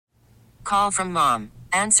Call from mom.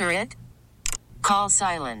 Answer it. Call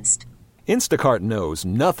silenced. Instacart knows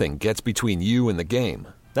nothing gets between you and the game.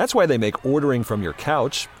 That's why they make ordering from your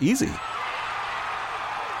couch easy.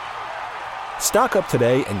 Stock up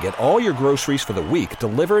today and get all your groceries for the week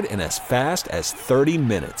delivered in as fast as 30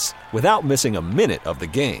 minutes without missing a minute of the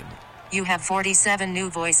game. You have 47 new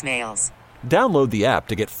voicemails. Download the app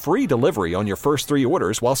to get free delivery on your first 3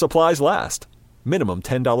 orders while supplies last. Minimum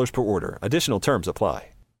 $10 per order. Additional terms apply.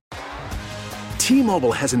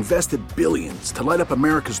 T-Mobile has invested billions to light up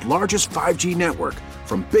America's largest 5G network,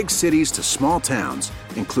 from big cities to small towns,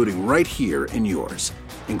 including right here in yours.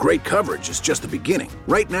 And great coverage is just the beginning.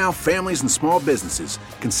 Right now, families and small businesses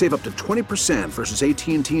can save up to 20% versus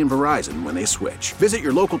AT&T and Verizon when they switch. Visit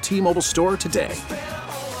your local T-Mobile store today.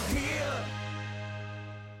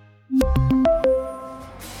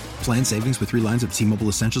 Plan savings with 3 lines of T-Mobile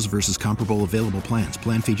Essentials versus comparable available plans.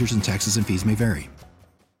 Plan features and taxes and fees may vary.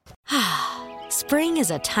 Spring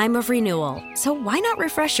is a time of renewal, so why not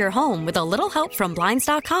refresh your home with a little help from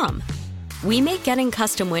Blinds.com? We make getting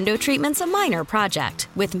custom window treatments a minor project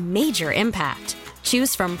with major impact.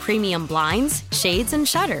 Choose from premium blinds, shades, and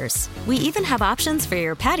shutters. We even have options for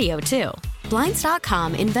your patio, too.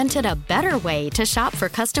 Blinds.com invented a better way to shop for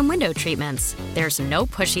custom window treatments. There's no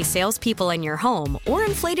pushy salespeople in your home or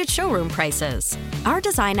inflated showroom prices. Our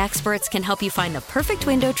design experts can help you find the perfect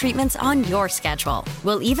window treatments on your schedule.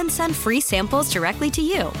 We'll even send free samples directly to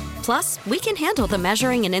you. Plus, we can handle the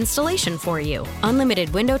measuring and installation for you. Unlimited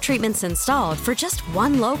window treatments installed for just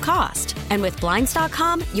one low cost. And with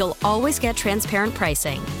Blinds.com, you'll always get transparent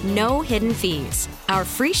pricing. No hidden fees. Our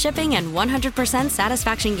free shipping and 100%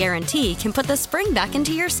 satisfaction guarantee can put the spring back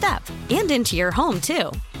into your step and into your home,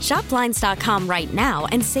 too. Shop Blinds.com right now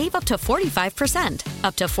and save up to 45%.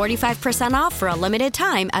 Up to 45% off for a limited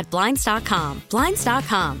time at Blinds.com.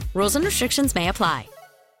 Blinds.com. Rules and restrictions may apply.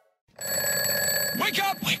 Wake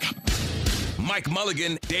up! Wake up! Mike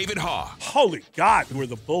Mulligan, David Haugh. Holy God, were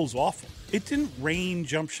the Bulls awful. It didn't rain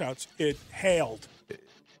jump shots. It hailed.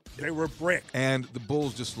 They were brick. And the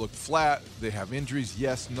Bulls just looked flat. They have injuries.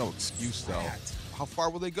 Yes, no excuse, though. How far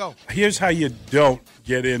will they go? Here's how you don't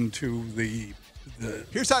get into the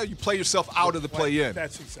Here's how you play yourself out of the play-in.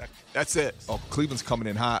 That's exactly. That's it. Oh, Cleveland's coming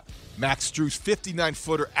in hot. Max Strus,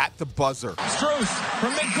 59-footer at the buzzer. Strus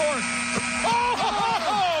from midcourt. Oh!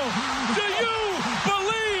 Do you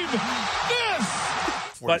believe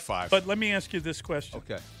this? 45. But let me ask you this question.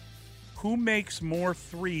 Okay. Who makes more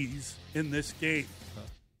threes in this game?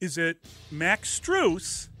 Is it Max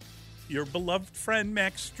Strus, your beloved friend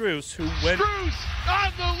Max Strus, who went on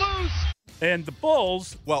the loose, and the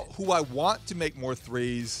Bulls? Well, who I want to make more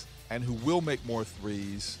threes and who will make more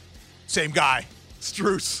threes, same guy,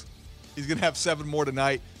 Strus. He's going to have 7 more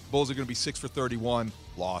tonight. Bulls are going to be 6 for 31.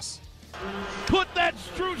 Loss. Put that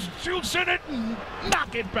Strus juice in it and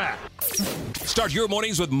knock it back. Start your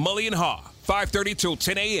mornings with Mully and Haugh. 5:30 till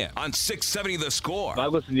 10 a.m. on 670 The Score. I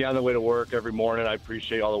listen to you on the way to work every morning. I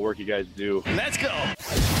appreciate all the work you guys do. Let's go.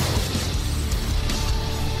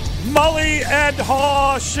 Mully and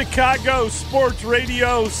Haugh, Chicago Sports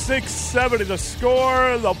Radio, 670 The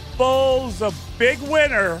Score. The Bulls, a big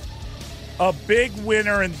winner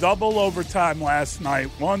in double overtime last night,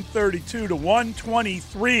 132 to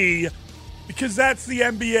 123, because that's the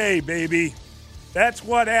NBA, baby. That's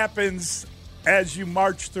what happens as you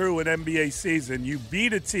march through an NBA season. You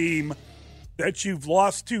beat a team that you've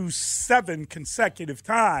lost to 7 consecutive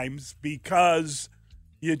times because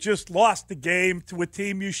you just lost the game to a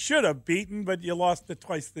team you should have beaten, but you lost it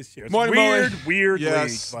twice this year. It's Morning, weird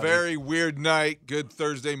yes, league, very weird night. Good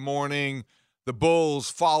Thursday morning. The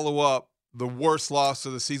Bulls follow up the worst loss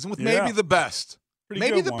of the season with maybe the best.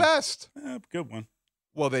 Maybe the best. Good one.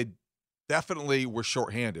 Well, they definitely were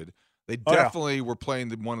shorthanded. They definitely were playing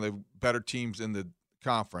one of the better teams in the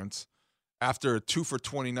conference after a 2 for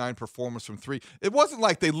 29 performance from 3. It wasn't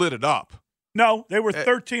like they lit it up. No, they were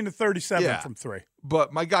 13 to 37 from 3.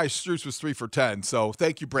 But my guy Strus was 3 for 10. So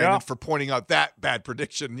thank you, Brandon, for pointing out that bad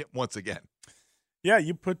prediction once again. Yeah,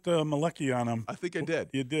 you put Malecki on him. I think I did.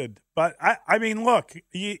 You did. But, I mean, look,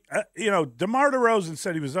 DeMar DeRozan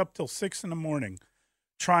said he was up till 6 in the morning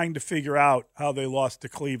trying to figure out how they lost to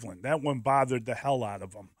Cleveland. That one bothered the hell out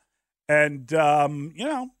of him. And,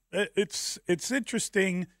 it's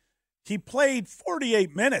interesting. He played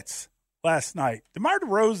 48 minutes last night. DeMar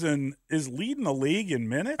DeRozan is leading the league in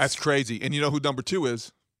minutes. That's crazy. And you know who number 2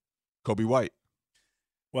 is? Kobe White.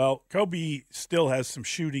 Well, Kobe still has some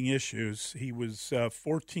shooting issues. He was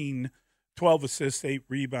 14, 12 assists, 8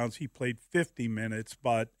 rebounds. He played 50 minutes,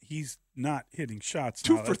 but he's not hitting shots.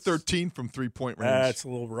 2 for 13 from 3-point range. That's a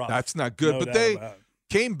little rough. That's not good. No but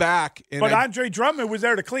Came back. But Andre Drummond was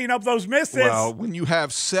there to clean up those misses. Well, when you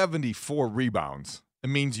have 74 rebounds, it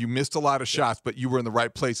means you missed a lot of shots, but you were in the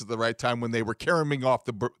right place at the right time when they were carrying off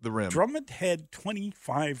the rim. Drummond had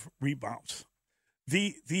 25 rebounds.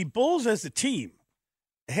 The Bulls as a team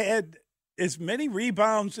had as many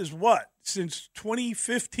rebounds as what? Since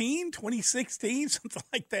 2015, 2016, something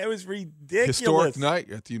like that. It was ridiculous. Historic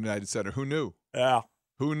night at the United Center. Who knew? Yeah.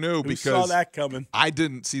 Who knew? Who saw that coming? I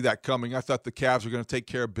didn't see that coming. I thought the Cavs were going to take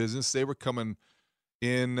care of business. They were coming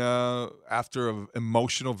in after an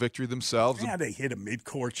emotional victory themselves. Yeah, they hit a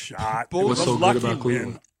midcourt shot. What's so good about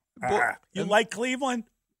Cleveland? You like Cleveland?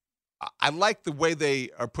 I like the way they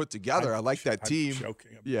are put together. I like that team. I'm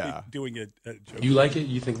joking. I'm doing a joke. You like it?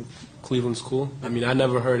 You think Cleveland's cool? I mean, I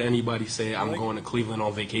never heard anybody say, I'm going to Cleveland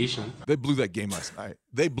on vacation. They blew that game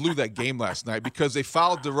last night. Because they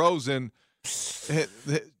fouled DeRozan,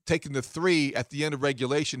 taking the three at the end of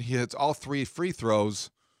regulation. He hits all 3 free throws,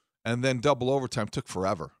 and then double overtime. Took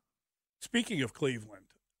forever. Speaking of Cleveland,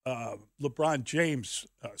 LeBron James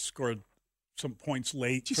scored some points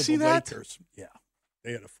late Did you for see the that? Lakers. Yeah.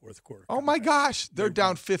 They had a fourth quarter. Oh, my gosh. They're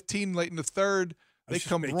down 15 late in the third. They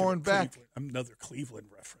come roaring back. Another Cleveland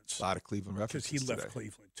reference. A lot of Cleveland references Because he left today.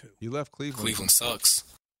 Cleveland, too. He left Cleveland. Cleveland sucks.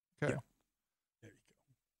 Okay. Yeah. There you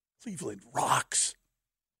go. Cleveland rocks.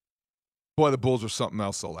 Boy, the Bulls were something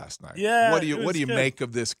else though last night. Yeah, What do you good. make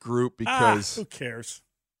of this group? Because who cares?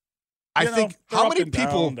 I think how many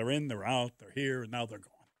people down, they're in, they're out, they're here, and now they're gone.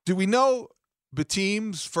 Do we know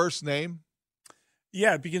Bateem's first name?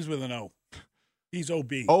 Yeah, it begins with an O. He's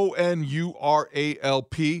OB.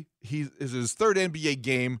 Onuralp. He is his third NBA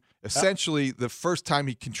game. Essentially, the first time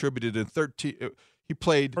he contributed in 13. He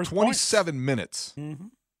played 27 minutes, Mm-hmm.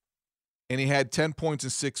 and he had 10 points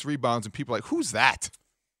and 6 rebounds. And people are like, who's that?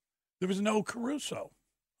 There was no Caruso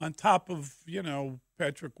on top of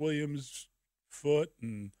Patrick Williams' foot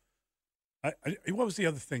and what was the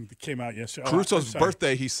other thing that came out yesterday? Caruso's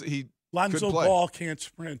birthday. He Lonzo Ball can't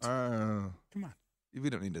sprint. Come on, we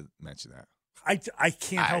don't need to mention that. I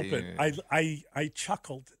can't help it. I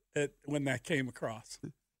chuckled when that came across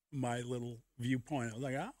my little viewpoint. I was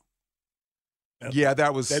like,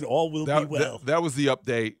 that all will be well. That was the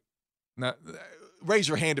update. Now, raise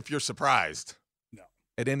your hand if you're surprised. No.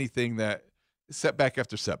 At anything that setback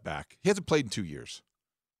after setback. He hasn't played in 2 years.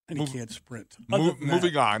 And he can't sprint.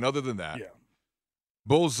 Moving on. Other than that, yeah.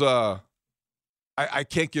 Bulls. I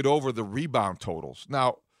can't get over the rebound totals.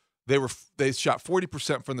 Now they shot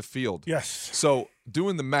 40% from the field. Yes. So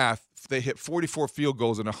doing the math, they hit 44 field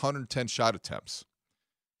goals and 110 shot attempts.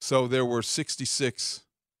 So there were 66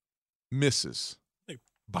 misses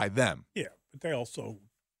by them. Yeah, but they also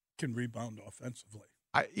can rebound offensively.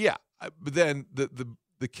 But then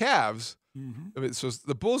the Cavs. Mm-hmm. I mean, so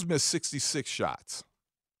the Bulls missed 66 shots.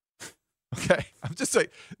 Okay, I'm just saying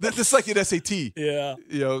this is like an SAT.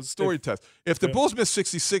 Yeah, story test. If the Bulls miss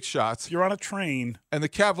 66 shots, you're on a train, and the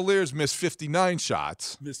Cavaliers miss 59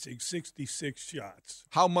 shots, missing 66 shots.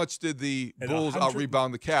 How much did the Bulls out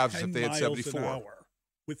rebound the Cavs if they had 74? An hour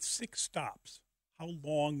with 6 stops. How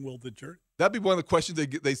long will the journey? That'd be one of the questions they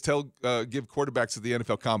give quarterbacks at the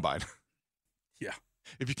NFL Combine. Yeah,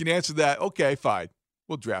 if you can answer that, okay, fine,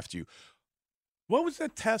 we'll draft you. What was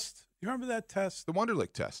that test? You remember that test? The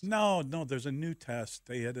Wonderlic test. No, there's a new test.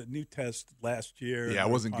 They had a new test last year. Yeah, it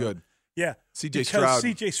wasn't good. Yeah. C.J. Stroud.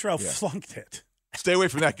 C.J. Stroud flunked it. Stay away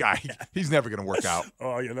from that guy. He's never going to work out.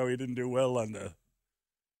 Oh, he didn't do well on the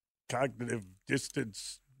cognitive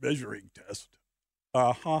distance measuring test.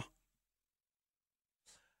 Uh-huh.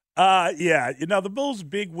 Yeah, the Bulls'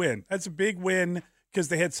 big win. That's a big win because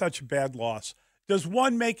they had such a bad loss. Does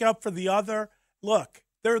one make up for the other? Look.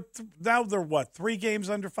 They're 3 games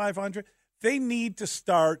under 500. They need to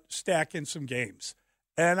start stacking some games,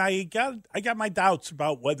 and I got my doubts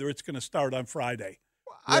about whether it's going to start on Friday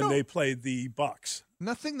when they play the Bucks.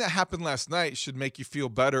 Nothing that happened last night should make you feel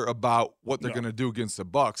better about what they're going to do against the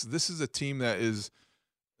Bucks. This is a team that is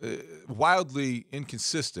wildly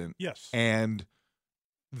inconsistent. Yes, and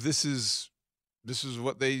this is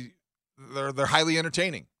what they're highly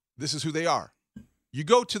entertaining. This is who they are. You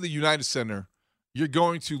go to the United Center. You're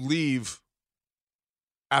going to leave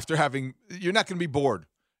after you're not going to be bored.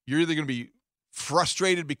 You're either going to be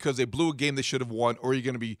frustrated because they blew a game they should have won, or you're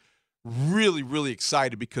going to be really, really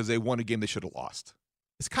excited because they won a game they should have lost.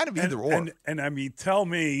 It's kind of either or. And I mean, tell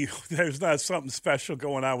me there's not something special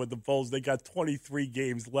going on with the Bulls. They got 23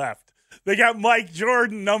 games left. They got Mike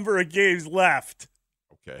Jordan number of games left.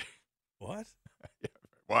 Okay. What?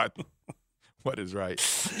 What? What is right?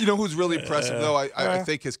 You know who's really impressive, though, I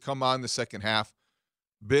think has come on the second half,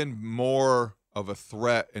 been more of a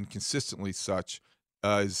threat and consistently such,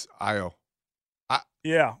 is Ayo.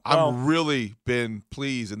 I've really been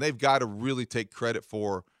pleased, and they've got to really take credit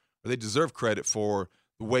for, or they deserve credit for,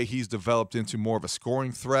 the way he's developed into more of a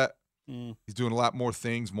scoring threat. He's doing a lot more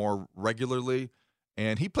things more regularly,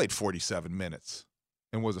 and he played 47 minutes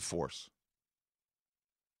and was a force.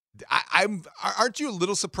 Aren't you a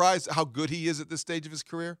little surprised at how good he is at this stage of his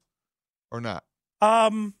career, or not?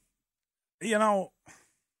 No.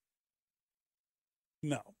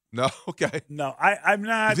 No? Okay. No, I'm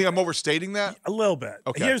not. You think I'm overstating that? A little bit.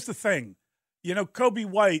 Okay. Here's the thing. Kobe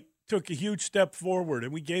White took a huge step forward,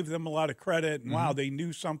 and we gave them a lot of credit. And, wow, they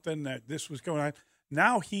knew something that this was going on.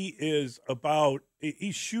 Now he's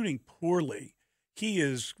shooting poorly. He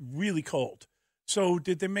is really cold. So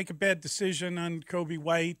did they make a bad decision on Kobe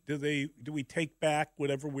White? Do we take back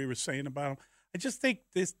whatever we were saying about him? I just think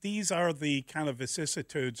these are the kind of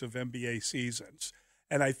vicissitudes of NBA seasons.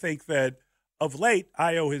 And I think that of late,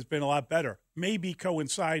 Ayo has been a lot better, maybe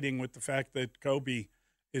coinciding with the fact that Kobe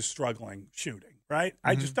is struggling shooting, right?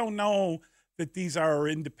 I just don't know that these are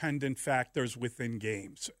independent factors within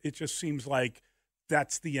games. It just seems like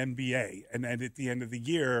that's the NBA. And then at the end of the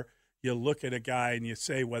year, you look at a guy and you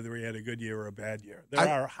say whether he had a good year or a bad year. There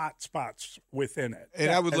are hot spots within it. And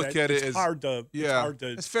I would look at it as hard to.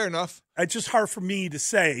 It's fair enough. It's just hard for me to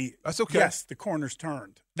say. That's okay. Yes, the corner's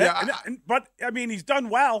turned. Yeah, but I mean, he's done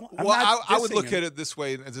well. I would look at it this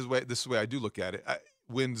way. This is the way I do look at it.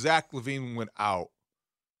 When Zach LaVine went out,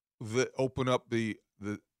 opened up the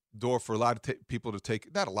door for a lot of people to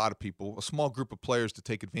take, not a lot of people, a small group of players to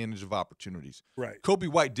take advantage of opportunities. Right. Kobe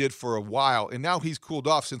White did for a while, and now he's cooled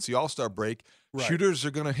off since the All-Star break. Right. Shooters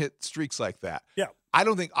are going to hit streaks like that. Yeah. I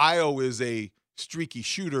don't think Ayo is a streaky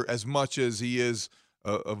shooter as much as he is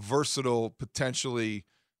a versatile, potentially,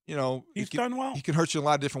 he's done well. He can hurt you in a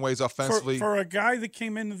lot of different ways offensively. For a guy that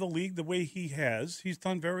came into the league the way he has, he's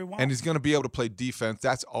done very well. And he's going to be able to play defense.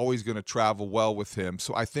 That's always going to travel well with him.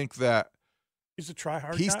 So I think that he's a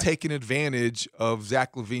try-hard He's guy. taken advantage of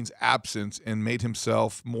Zach LaVine's absence and made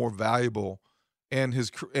himself more valuable, and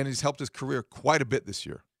he's helped his career quite a bit this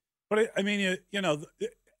year. But, I mean, the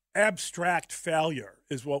abstract failure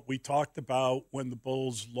is what we talked about when the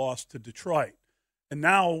Bulls lost to Detroit. And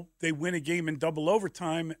now they win a game in double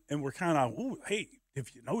overtime, and we're kind of, hey,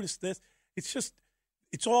 have you noticed this?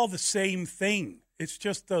 It's all the same thing. It's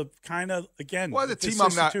just the kind of, again, well, as a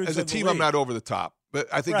team, I'm not over the top. But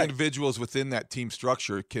I think individuals within that team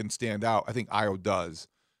structure can stand out. I think Ayo does.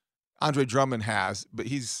 Andre Drummond has, but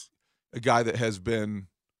he's a guy that has been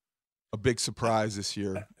a big surprise this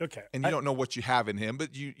year. Okay. And you don't know what you have in him,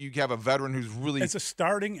 but you have a veteran who's really – as a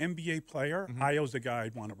starting NBA player, Ayo's the guy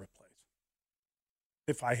I'd want to replace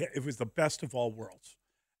if it was the best of all worlds.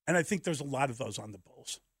 And I think there's a lot of those on the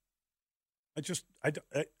Bulls.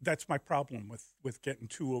 That's my problem with getting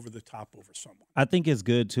too over the top over someone. I think it's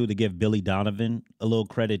good, too, to give Billy Donovan a little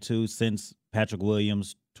credit, too, since Patrick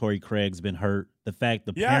Williams, Torrey Craig's been hurt. The fact,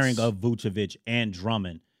 the pairing of Vucevic and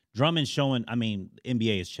Drummond. Drummond's showing, I mean, the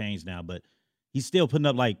NBA has changed now, but he's still putting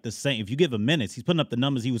up like the same. If you give him minutes, he's putting up the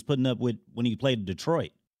numbers he was putting up with when he played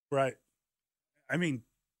Detroit. Right. I mean,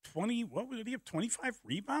 25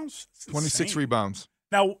 rebounds? 26 rebounds.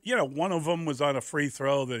 Now, one of them was on a free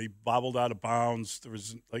throw that he bobbled out of bounds. There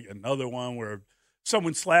was like another one where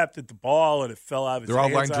someone slapped at the ball and it fell out of his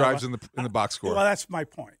hands. They're all line drives in the box score. Well, that's my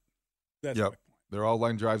point. That's my point. They're all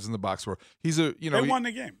line drives in the box score. He's they won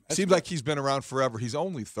the game. Seems like he's been around forever. He's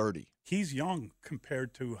only 30. He's young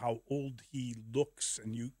compared to how old he looks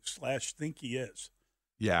and think he is.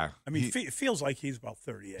 Yeah. I mean, it feels like he's about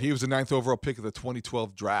 38. He was the 9th overall pick of the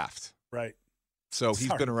 2012 draft. Right. So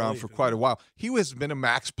he's been around for quite a while. He has been a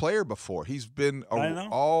max player before. He's been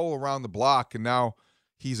all around the block, and now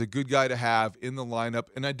he's a good guy to have in the lineup.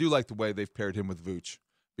 And I do like the way they've paired him with Vooch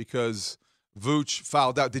because Vooch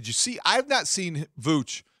fouled out. Did you see? I've not seen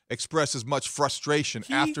Vooch express as much frustration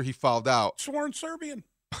after he fouled out. Sworn Serbian.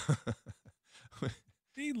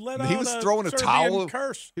 He was throwing a towel.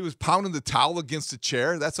 Curse. He was pounding the towel against a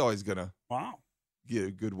chair. That's always going to get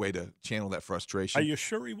a good way to channel that frustration. Are you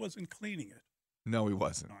sure he wasn't cleaning it? No, he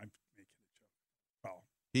wasn't. No, I'm making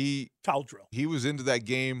a joke. Towel drill. He was into that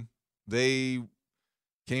game. They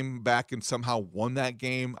came back and somehow won that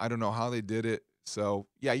game. I don't know how they did it. So,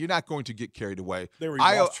 yeah, you're not going to get carried away. Larry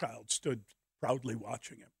Rothschild stood proudly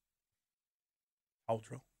watching him. Towel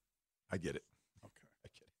drill. I get it.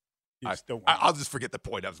 Okay. I'll just forget the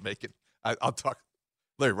point I was making. I'll talk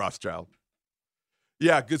Larry Rothschild.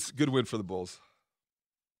 Yeah, good win for the Bulls.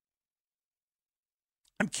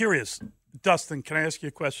 I'm curious. Dustin, can I ask you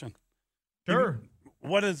a question? Sure.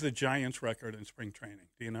 What is the Giants' record in spring training?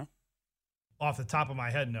 Do you know? Off the top of my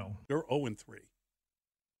head, no. They're 0-3.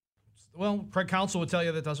 Well, Craig Counsell would tell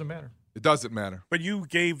you that doesn't matter. It doesn't matter. But you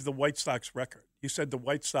gave the White Sox record. You said the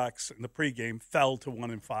White Sox in the pregame fell to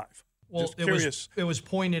 1-5. Well, Just curious. It was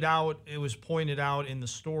pointed out. It was pointed out in the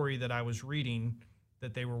story that I was reading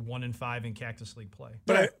that they were 1-5 in Cactus League play.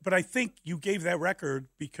 But I think you gave that record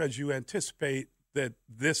because you anticipate that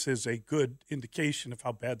this is a good indication of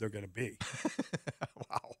how bad they're going to be.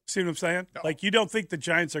 Wow. See what I'm saying? No. Like, you don't think the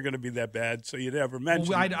Giants are going to be that bad, so you never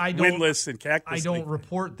mention I winless in Cactus I League. don't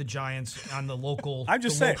report the Giants on the local, I'm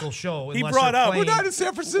just saying, local show. He brought up, we're not in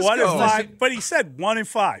San Francisco. 1-5, but he said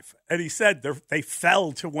 1-5, and he said they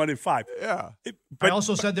fell to 1-5. Yeah. I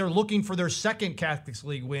also said they're looking for their second Cactus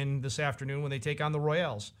League win this afternoon when they take on the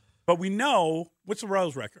Royals. But we know, what's the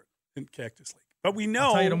Royals record in Cactus League? But we know.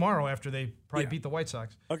 I'll tell you tomorrow after they probably beat the White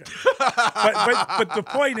Sox. Okay. but the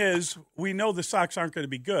point is, we know the Sox aren't going to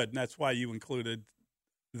be good, and that's why you included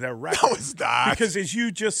their record. No, it's not. Because as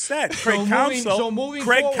you just said, Craig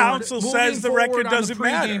Counsell says the record doesn't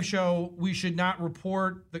matter. On the pregame show, we should not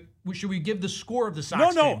report should we give the score of the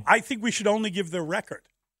Sox No, game? I think we should only give their record.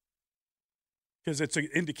 Because it's an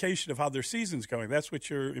indication of how their season's going. That's what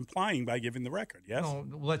you're implying by giving the record, yes?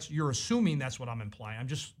 No, you're assuming that's what I'm implying. I'm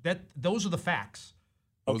just those are the facts.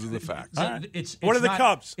 Those are the facts. It's what are the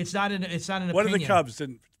Cubs? It's not an opinion. What are the Cubs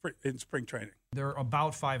in spring training? They're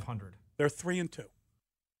about 500. They're 3-2.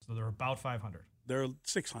 So they're about 500. They're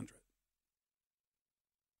 600.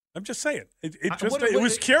 I'm just saying. It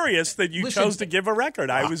was curious that you chose to give a record.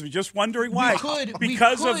 I was just wondering why.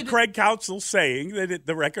 Because of Craig Counsell saying that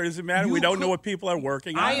the record doesn't matter. We don't know what people are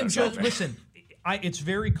working on. I am just listen. It's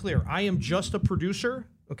very clear. I am just a producer.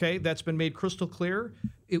 Okay, that's been made crystal clear.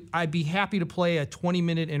 I'd be happy to play a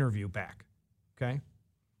 20-minute interview back. Okay.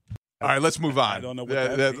 All right, let's move on. I don't know what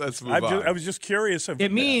that means. Let's move on. I was just curious.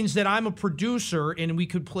 It means that I'm a producer, and we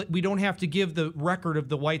could play. We don't have to give the record of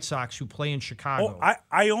the White Sox who play in Chicago.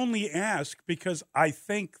 I only ask because I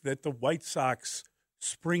think that the White Sox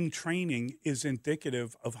spring training is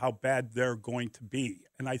indicative of how bad they're going to be,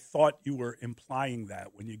 and I thought you were implying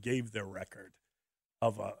that when you gave their record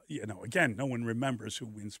of again, no one remembers who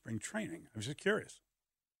wins spring training. I was just curious.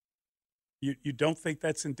 You don't think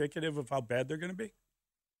that's indicative of how bad they're going to be?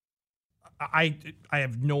 I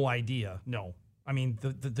have no idea. No. I mean,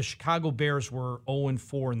 the Chicago Bears were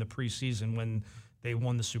 0-4 in the preseason when they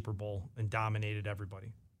won the Super Bowl and dominated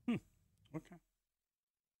everybody. Okay.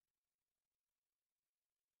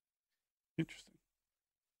 Interesting.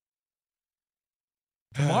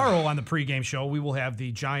 Tomorrow on the pregame show, we will have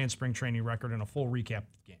the Giants spring training record and a full recap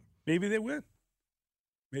of the game. Maybe they win.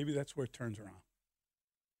 Maybe that's where it turns around.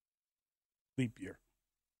 Leap year.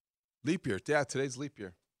 Leap year. Yeah, today's leap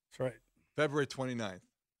year. That's right. February 29th.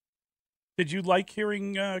 Did you like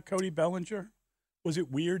hearing Cody Bellinger? Was it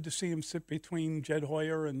weird to see him sit between Jed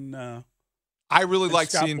Hoyer and I really like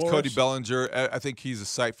Scott seeing Boras? Cody Bellinger. I think he's a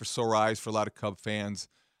sight for sore eyes for a lot of Cub fans.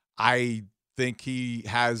 I think he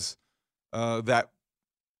has that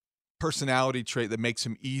personality trait that makes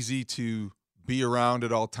him easy to be around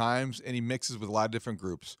at all times, and he mixes with a lot of different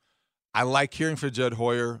groups. I like hearing from Jed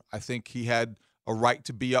Hoyer. I think he had a right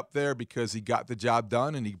to be up there because he got the job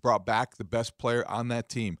done and he brought back the best player on that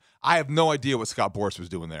team. I have no idea what Scott Boras was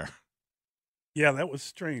doing there. Yeah, that was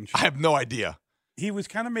strange. I have no idea. He was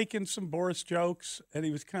kind of making some Boras jokes, and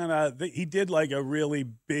he was kind of he did like a really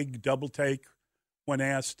big double take when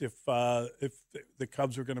asked if the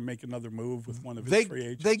Cubs were going to make another move with one of his free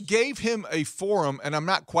agents. They gave him a forum, and I'm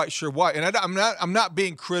not quite sure why. And I'm not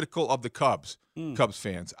being critical of the Cubs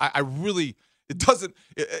fans. I really it doesn't.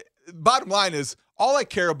 Bottom line is, all I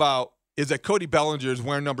care about is that Cody Bellinger is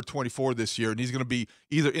wearing number 24 this year, and he's going to be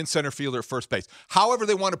either in center field or first base. However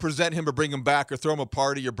they want to present him or bring him back or throw him a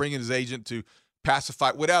party or bring in his agent to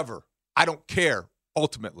pacify, whatever. I don't care,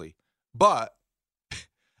 ultimately. But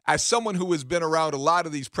as someone who has been around a lot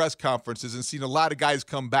of these press conferences and seen a lot of guys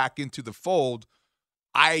come back into the fold,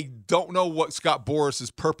 I don't know what Scott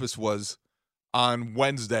Boras' purpose was on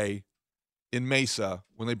Wednesday in Mesa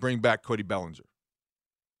when they bring back Cody Bellinger.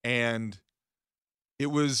 And it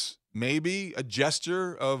was maybe a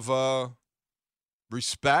gesture of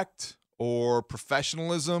respect or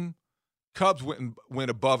professionalism. Cubs went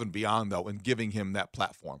above and beyond, though, in giving him that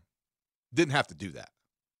platform. Didn't have to do that,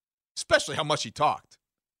 especially how much he talked.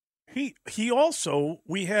 He also,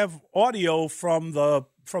 we have audio from the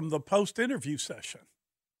post-interview session.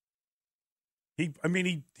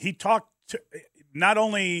 He talked not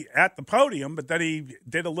only at the podium, but then he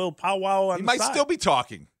did a little powwow on the side. He might still be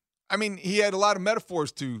talking. I mean, he had a lot of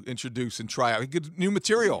metaphors to introduce and try out. He got new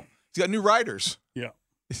material. He's got new writers. Yeah.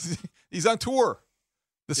 He's on tour.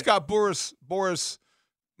 The Scott Boras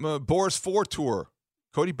 4 tour.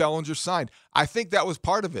 Cody Bellinger signed. I think that was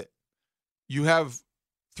part of it. You have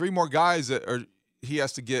 3 more guys that he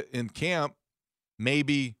has to get in camp.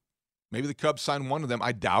 Maybe the Cubs sign one of them.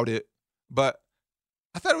 I doubt it. But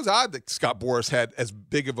I thought it was odd that Scott Boras had as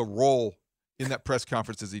big of a role in that press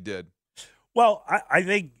conference as he did. Well, I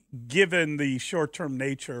think given the short-term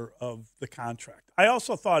nature of the contract, I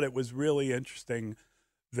also thought it was really interesting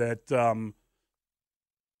that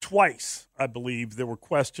twice, I believe, there were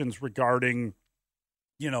questions regarding,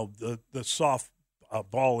 the soft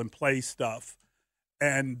ball in play stuff.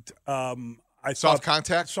 And soft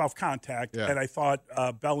contact? Soft contact. Yeah. And I thought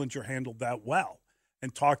Bellinger handled that well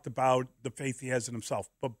and talked about the faith he has in himself.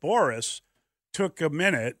 But Boras took a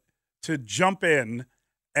minute to jump in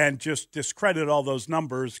and just discredit all those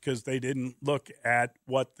numbers because they didn't look at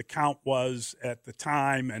what the count was at the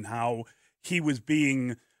time and how he was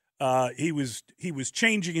being he was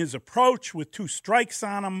changing his approach with 2 strikes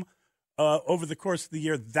on him over the course of the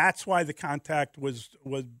year. That's why the contact was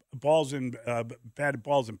balls in batted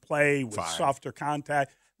balls in play with softer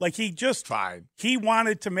contact. Like he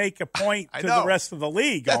wanted to make a point to the rest of the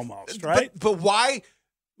league almost, right? But why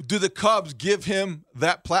do the Cubs give him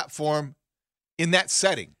that platform in that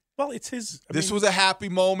setting? Well, it's his. This was a happy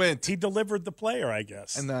moment. He delivered the player, I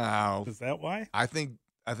guess. And now, is that why? I think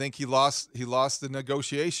he lost the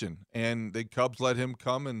negotiation, and the Cubs let him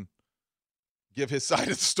come and give his side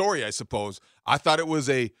of the story, I suppose. I thought it was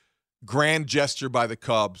a grand gesture by the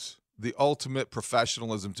Cubs, the ultimate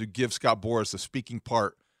professionalism to give Scott Boras a speaking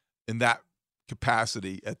part in that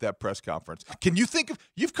capacity at that press conference. Can you think of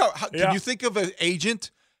you think of an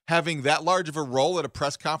agent having that large of a role at a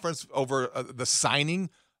press conference over the signing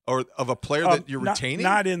or of a player that you're retaining?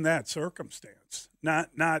 Not in that circumstance. Not.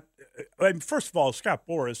 I mean, first of all, Scott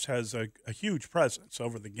Boras has a huge presence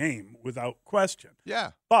over the game without question.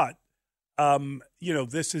 Yeah. But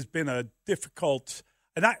this has been a difficult,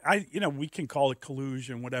 and I we can call it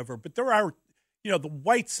collusion, whatever. But there are, the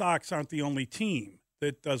White Sox aren't the only team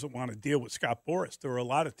that doesn't want to deal with Scott Boras. There are a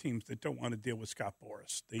lot of teams that don't want to deal with Scott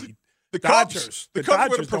Boras. The Dodgers would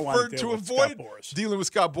have preferred to avoid dealing with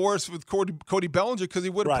Scott Boras with Cody Bellinger because he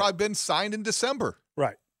would have probably been signed in December.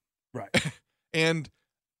 Right. And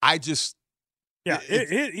I just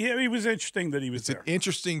he was interesting that he was there. It's an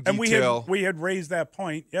interesting detail. And we had raised that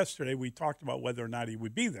point yesterday. We talked about whether or not he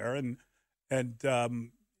would be there, and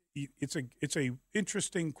it's a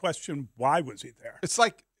interesting question. Why was he there? It's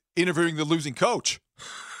like interviewing the losing coach.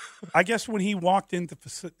 I guess when he walked into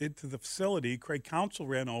the facility, Craig Counsell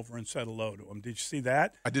ran over and said hello to him. Did you see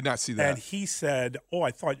that? I did not see that. And he said, "Oh,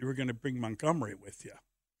 I thought you were going to bring Montgomery with you."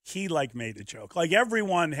 He made a joke. Like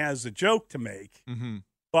everyone has a joke to make,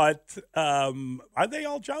 but are they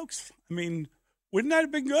all jokes? I mean, wouldn't that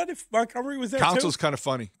have been good if Montgomery was there too? Counsell's kind of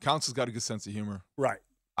funny. Counsell's got a good sense of humor. Right.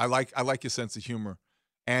 I like his sense of humor,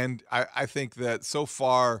 and I think that so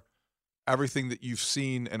far, everything that you've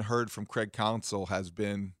seen and heard from Craig Counsell has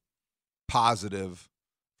been positive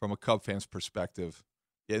from a Cub fan's perspective,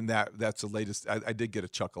 and that's the latest. I did get a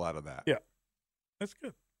chuckle out of that. Yeah, that's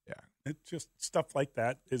good. Yeah, it's just stuff like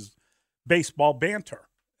that is baseball banter,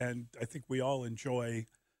 and I think we all enjoy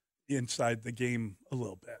inside the game a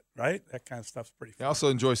little bit, right? That kind of stuff's pretty fun. I also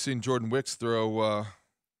enjoy seeing Jordan Wicks throw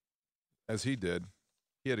as he did.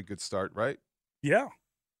 He had a good start, right? Yeah.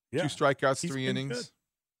 2 strikeouts, He's 3 been innings. good.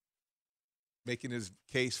 Making his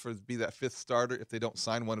case for be that 5th starter if they don't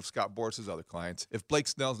sign one of Scott Boras' other clients. If Blake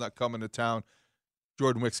Snell's not coming to town,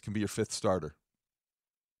 Jordan Wicks can be your 5th starter.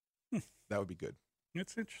 That would be good.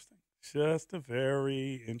 It's interesting. Just a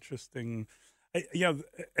very interesting,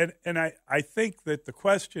 I think that the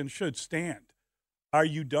question should stand: are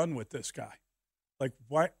you done with this guy? Like,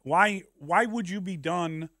 why would you be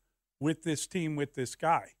done with this team with this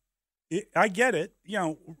guy? I get it.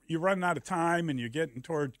 You're running out of time and you're getting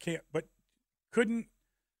toward camp, but couldn't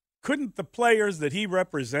the players that he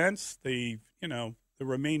represents, the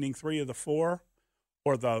remaining 3 of the 4,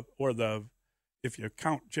 or the if you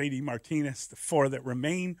count J.D. Martinez, the 4 that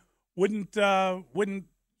remain, wouldn't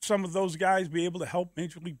some of those guys be able to help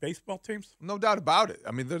Major League Baseball teams? No doubt about it.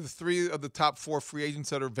 I mean, they're the 3 of the top 4 free agents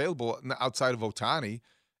that are available outside of Ohtani,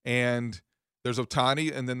 and there's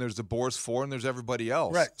Ohtani, and then there's the Boras 4, and there's everybody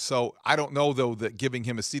else. Right. So I don't know, though, that giving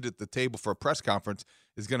him a seat at the table for a press conference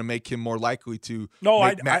is going to make him more likely to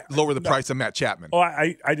lower the price of Matt Chapman. Oh,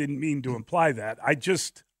 I didn't mean to imply that.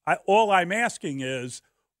 All I'm asking is,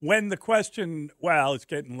 when the question, well, it's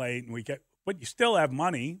getting late, but you still have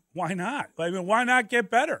money, why not? I mean, why not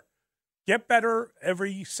get better? Get better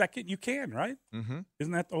every second you can, right? Mm-hmm.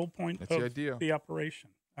 Isn't that the whole point That's of the idea. The operation?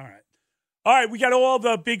 All right, we got all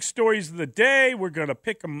the big stories of the day. We're going to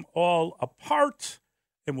pick them all apart,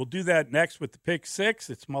 and we'll do that next with the Pick 6.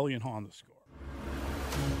 It's Mully and Haw on the Score.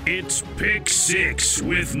 It's Pick Six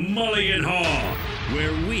with Mully and Haw,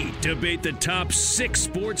 where we debate the top 6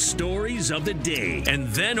 sports stories of the day and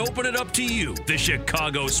then open it up to you, the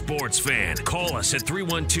Chicago sports fan. Call us at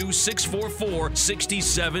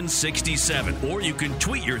 312-644-6767, or you can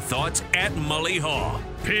tweet your thoughts at Mully Haw.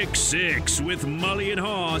 Pick Six with Mully and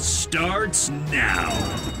Haw starts now.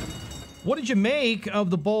 What did you make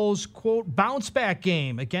of the Bulls' quote bounce back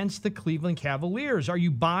game against the Cleveland Cavaliers? Are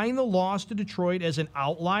you buying the loss to Detroit as an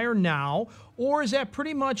outlier now, or is that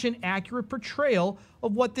pretty much an accurate portrayal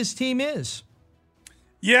of what this team is?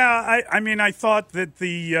 Yeah, I mean, I thought that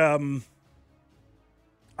the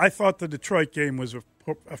Detroit game was a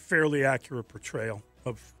fairly accurate portrayal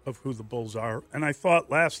of who the Bulls are, and I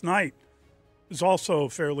thought last night was also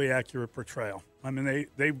a fairly accurate portrayal. I mean,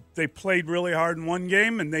 they played really hard in one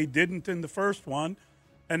game, and they didn't in the first one,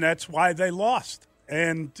 and that's why they lost.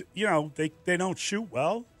 And, you know, they don't shoot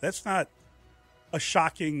well. That's not a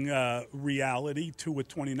shocking reality, 2 of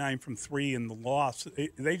 29 from 3 in the loss.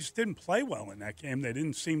 They just didn't play well in that game. They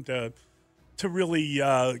didn't seem to really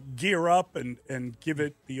gear up and give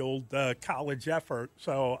it the old college effort.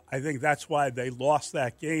 So I think that's why they lost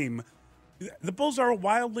that game. The Bulls are a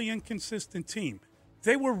wildly inconsistent team.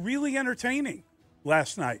 They were really entertaining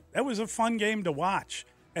last night. That was a fun game to watch,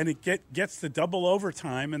 and it gets the double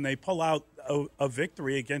overtime, and they pull out a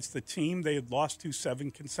victory against the team they had lost to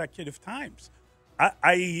 7 consecutive times.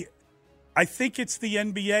 I think it's the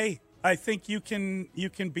NBA. I think you can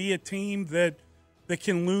be a team that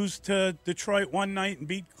can lose to Detroit one night and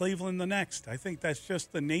beat Cleveland the next. I think that's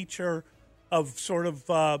just the nature of sort of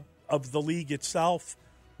the league itself.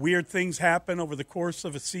 Weird things happen over the course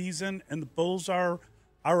of a season, and the Bulls are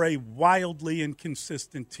a wildly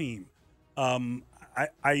inconsistent team.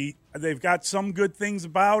 They've got some good things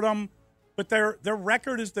about them, but their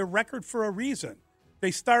record is their record for a reason. They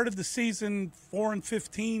started the season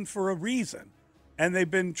 4-15 for a reason, and they've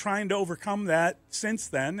been trying to overcome that since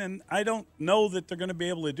then. And I don't know that they're going to be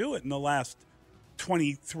able to do it in the last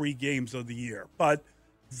 23 games of the year. But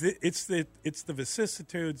it's the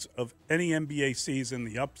vicissitudes of any NBA season,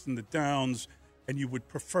 the ups and the downs. And you would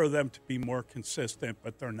prefer them to be more consistent,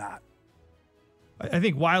 but they're not. I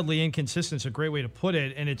think wildly inconsistent is a great way to put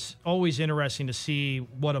it, and it's always interesting to see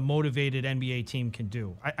what a motivated NBA team can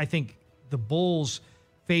do. I think the Bulls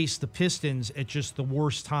faced the Pistons at just the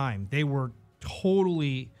worst time. They were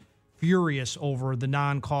totally furious over the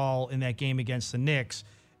non-call in that game against the Knicks,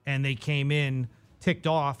 and they came in ticked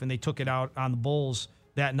off, and they took it out on the Bulls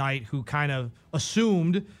that night, who kind of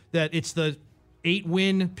assumed that it's the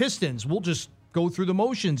 8-win Pistons. We'll just go through the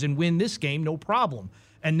motions and win this game, no problem.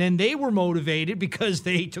 And then they were motivated because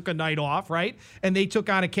they took a night off, right? And they took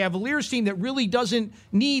on a Cavaliers team that really doesn't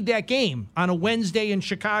need that game on a Wednesday in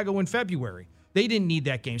Chicago in February. They didn't need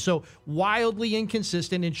that game. So wildly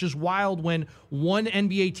inconsistent. It's just wild when one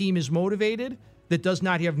NBA team is motivated that does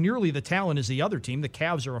not have nearly the talent as the other team. The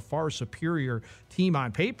Cavs are a far superior team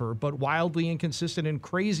on paper, but wildly inconsistent and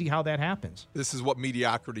crazy how that happens. This is what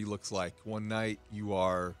mediocrity looks like. One night you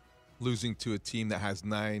are losing to a team that has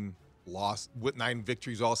 9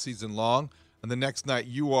 victories all season long, and the next night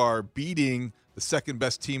you are beating the second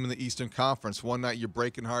best team in the Eastern Conference. One night you're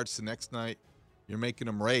breaking hearts, the next night you're making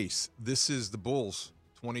them race. This is the Bulls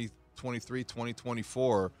 2023,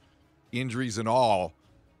 2024, injuries and all.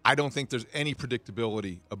 I don't think there's any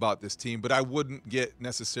predictability about this team, but I wouldn't get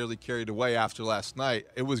necessarily carried away after last night.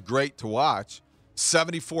 It was great to watch.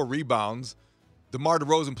 74 rebounds. DeMar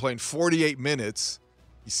DeRozan playing 48 minutes.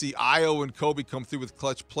 You see Ayo and Kobe come through with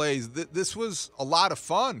clutch plays. This was a lot of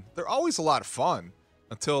fun. They're always a lot of fun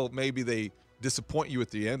until maybe they disappoint you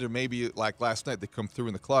at the end, or maybe like last night they come through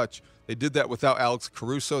in the clutch. They did that without Alex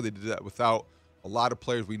Caruso. They did that without a lot of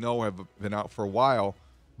players we know have been out for a while.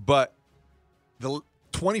 But the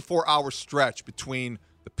 24-hour stretch between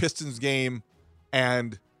the Pistons game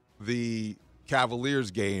and the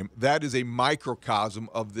Cavaliers game, that is a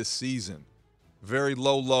microcosm of this season. Very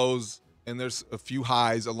low lows, and there's a few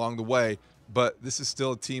highs along the way, but this is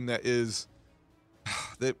still a team that is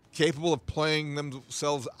capable of playing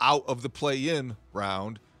themselves out of the play-in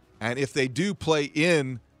round. And if they do play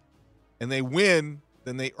in and they win,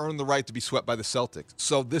 then they earn the right to be swept by the Celtics.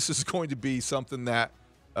 So this is going to be something that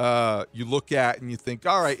you look at and you think,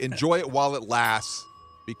 all right, enjoy it while it lasts,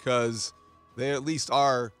 because they at least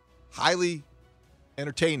are highly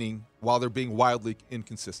entertaining while they're being wildly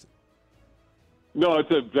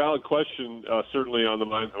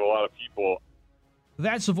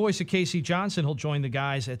That's the voice of Casey Johnson. He'll join the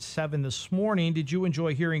guys at 7 this morning. Did you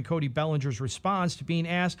enjoy hearing Cody Bellinger's response to being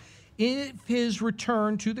asked if his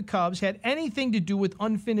return to the Cubs had anything to do with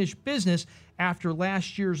unfinished business after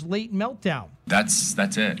last year's late meltdown? That's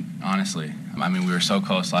it, honestly. I mean, we were so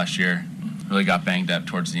close last year. Really got banged up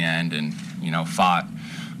towards the end and,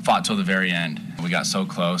 fought till the very end. We got so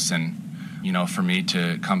close, and, for me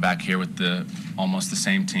to come back here with almost the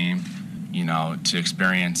same team, to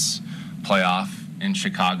experience playoff in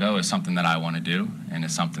Chicago is something that I want to do, and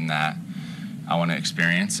it's something that I want to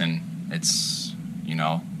experience, and it's,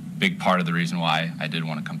 big part of the reason why I did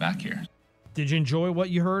want to come back here. Did you enjoy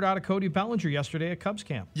what you heard out of Cody Bellinger yesterday at Cubs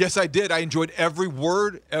camp? Yes, I did. I enjoyed every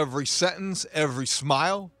word, every sentence, every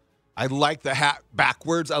smile. I like the hat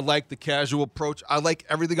backwards. I like the casual approach. I like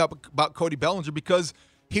everything about Cody Bellinger because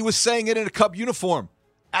he was saying it in a Cub uniform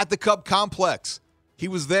at the Cub complex. He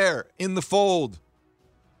was there in the fold,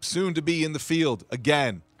 soon to be in the field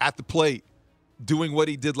again at the plate, doing what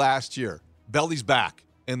he did last year. Belly's back,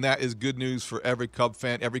 and that is good news for every Cub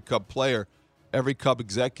fan, every Cub player, every Cub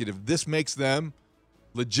executive. This makes them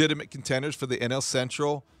legitimate contenders for the NL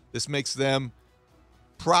Central. This makes them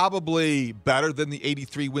probably better than the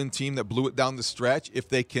 83-win team that blew it down the stretch if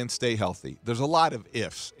they can stay healthy. There's a lot of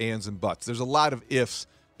ifs, ands, and buts. There's a lot of ifs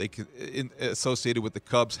associated with the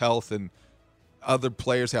Cubs' health, and other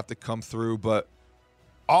players have to come through. But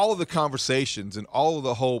all of the conversations and all of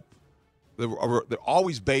the hope, they're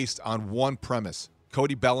always based on one premise.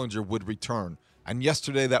 Cody Bellinger would return. And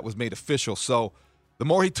yesterday that was made official. So the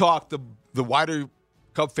more he talked, the wider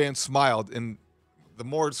Cub fans smiled. And the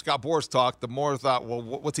more Scott Boras talked, the more I thought, well,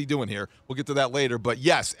 what's he doing here? We'll get to that later. But,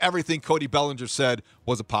 yes, everything Cody Bellinger said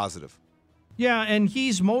was a positive. Yeah, and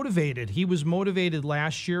he's motivated. He was motivated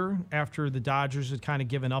last year after the Dodgers had kind of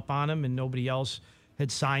given up on him and nobody else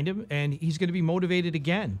had signed him. And he's going to be motivated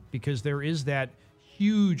again because there is that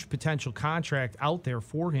huge potential contract out there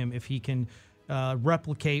for him if he can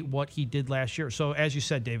replicate what he did last year. So, as you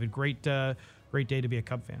said, David, great day to be a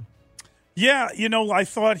Cub fan. Yeah, I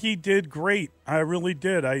thought he did great. I really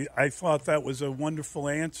did. I thought that was a wonderful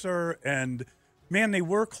answer. And, man, they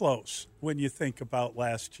were close when you think about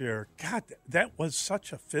last year. God, that was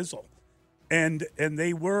such a fizzle. And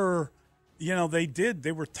they were,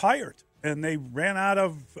 they were tired. And they ran out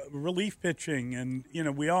of relief pitching. And,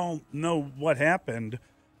 we all know what happened.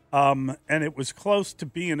 And it was close to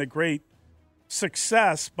being a great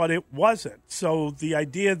success, but it wasn't. So the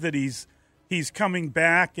idea that he's coming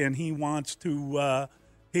back and he wants to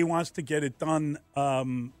get it done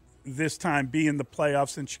this time, be in the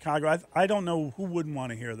playoffs in Chicago. I don't know who wouldn't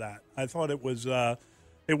want to hear that. I thought it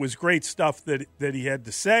was great stuff that he had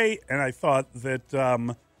to say, and I thought that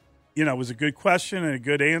it was a good question and a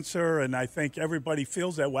good answer, and I think everybody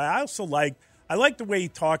feels that way. I also like the way he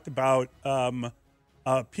talked about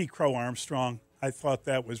Pete Crow Armstrong. I thought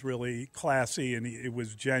that was really classy and it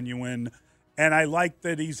was genuine. And I like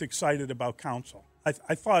that he's excited about Counsell. I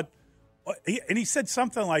thought, and he said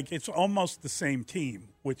something like it's almost the same team,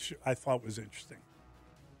 which I thought was interesting.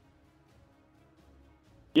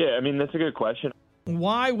 Yeah, that's a good question.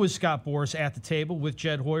 Why was Scott Boras at the table with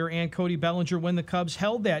Jed Hoyer and Cody Bellinger when the Cubs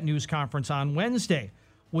held that news conference on Wednesday?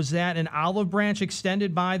 Was that an olive branch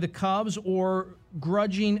extended by the Cubs or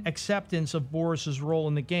grudging acceptance of Boras's role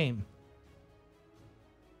in the game?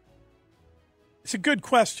 It's a good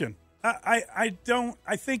question. I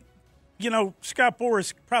think, Scott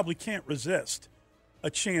Boras probably can't resist a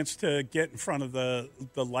chance to get in front of the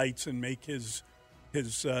lights and make his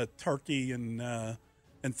turkey and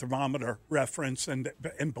thermometer reference. And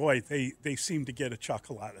boy, they seem to get a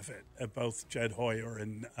chuckle out of it. Both Jed Hoyer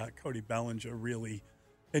and Cody Bellinger really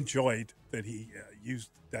enjoyed that he used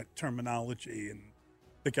that terminology. And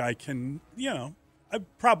the guy can,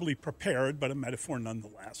 probably prepared, but a metaphor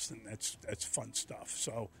nonetheless, and that's fun stuff.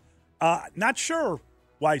 So, not sure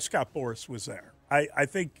why Scott Boras was there. I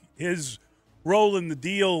think his role in the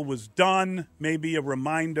deal was done. Maybe a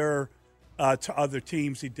reminder to other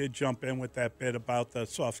teams. He did jump in with that bit about the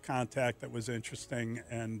soft contact that was interesting,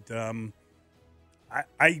 and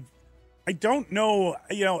I don't know.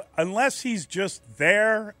 Unless he's just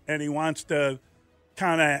there and he wants to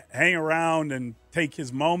kind of hang around and take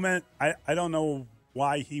his moment, I don't know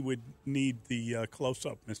why he would need the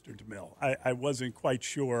close-up, Mr. DeMille. I wasn't quite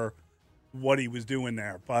sure what he was doing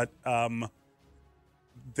there. But the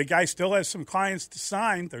guy still has some clients to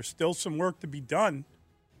sign. There's still some work to be done.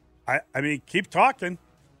 Keep talking.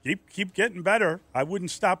 Keep getting better. I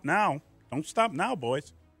wouldn't stop now. Don't stop now,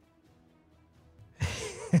 boys.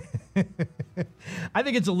 I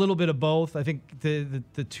think it's a little bit of both. I think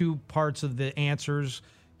the two parts of the answers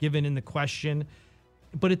given in the question,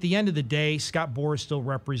 But at the end of the day, Scott Boras still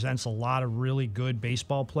represents a lot of really good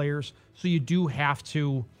baseball players. So you do have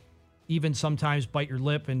to even sometimes bite your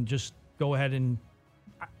lip and just go ahead and...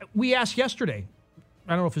 We asked yesterday,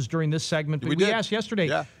 I don't know if it was during this segment, but we asked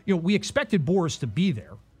yesterday, we expected Boras to be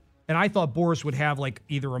there. And I thought Boras would have like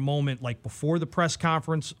either a moment like before the press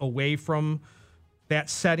conference away from that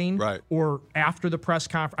setting or after the press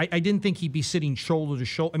conference. I didn't think he'd be sitting shoulder to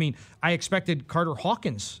shoulder. I mean, I expected Carter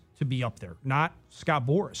Hawkins to be up there, not Scott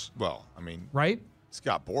Boras. Well, I mean, right?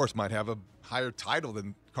 Scott Boras might have a higher title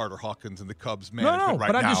than Carter Hawkins and the Cubs management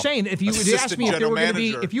but I'm just saying, if you had asked me if there were going to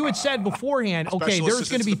be, if you had said beforehand, okay, there's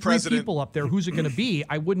going to be three people up there, who's it going to be?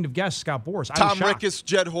 I wouldn't have guessed Scott Boras. Tom Ricketts,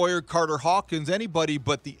 Jed Hoyer, Carter Hawkins, anybody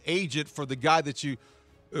but the agent for the guy that you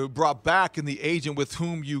brought back and the agent with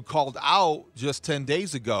whom you called out just 10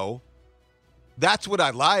 days ago. That's what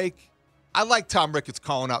I like. I like Tom Ricketts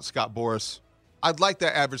calling out Scott Boras. I'd like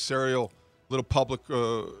that adversarial little public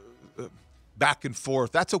back and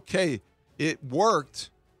forth. That's okay. It worked.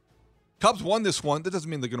 Cubs won this one. That doesn't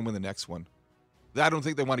mean they're going to win the next one. I don't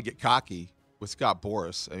think they want to get cocky with Scott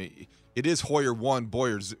Boras. I mean, it is Hoyer 1,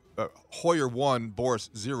 Hoyer 1,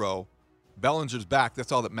 Boras 0. Bellinger's back.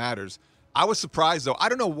 That's all that matters. I was surprised, though. I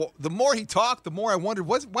don't know. The more he talked, the more I wondered,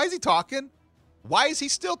 why is he talking? Why is he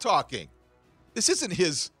still talking? This isn't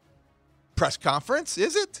his press conference,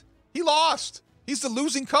 is it? He lost. He's the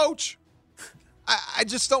losing coach. I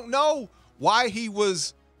just don't know why he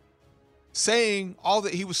was saying all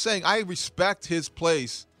that he was saying. I respect his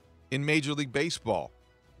place in Major League Baseball.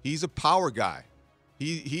 He's a power guy.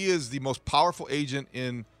 He is the most powerful agent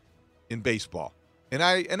in baseball. And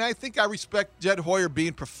I think I respect Jed Hoyer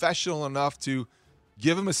being professional enough to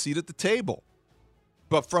give him a seat at the table.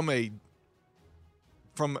 But from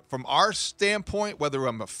our standpoint, whether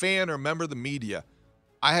I'm a fan or a member of the media,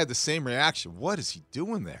 I had the same reaction. What is he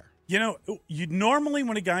doing there? You know, normally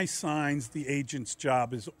when a guy signs, the agent's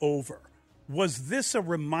job is over. Was this a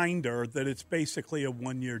reminder that it's basically a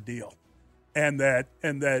one-year deal, and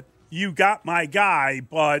that you got my guy,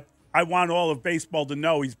 but I want all of baseball to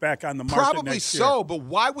know he's back on the market Probably next so, year. But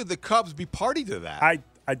why would the Cubs be party to that?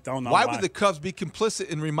 I don't know. Why would the Cubs be complicit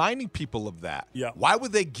in reminding people of that? Yeah. Why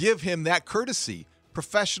would they give him that courtesy,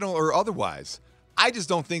 professional or otherwise? I just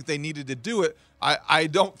don't think they needed to do it. I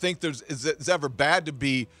don't think it's ever bad to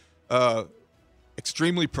be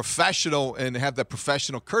extremely professional and have that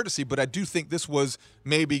professional courtesy, but I do think this was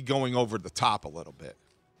maybe going over the top a little bit.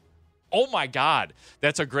 Oh, my God.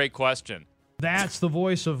 That's a great question. That's the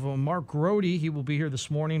voice of Mark Grote. He will be here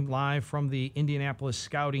this morning live from the Indianapolis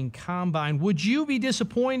Scouting Combine. Would you be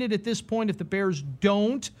disappointed at this point if the Bears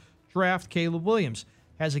don't draft Caleb Williams?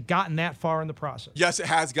 Has it gotten that far in the process? Yes, it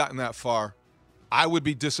has gotten that far. I would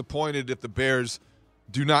be disappointed if the Bears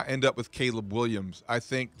do not end up with Caleb Williams. I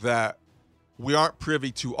think that we aren't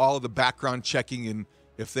privy to all of the background checking and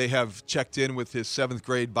if they have checked in with his 7th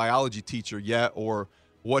grade biology teacher yet, or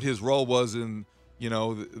what his role was in,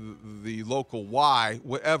 the local Y,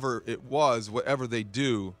 whatever it was, whatever they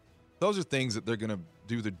do. Those are things that they're going to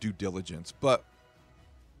do their due diligence. But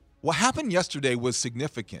what happened yesterday was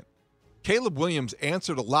significant. Caleb Williams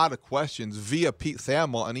answered a lot of questions via Pete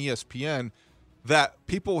Thamel on ESPN that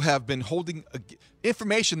people have been holding,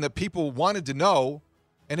 information that people wanted to know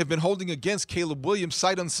and have been holding against Caleb Williams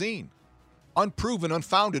sight unseen, unproven,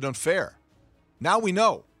 unfounded, unfair. Now we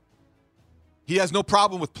know. He has no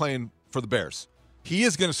problem with playing for the Bears. He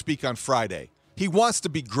is going to speak on Friday. He wants to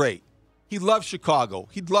be great. He loves Chicago.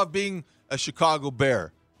 He'd love being a Chicago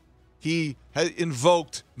Bear. He has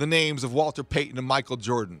invoked the names of Walter Payton and Michael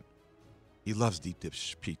Jordan. He loves deep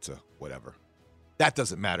dish pizza, whatever. That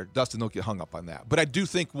doesn't matter. Dustin, don't get hung up on that. But I do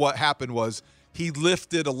think what happened was he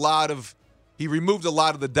removed a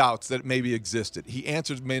lot of the doubts that maybe existed. He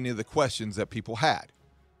answered many of the questions that people had.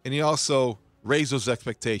 And he also raised those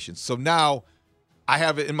expectations. So now I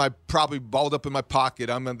have it probably balled up in my pocket.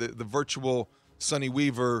 I'm in the virtual Sonny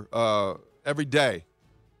Weaver every day.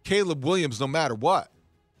 Caleb Williams, no matter what,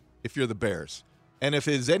 if you're the Bears. And if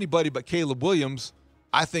it's anybody but Caleb Williams,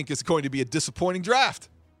 I think it's going to be a disappointing draft.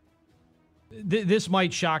 This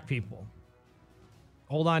might shock people.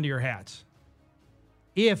 Hold on to your hats.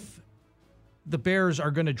 If the Bears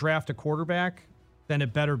are going to draft a quarterback, then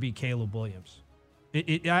it better be Caleb Williams.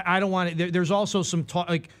 I don't want it. There's also some talk.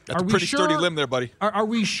 That's a pretty sturdy limb there, buddy. Are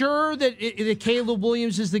we sure that Caleb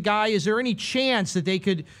Williams is the guy? Is there any chance that they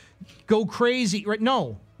could go crazy? Right?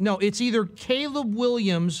 No. It's either Caleb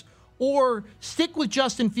Williams or stick with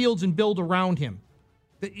Justin Fields and build around him.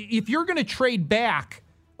 If you're going to trade back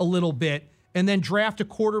a little bit and then draft a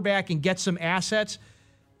quarterback and get some assets,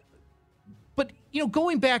 but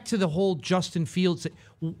going back to the whole Justin Fields,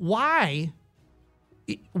 why?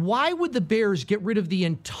 Why would the Bears get rid of the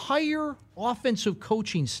entire offensive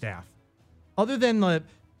coaching staff other than the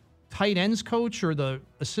tight ends coach or the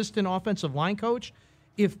assistant offensive line coach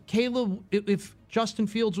if Justin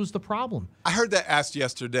Fields was the problem? I heard that asked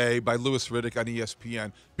yesterday by Louis Riddick on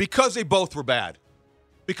ESPN. Because they both were bad.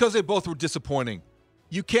 Because they both were disappointing.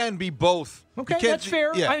 You can be both. Okay, that's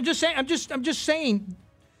fair. Yeah. I'm just saying.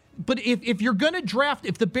 But if you're going to draft,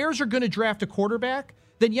 if the Bears are going to draft a quarterback,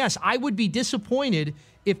 then yes, I would be disappointed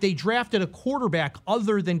if they drafted a quarterback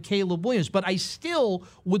other than Caleb Williams. But I still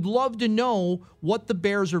would love to know what the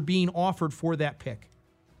Bears are being offered for that pick,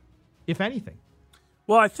 if anything.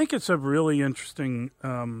 Well, I think it's a really interesting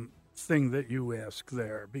thing that you ask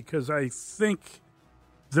there, because I think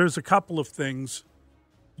there's a couple of things.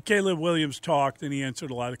 Caleb Williams talked, and he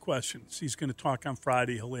answered a lot of questions. He's going to talk on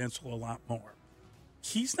Friday. He'll answer a lot more.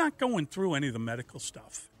 He's not going through any of the medical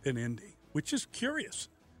stuff in Indy, which is curious.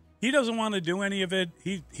 He doesn't want to do any of it.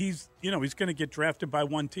 He's going to get drafted by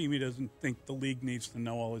one team. He doesn't think the league needs to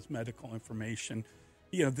know all his medical information.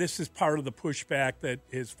 This is part of the pushback that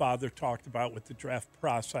his father talked about with the draft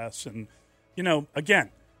process. And, again,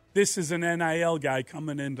 this is an NIL guy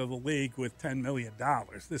coming into the league with $10 million.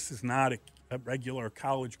 This is not a regular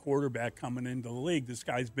college quarterback coming into the league. This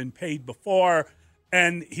guy's been paid before,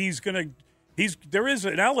 and there is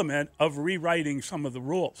an element of rewriting some of the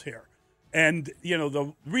rules here. And,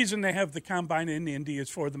 the reason they have the combine in Indy is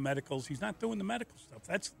for the medicals. He's not doing the medical stuff.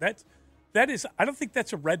 That is, I don't think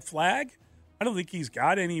that's a red flag. I don't think he's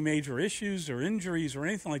got any major issues or injuries or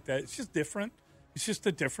anything like that. It's just different. It's just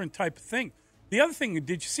a different type of thing. The other thing,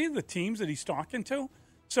 did you see the teams that he's talking to?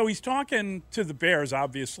 So he's talking to the Bears,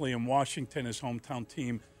 obviously, in Washington, his hometown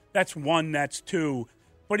team. That's one, that's two.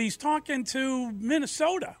 But he's talking to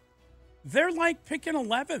Minnesota. They're like picking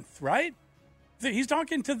 11th, right? He's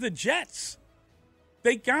talking to the Jets.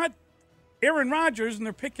 They got Aaron Rodgers, and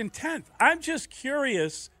they're picking 10th. I'm just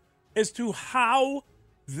curious as to how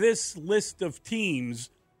this list of teams,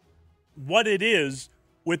 what it is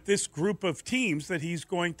with this group of teams that he's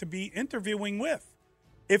going to be interviewing with.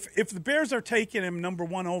 If the Bears are taking him number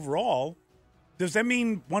one overall, does that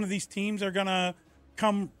mean one of these teams are going to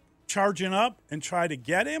come charging up and try to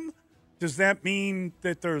get him? Does that mean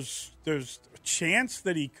that there's a chance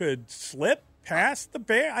that he could slip past the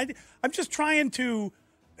Bears? I'm just trying to,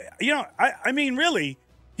 really,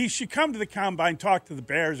 he should come to the combine, talk to the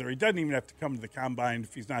Bears, or he doesn't even have to come to the combine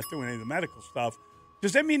if he's not doing any of the medical stuff.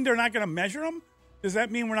 Does that mean they're not going to measure him? Does that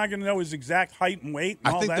mean we're not going to know his exact height and weight?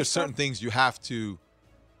 And I think there's stuff? certain things you have to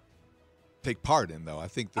take part in, though. I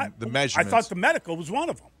think the measurements. I thought the medical was one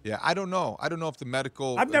of them. Yeah, I don't know. I don't know if the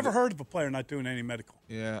medical. I've never heard of a player not doing any medical.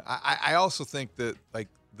 Yeah, I also think that like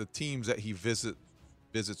the teams that he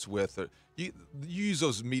visits with, you use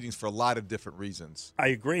those meetings for a lot of different reasons. I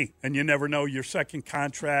agree, and you never know your second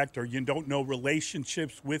contract, or you don't know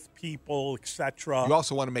relationships with people, etc. You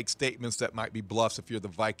also want to make statements that might be bluffs. If you're the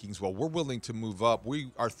Vikings, well, we're willing to move up. We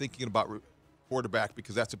are thinking about quarterback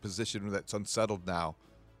because that's a position that's unsettled now.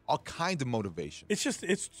 All kinds of motivation. It's just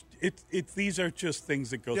these are just things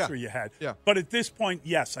that go through your head. Yeah. But at this point,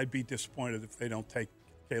 yes, I'd be disappointed if they don't take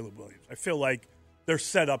Caleb Williams. I feel like they're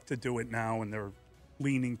set up to do it now, and they're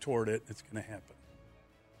leaning toward it. It's going to happen.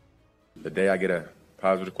 The day I get a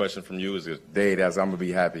positive question from you is the day that I'm going to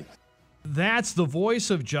be happy. That's the voice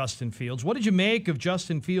of Justin Fields. What did you make of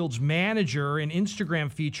Justin Fields' manager and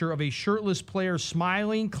Instagram feature of a shirtless player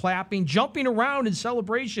smiling, clapping, jumping around in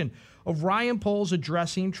celebration of Ryan Poles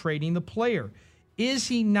addressing trading the player? Is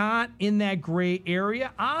he not in that gray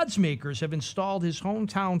area? Odds makers have installed his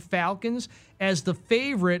hometown Falcons as the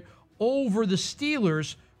favorite over the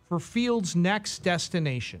Steelers for Fields' next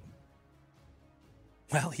destination.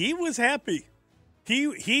 Well, he was happy.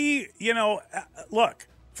 He look,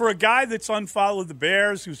 for a guy that's unfollowed the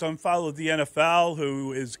Bears, who's unfollowed the NFL,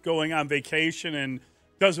 who is going on vacation and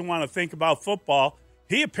doesn't want to think about football,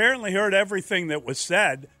 he apparently heard everything that was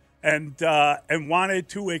said and wanted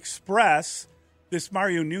to express this.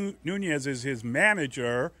 Mario Nunez is his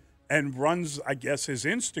manager and runs, I guess, his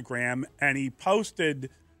Instagram, and he posted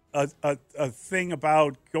a thing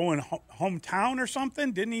about going hometown or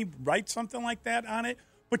something. Didn't he write something like that on it?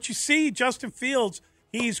 But you see Justin Fields,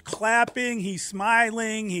 he's clapping, he's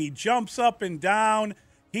smiling, he jumps up and down.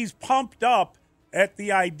 He's pumped up at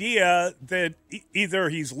the idea that either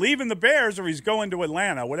he's leaving the Bears or he's going to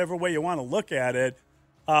Atlanta, whatever way you want to look at it.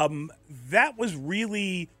 That was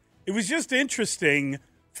really, it was just interesting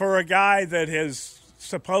for a guy that has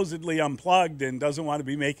supposedly unplugged and doesn't want to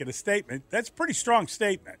be making a statement. That's a pretty strong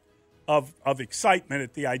statement of excitement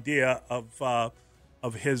at the idea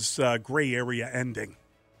of his gray area ending.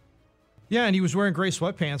 Yeah, and he was wearing gray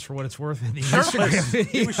sweatpants for what it's worth in the Instagram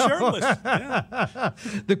video. He was shirtless. Yeah.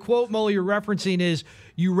 The quote, Mully, you're referencing is,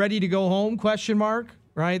 "You ready to go home?" ? Right?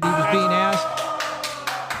 He was being asked.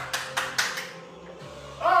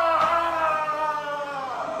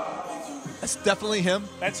 That's definitely him.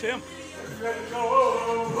 That's him.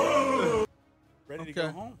 Ready to go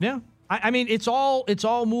home? Yeah. I mean, it's all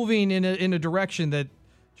moving in a direction that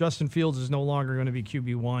Justin Fields is no longer going to be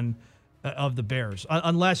QB1 of the Bears,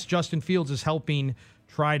 unless Justin Fields is helping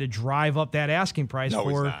try to drive up that asking price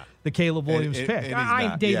for the Caleb Williams pick.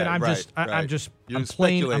 David, I'm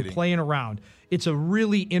playing around. It's a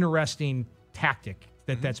really interesting tactic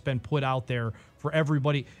that's been put out there for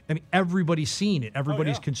everybody. I mean, everybody's seeing it.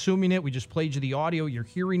 Everybody's consuming it. We just played you the audio. You're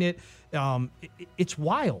hearing it. It's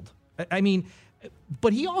wild. I mean,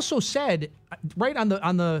 but he also said, right on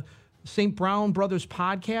the St. Brown Brothers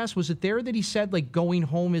podcast, was it there that he said, like, going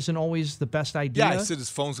home isn't always the best idea? Yeah, he said his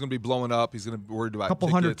phone's going to be blowing up. He's going to be worried about a couple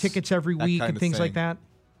hundred tickets every week and things like that.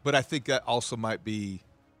 But I think that also might be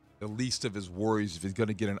the least of his worries if he's going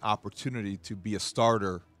to get an opportunity to be a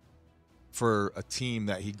starter for a team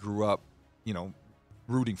that he grew up,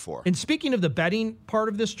 rooting for. And speaking of the betting part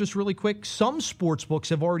of this, just really quick, some sports books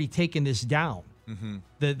have already taken this down. Mm-hmm.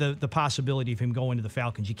 The possibility of him going to the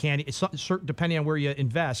Falcons. You can't. It's certain, depending on where you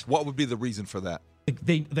invest. What would be the reason for that?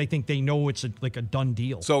 They think they know it's a done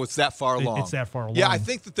deal. So it's that far along. It's that far along. Yeah, I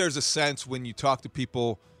think that there's a sense when you talk to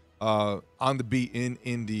people on the beat in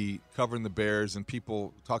Indy covering the Bears, and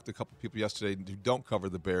talked to a couple people yesterday who don't cover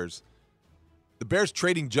the Bears. The Bears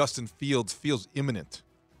trading Justin Fields feels imminent,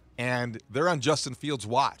 and they're on Justin Fields'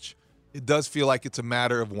 watch. It does feel like it's a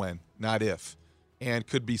matter of when, not if, and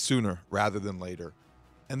could be sooner rather than later.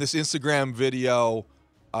 And this Instagram video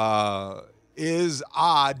is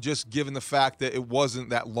odd, just given the fact that it wasn't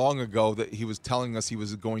that long ago that he was telling us he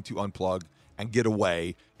was going to unplug and get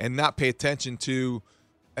away and not pay attention to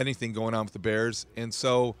anything going on with the Bears. And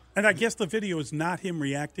I guess the video is not him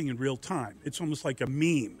reacting in real time. It's almost like a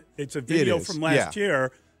meme. It's a video from last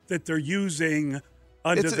year that they're using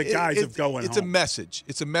under the guise of going home. It's a message.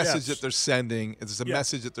 It's a message that they're sending. It's a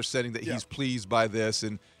message that they're sending that he's pleased by this,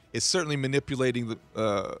 and it's certainly manipulating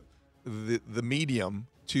the medium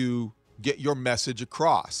to get your message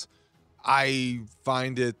across. I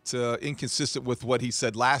find it inconsistent with what he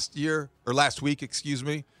said last week,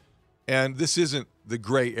 and this isn't the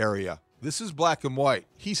gray area. This is black and white.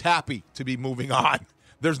 He's happy to be moving on.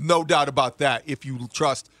 There's no doubt about that if you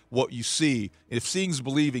trust what you see. If seeing's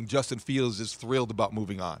believing, Justin Fields is thrilled about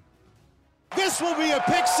moving on. This will be a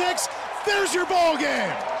pick six. There's your ball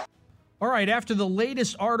game. All right, after the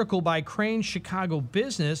latest article by Crain's Chicago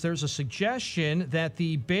Business, there's a suggestion that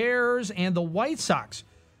the Bears and the White Sox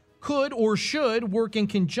could or should work in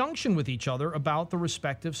conjunction with each other about the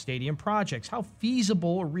respective stadium projects. How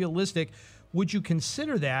feasible or realistic would you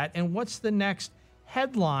consider that, and what's the next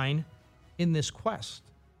headline in this quest?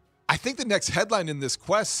 I think the next headline in this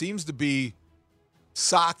quest seems to be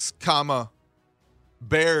Sox,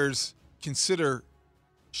 Bears consider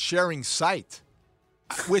sharing site,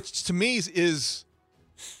 which to me is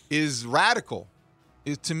radical.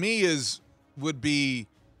 It to me would be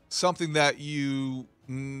something that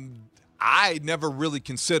I never really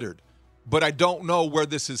considered, but I don't know where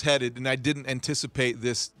this is headed, and I didn't anticipate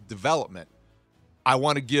this development. I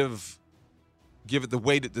want to give it the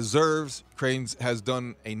weight it deserves. Crain's has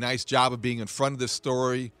done a nice job of being in front of this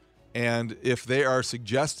story, and if they are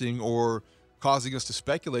suggesting or causing us to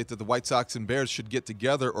speculate that the White Sox and Bears should get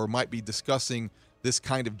together or might be discussing this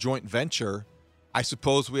kind of joint venture, I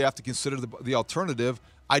suppose we have to consider the alternative.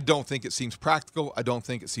 I don't think it seems practical. I don't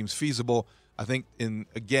think it seems feasible. I think,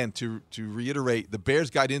 to reiterate, the Bears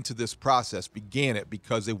got into this process, began it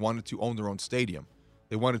because they wanted to own their own stadium.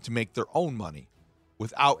 They wanted to make their own money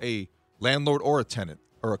without a landlord or a tenant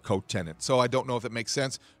or a co-tenant. So I don't know if it makes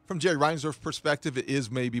sense. From Jerry Reinsdorf's perspective, it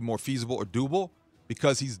is maybe more feasible or doable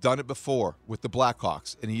because he's done it before with the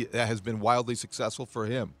Blackhawks, and that has been wildly successful for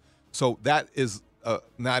him. So that is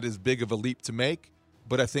not as big of a leap to make,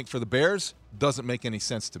 but I think for the Bears, doesn't make any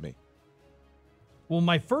sense to me. Well,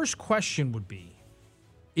 my first question would be,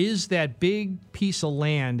 is that big piece of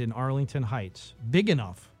land in Arlington Heights big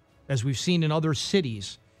enough, as we've seen in other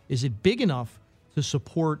cities, is it big enough to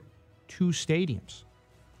support two stadiums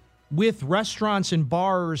with restaurants and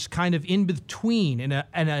bars kind of in between in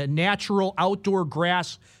a natural outdoor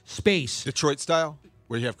grass space? Detroit style,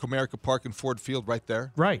 where you have Comerica Park and Ford Field right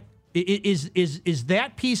there? Right. Is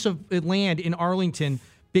that piece of land in Arlington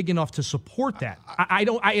big enough to support that?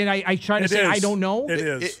 I try to say I don't know. It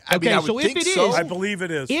is. So if it is, I believe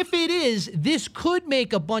it is. If it is, this could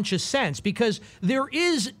make a bunch of sense because there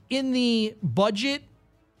is in the budget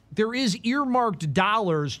there is earmarked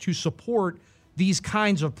dollars to support these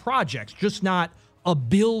kinds of projects, just not $1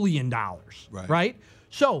 billion, right?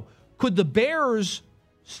 So could the Bears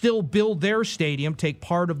still build their stadium, take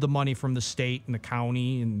part of the money from the state and the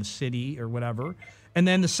county and the city or whatever, and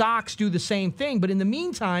then the Sox do the same thing? But in the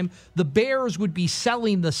meantime, the Bears would be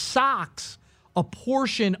selling the Sox a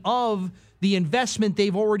portion of the investment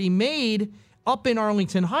they've already made up in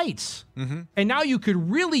Arlington Heights. Mm-hmm. And now you could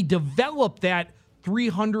really develop that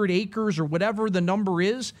 300 acres or whatever the number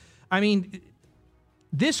is. I mean,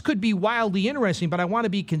 this could be wildly interesting, but I want to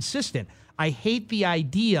be consistent. I hate the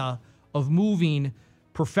idea of moving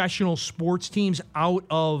professional sports teams out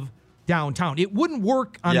of downtown. It wouldn't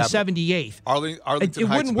work on the 78th. Arlington Heights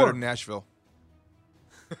wouldn't better work. than Nashville.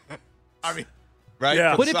 I mean, right?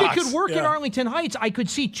 Yeah. But if it could work in Arlington Heights, I could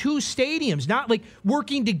see two stadiums, not like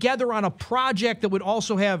working together on a project that would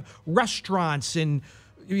also have restaurants and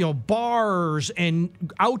bars and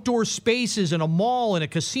outdoor spaces and a mall and a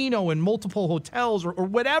casino and multiple hotels or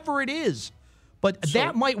whatever it is. But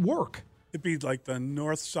that might work. It'd be like the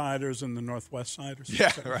North Siders and the Northwest Siders.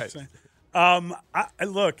 Yeah, right.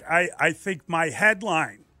 I think my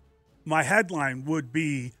headline would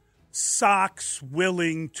be Sox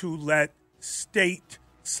willing to let state/Bears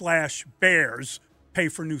pay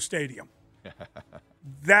for new stadium.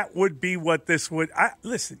 That would be what this would.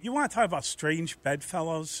 Listen, you want to talk about strange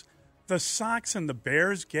bedfellows? The Sox and the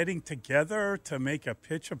Bears getting together to make a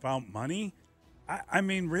pitch about money? I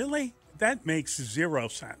mean, really? That makes zero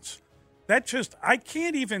sense. I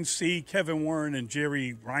can't even see Kevin Warren and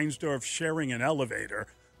Jerry Reinsdorf sharing an elevator,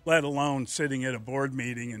 let alone sitting at a board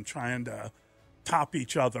meeting and trying to top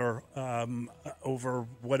each other over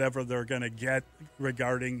whatever they're going to get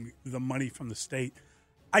regarding the money from the state.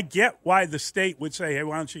 I get why the state would say, hey,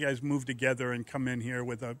 why don't you guys move together and come in here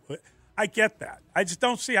with I get that. I just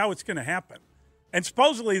don't see how it's going to happen. And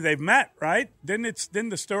supposedly they've met, right? Didn't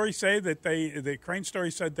the story say that the Crane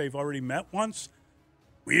story said they've already met once?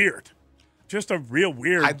 Weird. Just a real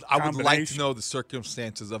weird I would like to know the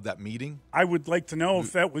circumstances of that meeting. I would like to know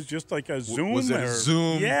if that was just like a Zoom. Was it a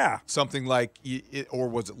Zoom? Yeah. Something like it, or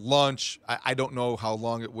was it lunch? I don't know how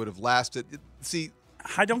long it would have lasted.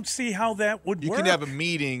 I don't see how that would work. You can have a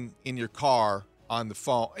meeting in your car on the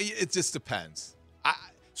phone. It just depends.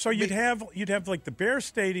 So you'd have like the Bears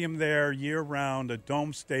Stadium there year round, a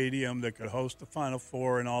dome stadium that could host the Final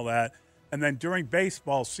Four and all that. And then during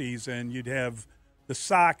baseball season, you'd have the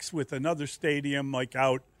Sox with another stadium like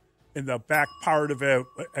out in the back part of it,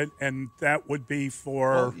 and that would be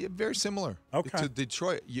for very similar to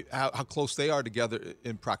Detroit. How close they are together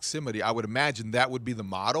in proximity. I would imagine that would be the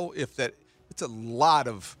model. It's a lot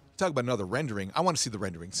of talk about another rendering. I want to see the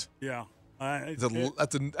renderings. Yeah,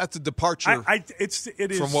 that's a departure.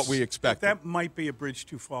 It is from what we expected. That might be a bridge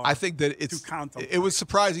too far. I think that it was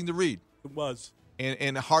surprising to read. It was.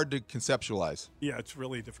 And hard to conceptualize. Yeah, it's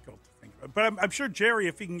really difficult to think about. But I'm sure Jerry,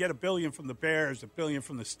 if he can get $1 billion from the Bears, $1 billion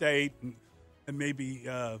from the state, and maybe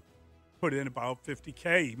put in about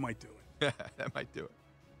 $50K, he might do it. That might do it.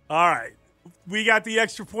 All right. We got the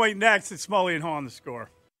extra point next. It's Mully and Haw on the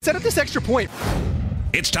Score. Set up this extra point.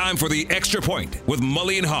 It's time for the Extra Point with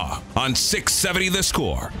Mully and Haw on 670 The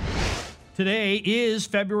Score. Today is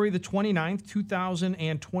February the 29th,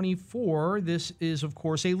 2024. This is, of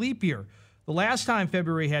course, a leap year. The last time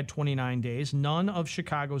February had 29 days, none of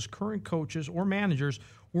Chicago's current coaches or managers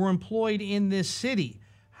were employed in this city.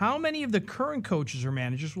 How many of the current coaches or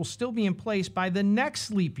managers will still be in place by the next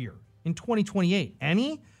leap year in 2028?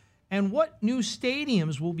 Any? And what new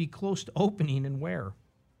stadiums will be close to opening and where?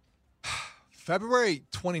 February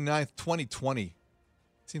 29th, 2020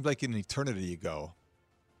 seems like an eternity ago.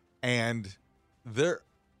 And there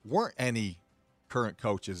weren't any current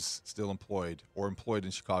coaches still employed or employed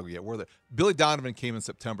in Chicago yet, were there? Billy Donovan came in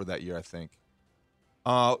September that year, I think.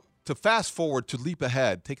 To fast forward, to leap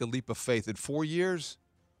ahead, take a leap of faith. In 4 years,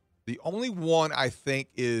 the only one I think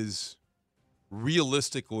is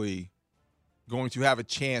realistically going to have a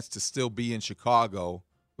chance to still be in Chicago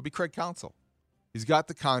would be Craig Counsell. He's got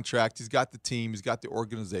the contract. He's got the team. He's got the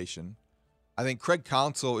organization. I think Craig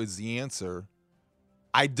Counsell is the answer.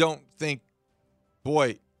 I don't think,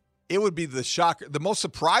 boy, it would be the shocker. The most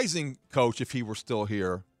surprising coach, if he were still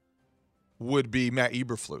here, would be Matt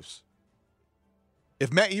Eberflus.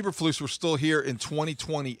 If Matt Eberflus were still here in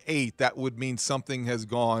 2028, that would mean something has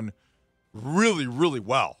gone really, really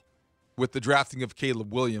well with the drafting of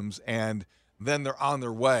Caleb Williams, and then they're on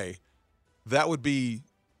their way. That would be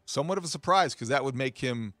somewhat of a surprise because that would make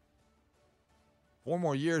him 4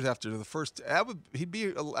 more years after the first. That'd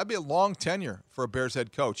be a long tenure for a Bears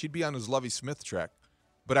head coach. He'd be on his Lovie Smith track.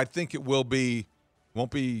 But I think it won't be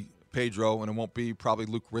Pedro, and it won't be probably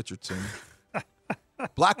Luke Richardson.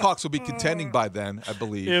 Blackhawks will be contending by then, I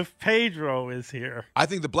believe. If Pedro is here. I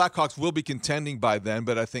think the Blackhawks will be contending by then,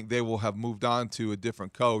 but I think they will have moved on to a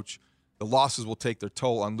different coach. The losses will take their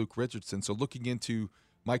toll on Luke Richardson. So looking into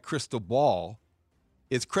my crystal ball,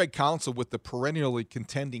 it's Craig Counsell with the perennially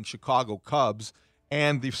contending Chicago Cubs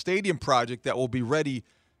and the stadium project that will be ready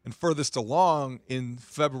and furthest along in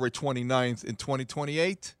February 29th in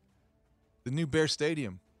 2028, the new Bear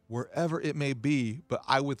Stadium. Wherever it may be, but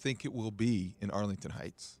I would think it will be in Arlington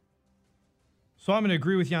Heights. So I'm going to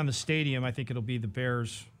agree with you on the stadium. I think it'll be the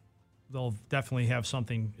Bears. They'll definitely have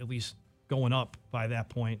something at least going up by that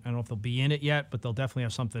point. I don't know if they'll be in it yet, but they'll definitely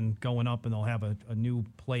have something going up, and they'll have a new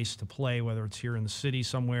place to play, whether it's here in the city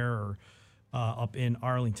somewhere or up in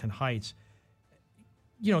Arlington Heights.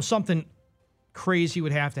 You know, something crazy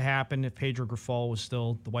would have to happen if Pedro Grifol was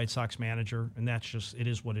still the White Sox manager, and that's just, it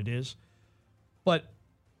is what it is. But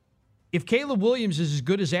if Caleb Williams is as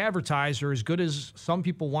good as advertised or as good as some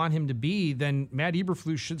people want him to be, then Matt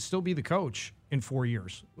Eberflus should still be the coach in 4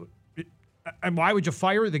 years. And why would you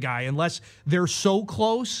fire the guy unless they're so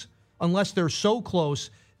close? Unless they're so close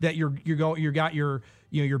that you got your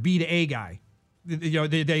B to A guy. You know,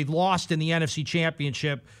 they lost in the NFC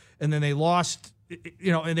Championship, and then they lost.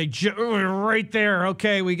 You know, and they right there.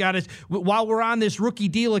 Okay, we got it. While we're on this rookie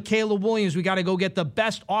deal of Caleb Williams, we got to go get the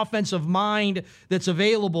best offensive mind that's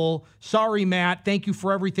available. Sorry, Matt. Thank you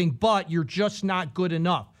for everything, but you're just not good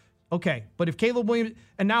enough. Okay, but if Caleb Williams,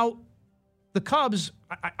 and now the Cubs,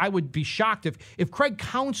 I would be shocked if Craig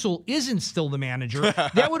Counsell isn't still the manager.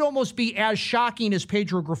 That would almost be as shocking as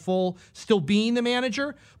Pedro Grifol still being the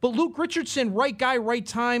manager. But Luke Richardson, right guy, right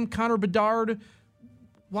time. Connor Bedard.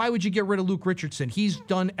 Why would you get rid of Luke Richardson? He's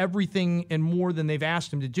done everything and more than they've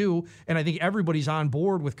asked him to do, and I think everybody's on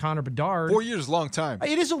board with Connor Bedard. 4 years is a long time.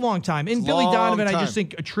 It is a long time. And Billy Donovan, I just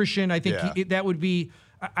think attrition, I think that would be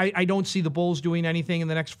 – I don't see the Bulls doing anything in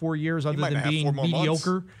the next 4 years other than being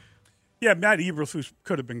mediocre. Yeah, Matt Eberflus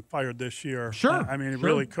could have been fired this year. Sure. I mean, it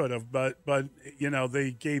really could have. But you know,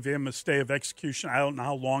 they gave him a stay of execution. I don't know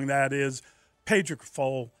how long that is. Pedro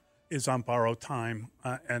Grifol is on borrowed time,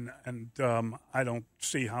 and I don't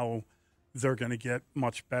see how they're going to get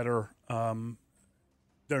much better.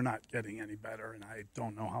 They're not getting any better, and I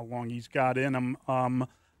don't know how long he's got in him.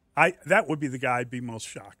 That would be the guy I'd be most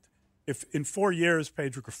shocked. If in 4 years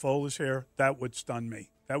Pedro Grifol is here, that would stun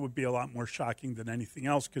me. That would be a lot more shocking than anything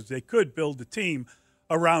else because they could build a team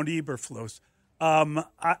around Eberflus.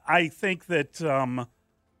 I think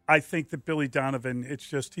that Billy Donovan, it's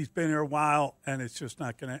just he's been here a while, and it's just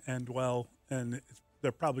not going to end well. And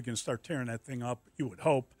they're probably going to start tearing that thing up, you would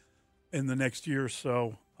hope, in the next year or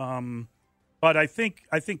so. But I think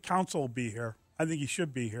Counsell will be here. I think he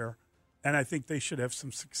should be here. And I think they should have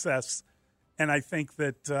some success. And I think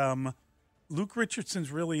that Luke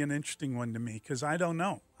Richardson's really an interesting one to me because I don't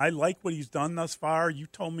know. I like what he's done thus far. You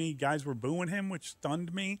told me guys were booing him, which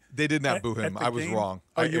stunned me. They did not boo him. I was wrong.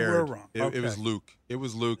 Oh, you were wrong. It was Luke. It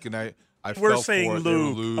was Luke, and I we're fell saying for it.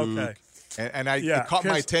 Luke. Okay. And it caught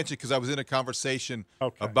my attention because I was in a conversation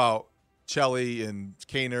about Chelly and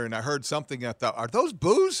Kaner, and I heard something and I thought, are those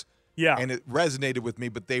boos? Yeah. And it resonated with me,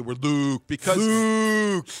 but they were Luke because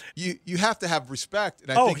you have to have respect,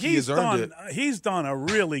 and I think he has earned it. He's done a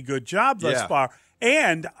really good job thus far.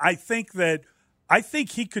 And I think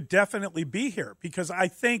he could definitely be here because I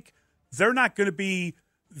think they're not going to be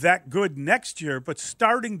that good next year, but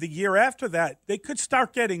starting the year after that, they could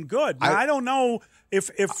start getting good. Now, I don't know if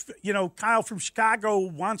Kyle from Chicago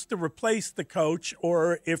wants to replace the coach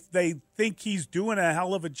or if they think he's doing a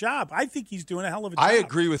hell of a job. I think he's doing a hell of a job. I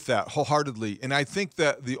agree with that wholeheartedly, and I think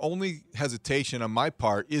that the only hesitation on my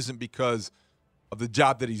part isn't because of the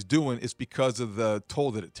job that he's doing, it's because of the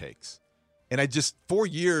toll that it takes. And 4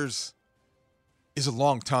 years is a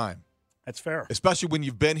long time. That's fair. Especially when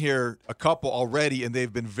you've been here a couple already, and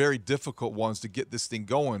they've been very difficult ones to get this thing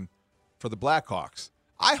going for the Blackhawks.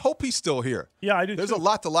 I hope he's still here. Yeah, I do. There's a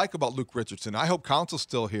lot to like about Luke Richardson. I hope Counsell's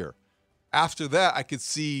still here. After that, I could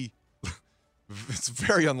see it's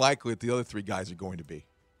very unlikely that the other three guys are going to be.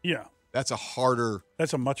 Yeah. That's a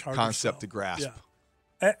much harder concept to grasp.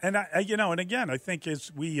 Yeah. And and again, I think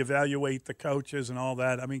as we evaluate the coaches and all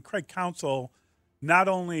that, I mean, Craig Counsell not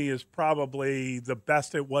only is probably the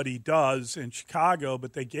best at what he does in Chicago,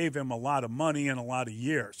 but they gave him a lot of money and a lot of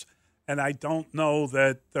years. And I don't know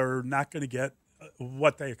that they're not going to get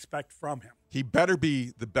what they expect from him. He better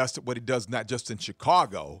be the best at what he does, not just in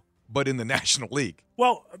Chicago, but in the National League.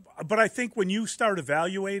 Well, but I think when you start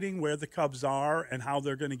evaluating where the Cubs are and how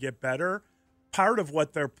they're going to get better, part of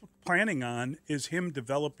what they're planning on is him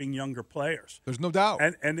developing younger players. There's no doubt.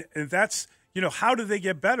 And that's, how do they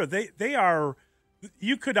get better? They are.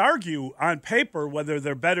 You could argue on paper whether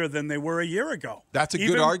they're better than they were a year ago. That's a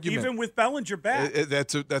good argument. Even with Bellinger back.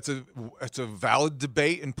 That's a valid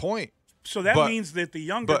debate and point. So that means that the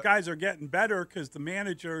younger guys are getting better because the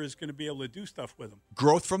manager is going to be able to do stuff with them.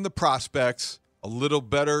 Growth from the prospects, a little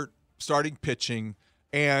better starting pitching,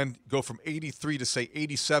 and go from 83 to, say,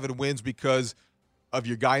 87 wins because of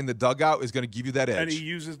your guy in the dugout is going to give you that edge. And he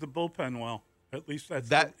uses the bullpen well. At least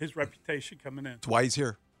that's his reputation coming in. That's why he's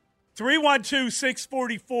here.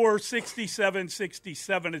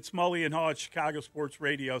 312-644-6767. It's Mully and Haw at Chicago Sports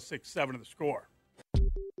Radio, 6-7 of The Score.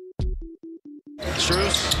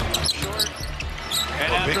 Strus, short.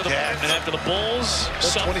 And after the Bulls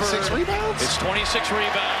suffered, 26 rebounds? It's 26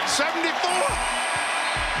 rebounds. 74!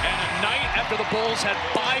 And a night after the Bulls had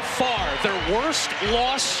by far their worst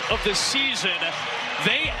loss of the season,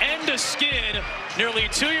 they end a skid nearly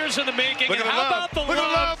 2 years in the making. And how about the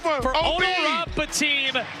love for Ono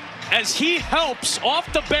Rapateam as he helps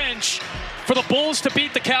off the bench for the Bulls to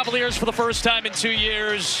beat the Cavaliers for the first time in 2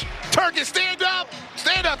 years. Turkey, stand up!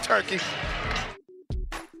 Stand up, Turkey!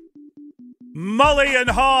 Mully and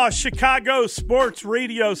Haw, Chicago Sports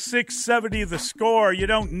Radio, 670 The Score. You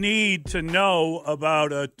don't need to know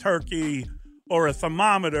about a turkey or a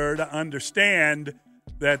thermometer to understand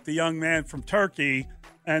that the young man from Turkey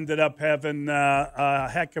ended up having a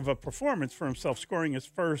heck of a performance for himself, scoring his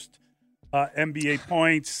first NBA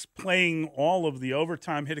points, playing all of the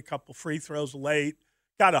overtime, hit a couple free throws late,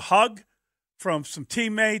 got a hug from some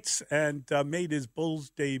teammates, and made his Bulls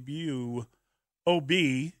debut. OB,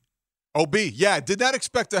 yeah. Did not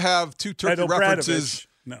expect to have two Turkey references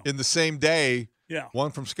in the same day. Yeah.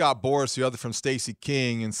 One from Scott Boras, the other from Stacey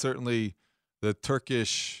King, and certainly the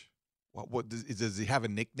Turkish. What does he have a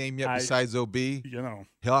nickname yet besides OB? He'll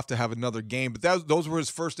have to have another game. But those were his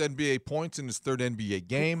first NBA points in his third NBA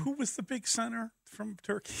game. Who was the big center from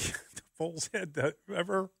Turkey? The Bulls had they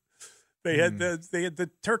had the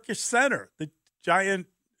Turkish center, the giant.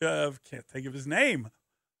 Can't think of his name.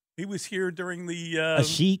 He was here during the Omer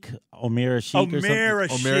Ashik. Omer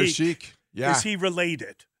Ashik. Yeah, is he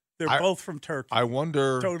related? They're both from Turkey. I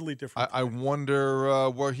wonder. Totally different. I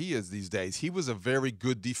wonder where he is these days. He was a very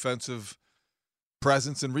good defensive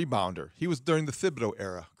presence and rebounder. He was during the Thibodeau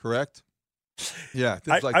era, correct? Yeah.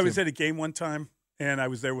 I was at a game one time, and I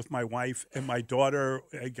was there with my wife, and my daughter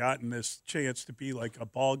had gotten this chance to be like a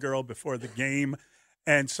ball girl before the game.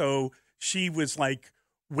 And so she was like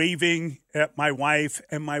waving at my wife,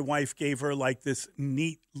 and my wife gave her like this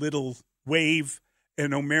neat little wave,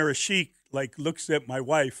 and Omer Ashik like looks at my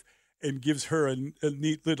wife and gives her a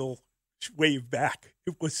neat little wave back.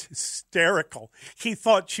 It was hysterical. He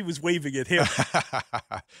thought she was waving at him.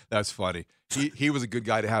 That's funny. He was a good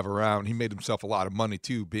guy to have around. He made himself a lot of money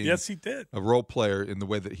too, being he did. A role player in the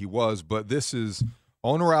way that he was. But this is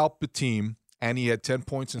Ono Rapateam, and he had 10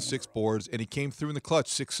 points and 6 boards, and he came through in the clutch,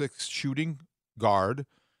 6'6" shooting guard,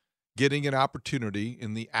 getting an opportunity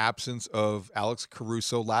in the absence of Alex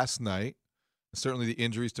Caruso last night. Certainly the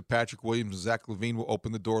injuries to Patrick Williams and Zach LaVine will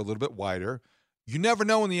open the door a little bit wider. You never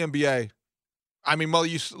know in the NBA. I mean, Mully,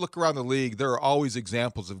 you look around the league, there are always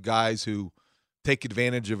examples of guys who take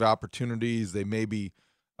advantage of opportunities. They maybe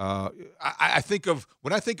I think of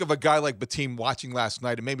when I think of a guy like Batum watching last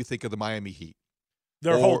night, it made me think of the Miami Heat.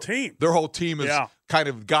 Their whole team. Their whole team is kind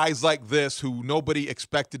of guys like this who nobody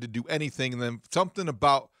expected to do anything, and then something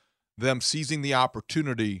about them seizing the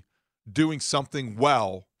opportunity, doing something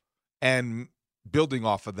well, and building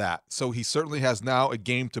off of that. So he certainly has now a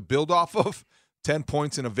game to build off of. 10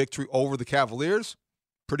 points in a victory over the Cavaliers.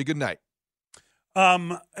 Pretty good night.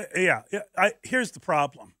 Here's the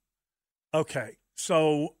problem. Okay,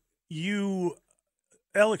 so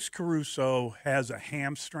Alex Caruso has a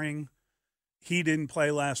hamstring. He didn't play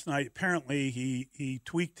last night. Apparently, he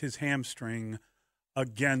tweaked his hamstring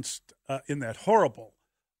against in that horrible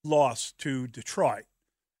loss to Detroit.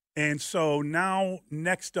 And so now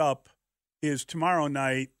next up is tomorrow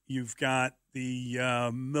night you've got the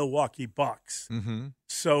Milwaukee Bucks. Mm-hmm.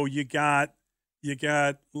 So you got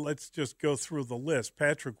let's just go through the list.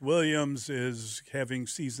 Patrick Williams is having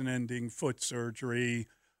season-ending foot surgery.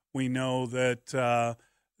 We know that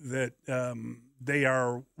they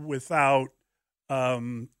are without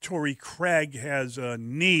Torrey Craig has a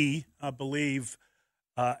knee, I believe.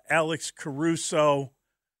 Alex Caruso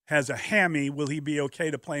has a hammy. Will he be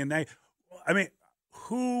okay to play in that? I mean,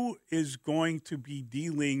 who is going to be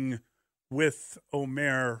dealing with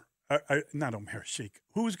not Omer Ashik?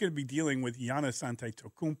 Who's going to be dealing with Giannis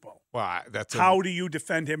Antetokounmpo? Well, how do you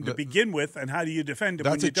defend him to begin with, and how do you defend him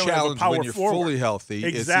when you don't have a challenge power when you're forward? fully healthy.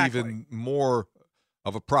 Exactly. It's even more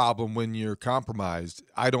of a problem when you're compromised.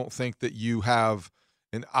 I don't think that you have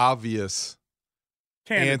an obvious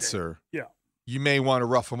answer. Yeah. You may want to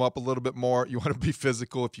rough them up a little bit more. You want to be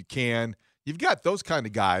physical if you can. You've got those kind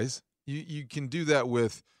of guys. You can do that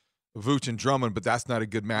with Vooch and Drummond, but that's not a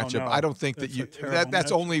good matchup. Oh, no. I don't think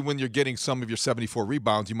that's only when you're getting some of your 74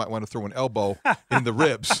 rebounds. You might want to throw an elbow in the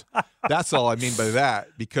ribs. That's all I mean by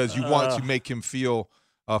that, because you want to make him feel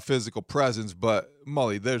a physical presence. But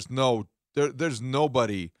Mully, there's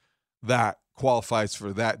nobody that qualifies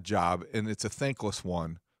for that job, and it's a thankless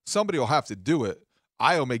one. Somebody will have to do it.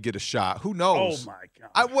 Io may get a shot. Who knows? Oh, my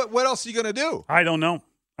God. What else are you going to do? I don't know.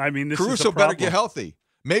 I mean, this Caruso is a problem. better get healthy.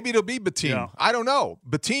 Maybe it'll be Batum. Yeah. I don't know.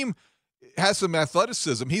 Batum has some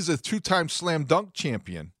athleticism. He's a 2-time slam dunk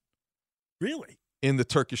champion. Really? In the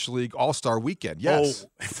Turkish League All-Star Weekend. Yes. Oh,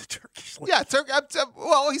 in the Turkish League. Yeah.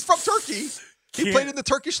 Well, he's from Turkey. He played in the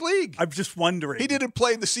Turkish League. I'm just wondering. He didn't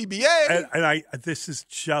play in the CBA. And this is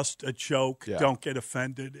just a joke. Yeah. Don't get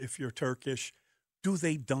offended if you're Turkish. Do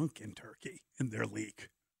they dunk in Turkey in their league?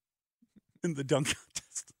 In the dunk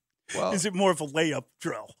contest? Well, is it more of a layup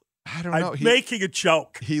drill? I don't know. I'm making a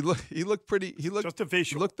joke. He looked pretty. He looked just a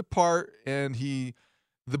visual. He looked the part, and the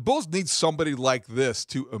Bulls need somebody like this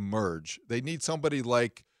to emerge. They need somebody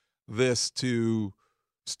like this to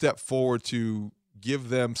step forward to give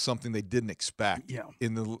them something they didn't expect. Yeah.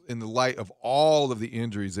 In the light of all of the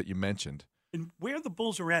injuries that you mentioned. And where the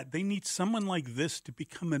Bulls are at, they need someone like this to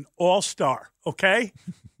become an all-star. Okay,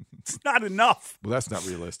 it's not enough. Well, that's not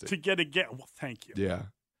realistic to get a get. Well, thank you. Yeah.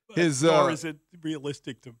 Or is it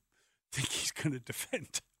realistic to think he's going to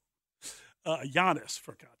defend Giannis,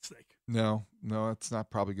 for God's sake? No, it's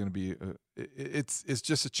not probably going to be. It's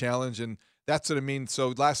just a challenge, and that's what I mean. So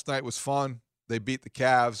last night was fun. They beat the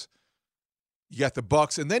Cavs. You got the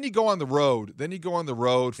Bucks, and then you go on the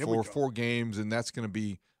road. For 4 games, and that's going to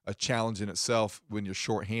be a challenge in itself when you're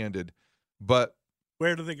shorthanded. But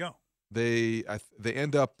where do they go? They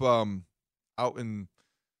end up out in.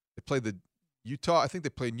 They play the Utah. I think they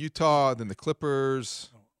played Utah, then the Clippers.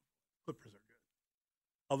 Oh, Clippers are good.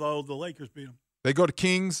 Although the Lakers beat them. They go to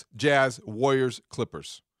Kings, Jazz, Warriors,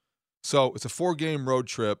 Clippers. So it's a 4-game road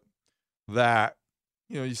trip that,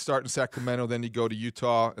 you start in Sacramento, then you go to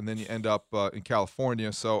Utah, and then you end up in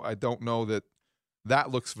California. So I don't know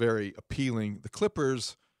that looks very appealing. The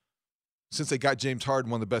Clippers, since they got James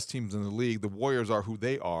Harden, one of the best teams in the league, the Warriors are who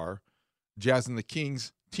they are. Jazz and the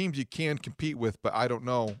Kings, teams you can compete with, but I don't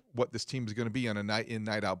know what this team is going to be on a night-in,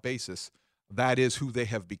 night-out basis. That is who they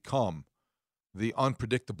have become, the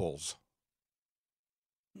unpredictables.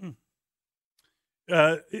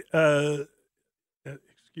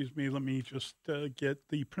 Excuse me, let me just get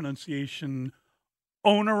the pronunciation.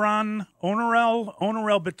 Onurel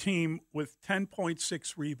Batum with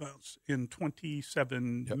 10.6 rebounds in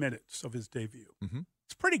 27 minutes of his debut. Mm-hmm.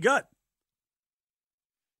 It's pretty good.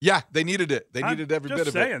 Yeah, they needed it. They needed every bit of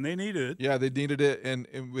it. Just saying, they needed it. Yeah, they needed it. And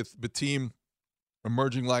with Batum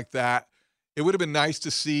emerging like that, it would have been nice to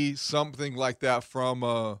see something like that from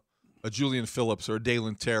a Julian Phillips or a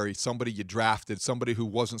Dalen Terry, somebody you drafted, somebody who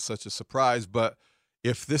wasn't such a surprise. But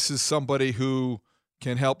if this is somebody who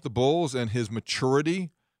can help the Bulls and his maturity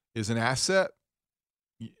is an asset,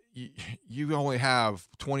 you only have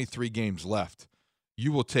 23 games left.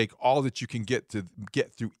 You will take all that you can get to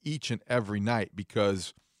get through each and every night,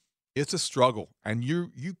 because it's a struggle, and you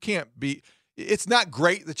can't be – it's not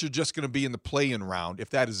great that you're just going to be in the play-in round, if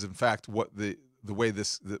that is in fact what the way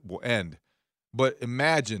this will end. But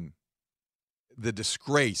imagine the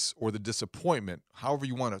disgrace or the disappointment, however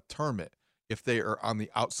you want to term it, if they are on the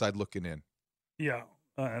outside looking in. Yeah.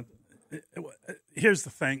 Here's the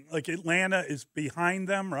thing. Like, Atlanta is behind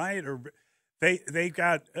them, right? Or they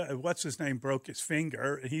got what's his name broke his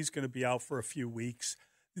finger. He's going to be out for a few weeks.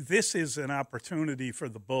 This is an opportunity for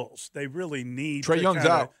the Bulls. They really need Trae Young's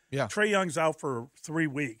out. Yeah, Trae Young's out for 3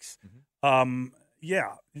 weeks. Mm-hmm.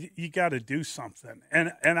 You got to do something.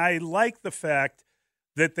 And I like the fact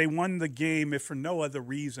that they won the game, if for no other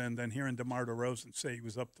reason than hearing DeMar DeRozan say he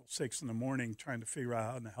was up till 6 a.m. trying to figure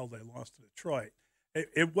out how in the hell they lost to Detroit.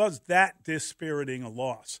 It was that dispiriting a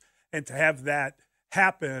loss. And to have that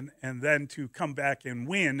happen and then to come back and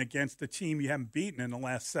win against a team you haven't beaten in the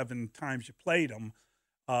last 7 times you played them,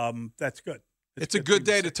 that's good. It's a good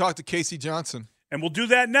day to talk to Casey Johnson. And we'll do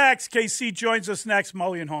that next. KC joins us next.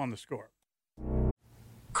 Mully and Haw on The Score.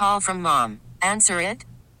 Call from mom. Answer it.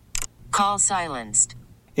 Call silenced.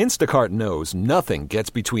 Instacart knows nothing gets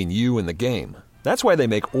between you and the game. That's why they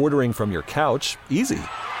make ordering from your couch easy.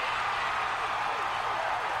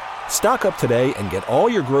 Stock up today and get all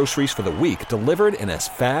your groceries for the week delivered in as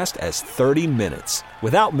fast as 30 minutes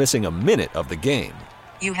without missing a minute of the game.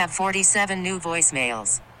 You have 47 new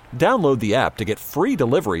voicemails. Download the app to get free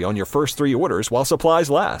delivery on your first 3 orders while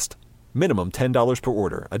supplies last. Minimum $10 per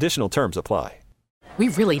order. Additional terms apply. We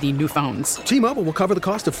really need new phones. T-Mobile will cover the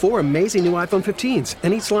cost of 4 amazing new iPhone 15s,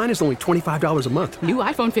 and each line is only $25 a month. New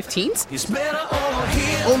iPhone 15s? It's better over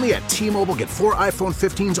here. Only at T-Mobile, get 4 iPhone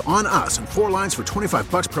 15s on us and 4 lines for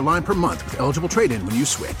 $25 per line per month with eligible trade-in when you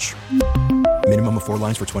switch. Minimum of 4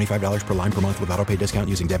 lines for $25 per line per month with autopay discount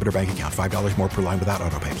using debit or bank account. $5 more per line without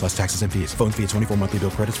autopay, plus taxes and fees. Phone fee at 24 monthly bill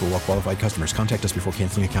credits for well-qualified customers. Contact us before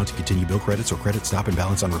canceling account to continue bill credits or credit stop and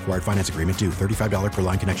balance on required finance agreement due. $35 per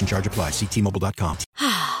line connection charge applies. See T-Mobile.com.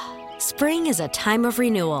 Spring is a time of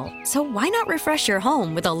renewal, so why not refresh your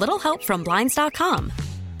home with a little help from Blinds.com?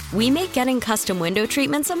 We make getting custom window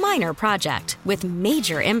treatments a minor project with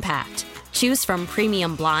major impact. Choose from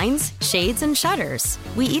premium blinds, shades, and shutters.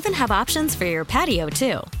 We even have options for your patio,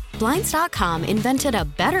 too. Blinds.com invented a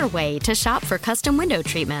better way to shop for custom window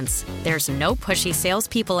treatments. There's no pushy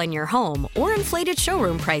salespeople in your home or inflated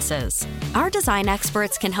showroom prices. Our design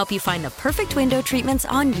experts can help you find the perfect window treatments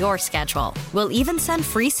on your schedule. We'll even send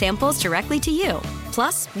free samples directly to you.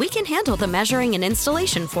 Plus, we can handle the measuring and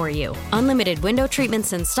installation for you. Unlimited window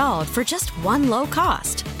treatments installed for just one low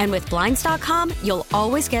cost. And with Blinds.com, you'll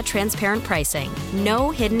always get transparent pricing. No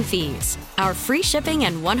hidden fees. Our free shipping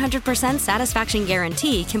and 100% satisfaction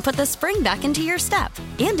guarantee can put the spring back into your step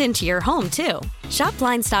and into your home, too. Shop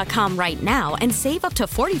Blinds.com right now and save up to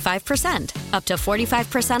 45%. Up to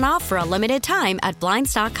 45% off for a limited time at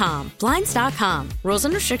Blinds.com. Blinds.com. Rules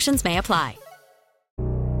and restrictions may apply.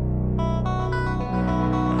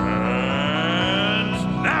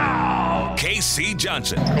 KC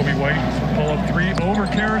Johnson. Kobe White pull-up 3 over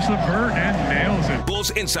Karis LeVert and nails it. Bulls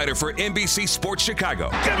insider for NBC Sports Chicago.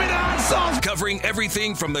 Give me that sauce. Covering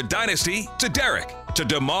everything from the dynasty to Derek to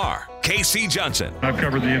DeMar. KC Johnson. I've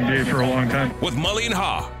covered the NBA for a long time. With Mully and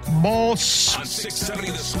Haw. Boss. On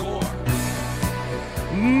 670 The Score.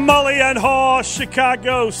 Mully and Haw,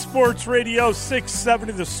 Chicago Sports Radio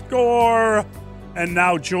 670 The Score. And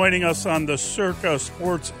now joining us on the Circa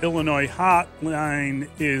Sports Illinois hotline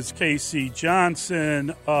is KC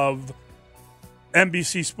Johnson of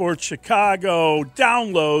NBC Sports Chicago.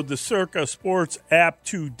 Download the Circa Sports app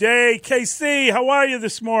today. KC, how are you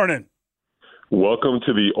this morning? Welcome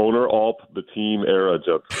to the owner alt the team era,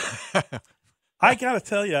 Jeff. I got to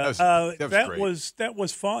tell you, that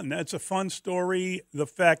was fun. That's a fun story. The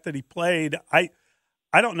fact that he played,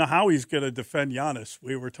 I don't know how he's going to defend Giannis.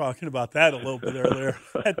 We were talking about that a little bit earlier.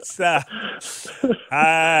 That's Yeah,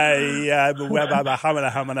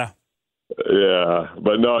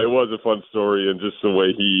 but no, it was a fun story, and just the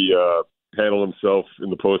way he handled himself in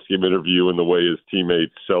the post-game interview and the way his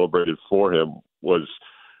teammates celebrated for him was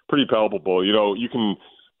pretty palpable. You know, you can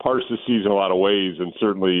parse the season a lot of ways, and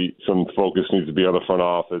certainly some focus needs to be on the front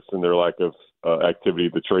office and their lack of activity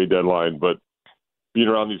at the trade deadline, but being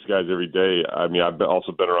around these guys every day, I mean, I've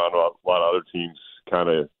also been around a lot of other teams, kind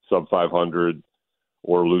of sub 500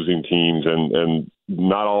 or losing teams, and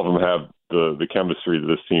not all of them have the chemistry that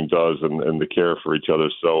this team does and the care for each other.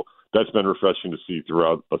 So that's been refreshing to see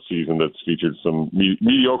throughout a season that's featured some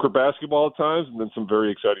mediocre basketball at times and then some very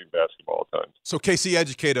exciting basketball at times. So, Casey,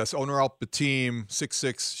 educate us. Oner Alp-Batim,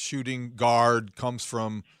 6'6", shooting guard, comes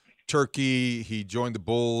from Turkey. He joined the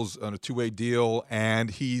Bulls on a 2-way deal, and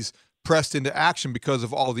he's pressed into action because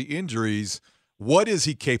of all the injuries. What is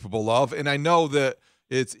he capable of? And I know that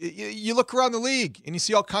you look around the league and you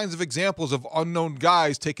see all kinds of examples of unknown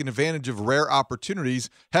guys taking advantage of rare opportunities.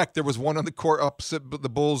 Heck, there was one on the court opposite the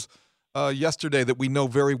Bulls yesterday that we know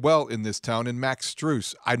very well in this town, in Max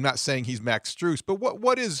Strus. I'm not saying he's Max Strus, but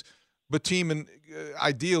what is Batim and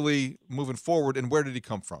ideally moving forward, and where did he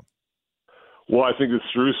come from? Well, I think the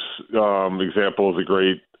Strus example is a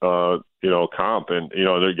great comp, and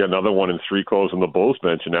they got another one in Stricos on the Bulls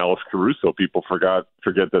bench, and Alex Caruso. People forget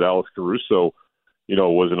that Alex Caruso,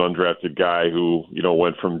 was an undrafted guy who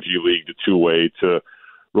went from G League to 2-way to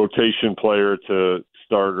rotation player to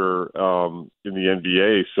starter in the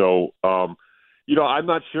NBA. So I'm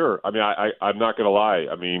not sure. I mean, I'm not going to lie.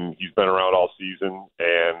 I mean, he's been around all season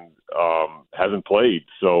and hasn't played,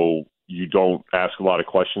 so you don't ask a lot of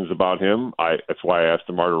questions about him. That's why I asked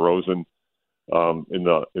DeMar DeRozan in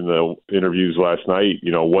the interviews last night.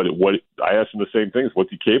 What I asked him the same things.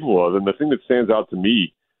 What's he capable of? And the thing that stands out to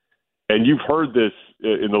me, and you've heard this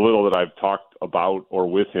in the little that I've talked about or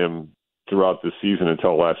with him throughout this season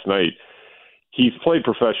until last night, he's played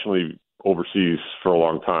professionally overseas for a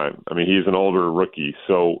long time. I mean, he's an older rookie,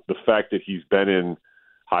 so the fact that he's been in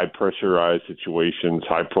high pressurized situations,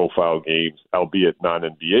 high profile games, albeit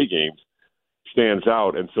non-NBA games, stands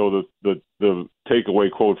out. And so the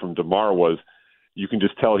takeaway quote from DeMar was, you can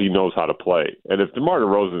just tell he knows how to play. And if DeMar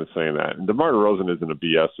DeRozan is saying that, and DeMar DeRozan isn't a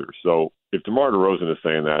BSer, so if DeMar DeRozan is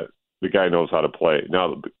saying that, the guy knows how to play.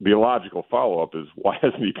 Now, the logical follow-up is, why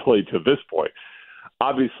hasn't he played to this point?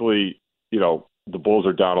 Obviously, the Bulls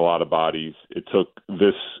are down a lot of bodies. It took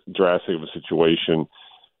this drastic of a situation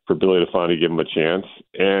for Billy to finally give him a chance.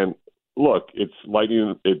 And look, it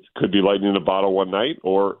could be lightning in a bottle one night,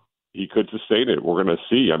 or he could sustain it. We're going to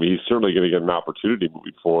see. I mean, he's certainly going to get an opportunity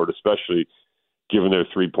moving forward, especially given their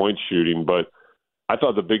three-point shooting. But I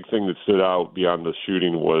thought the big thing that stood out beyond the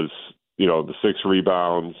shooting was, the 6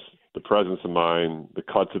 rebounds, the presence of mind, the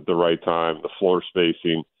cuts at the right time, the floor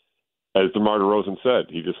spacing. As DeMar DeRozan said,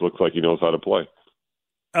 he just looks like he knows how to play.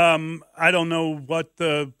 I don't know what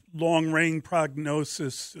the long-range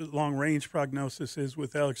prognosis is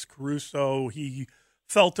with Alex Caruso. He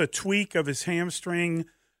felt a tweak of his hamstring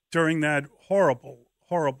during that horrible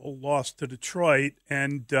loss to Detroit,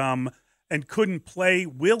 and couldn't play.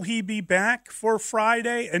 Will he be back for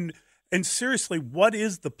Friday? And seriously, what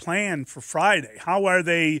is the plan for Friday? How are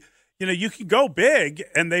they? You can go big,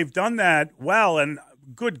 and they've done that well. And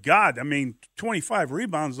good God, I mean, 25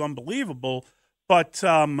 rebounds, unbelievable. But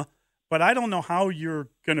I don't know how you're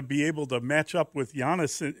going to be able to match up with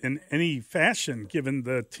Giannis in any fashion, given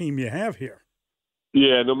the team you have here.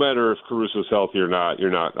 Yeah, no matter if Caruso's healthy or not, you're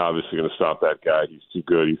not obviously going to stop that guy. He's too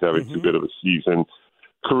good. He's having too good of a season.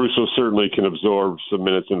 Caruso certainly can absorb some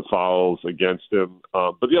minutes and fouls against him.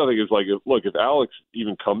 But the other thing is, if Alex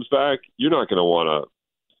even comes back, you're not going to want to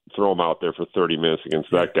throw him out there for 30 minutes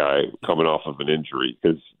against that guy coming off of an injury,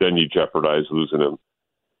 because then you jeopardize losing him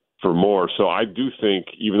for more. So I do think,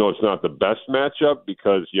 even though it's not the best matchup,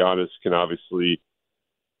 because Giannis can obviously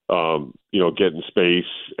get in space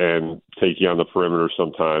and take you on the perimeter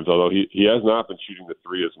sometimes, although he has not been shooting the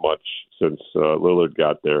three as much since Lillard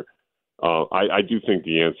got there. I do think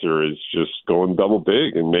the answer is just going double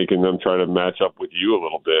big and making them try to match up with you a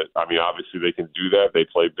little bit. I mean, obviously they can do that. They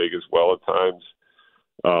play big as well at times.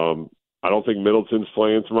 I don't think Middleton's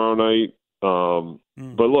playing tomorrow night.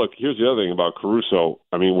 But look, here's the other thing about Caruso.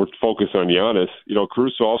 I mean, we're focused on Giannis.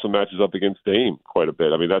 Caruso also matches up against Dame quite a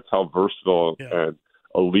bit. I mean, that's how versatile and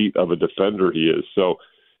elite of a defender he is. So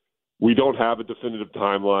we don't have a definitive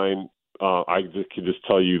timeline. I can just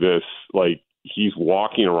tell you this, he's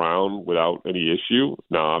walking around without any issue.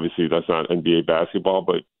 Now, obviously, that's not NBA basketball,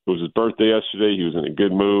 but it was his birthday yesterday. He was in a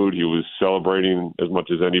good mood. He was celebrating as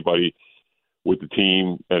much as anybody with the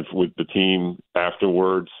team and with the team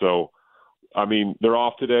afterwards. So, I mean, they're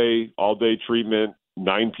off today, all-day treatment,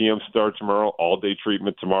 9 p.m. start tomorrow, all-day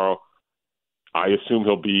treatment tomorrow. I assume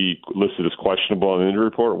he'll be listed as questionable on the injury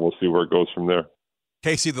report, and we'll see where it goes from there.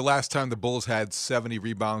 Casey, the last time the Bulls had 70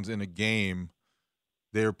 rebounds in a game,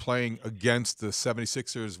 they were playing against the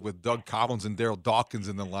 76ers with Doug Collins and Daryl Dawkins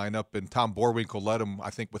in the lineup, and Tom Boerwinkle led them, I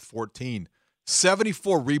think, with 14.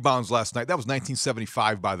 74 rebounds last night. That was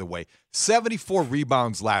 1975, by the way. 74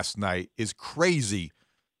 rebounds last night is crazy.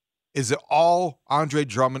 Is it all Andre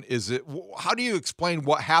Drummond? How do you explain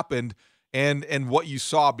what happened and what you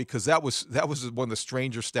saw? Because that was one of the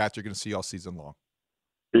stranger stats you're going to see all season long.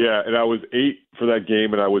 Yeah, and I was 8 for that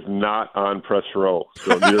game, and I was not on press row,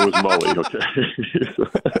 so neither was Mully. Okay.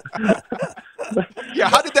 Yeah,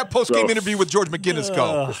 how did that post-game interview with George McGinnis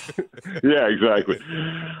go? Yeah, exactly.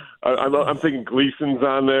 I'm thinking Gleason's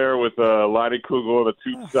on there with Lonnie Kugel and a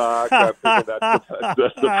tube sock. I'm thinking that's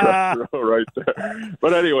the press row right there.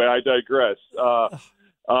 But anyway, I digress.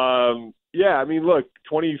 Yeah, I mean, look,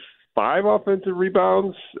 25 offensive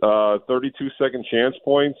rebounds, 32 second chance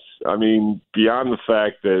points. I mean, beyond the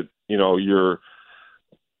fact that, you're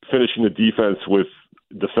finishing the defense with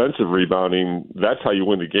defensive rebounding, that's how you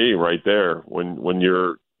win the game right there. When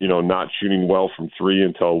you're, not shooting well from three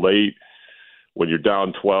until late, when you're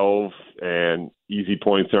down 12 and easy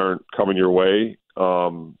points aren't coming your way.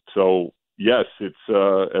 So yes, it's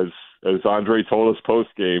as Andre told us post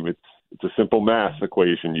game, it's a simple math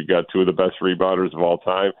equation. You've got two of the best rebounders of all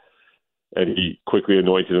time, and he quickly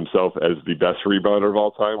anointed himself as the best rebounder of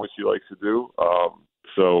all time, which he likes to do.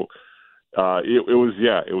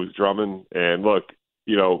 It was Drummond. And look,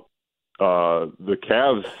 the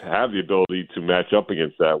Cavs have the ability to match up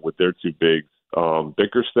against that with their two bigs.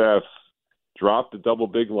 Bickerstaff dropped the double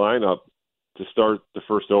big lineup to start the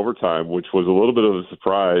first overtime, which was a little bit of a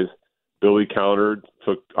surprise. Billy countered,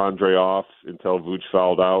 took Andre off until Vooch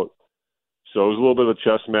fouled out. So it was a little bit of a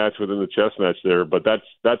chess match within the chess match there, but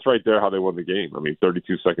that's right there how they won the game. I mean,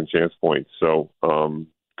 32 second chance points. So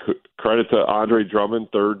credit to Andre Drummond,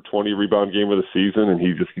 third 20 rebound game of the season, and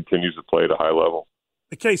he just continues to play at a high level.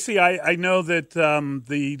 Casey, I know that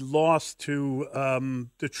the loss to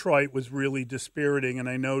Detroit was really dispiriting, and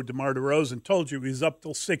I know DeMar DeRozan told you he was up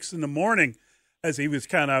till 6 a.m. as he was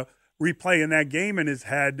kind of replaying that game in his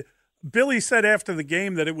head. Billy said after the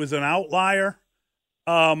game that it was an outlier.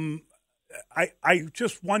 I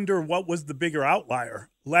just wonder what was the bigger outlier,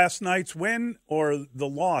 last night's win or the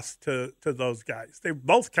loss to those guys? They're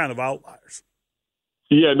both kind of outliers.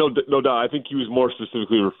 Yeah, no doubt. I think he was more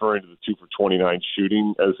specifically referring to the 2 for 29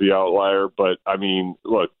 shooting as the outlier. But, I mean,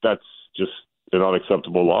 look, that's just an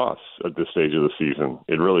unacceptable loss at this stage of the season.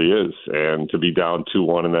 It really is. And to be down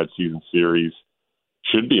 2-1 in that season series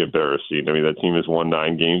should be embarrassing. I mean, that team has won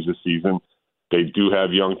 9 games this season. They do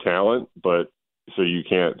have young talent, but so you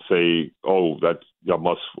can't say, oh, that's a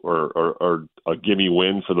must or a gimme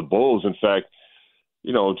win for the Bulls. In fact,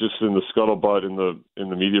 you know, just in the scuttlebutt in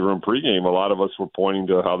the media room pregame, a lot of us were pointing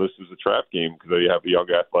to how this is a trap game because they have young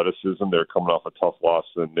athleticism. They're coming off a tough loss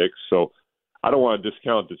to the Knicks. So I don't want to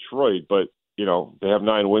discount Detroit, but, you know, they have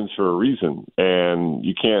 9 wins for a reason, and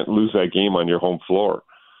you can't lose that game on your home floor.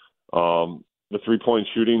 The three-point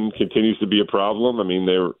shooting continues to be a problem. I mean,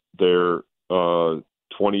 they're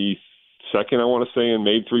 22nd, I want to say, in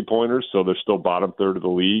made three-pointers, so they're still bottom third of the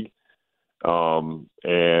league.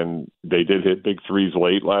 And they did hit big threes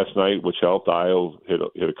late last night, which helped. Ayo hit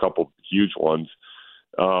a couple huge ones.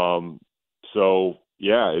 So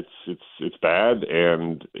yeah, it's bad.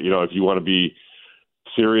 And you know, if you want to be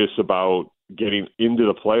serious about getting into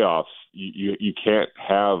the playoffs, you can't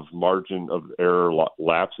have margin of error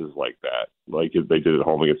lapses like that, like they did at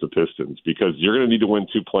home against the Pistons, because you're going to need to win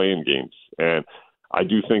 2 play-in games. And I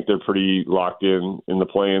do think they're pretty locked in the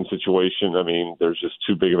play-in situation. I mean, there's just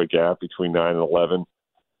too big of a gap between 9 and 11,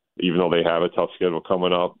 even though they have a tough schedule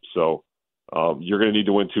coming up. So you're going to need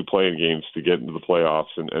to win 2 play-in games to get into the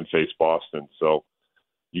playoffs and face Boston. So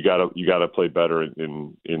you got to play better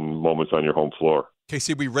in moments on your home floor.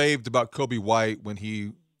 Casey, we raved about Coby White when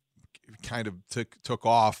he kind of took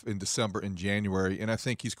off in December and January, and I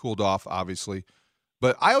think he's cooled off, obviously.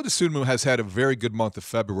 But Ayo Dosunmu has had a very good month of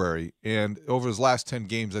February, and over his last 10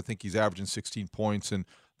 games, I think he's averaging 16 points, and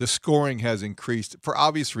the scoring has increased for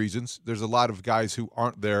obvious reasons. There's a lot of guys who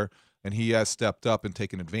aren't there, and he has stepped up and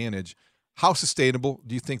taken advantage. How sustainable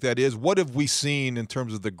do you think that is? What have we seen in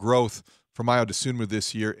terms of the growth from Ayo Dosunmu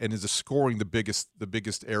this year, and is the scoring the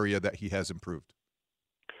biggest area that he has improved?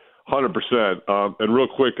 100%. And real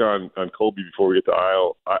quick on Coby before we get to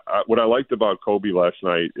Ayo, what I liked about Coby last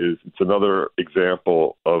night is it's another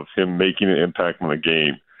example of him making an impact on the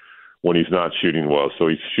game when he's not shooting well. So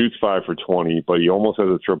he shoots 5 for 20, but he almost has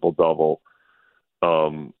a triple-double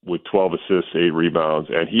with 12 assists, 8 rebounds,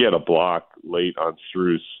 and he had a block late on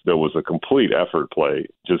Strus that was a complete effort play,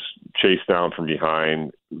 just chased down from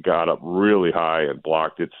behind, got up really high and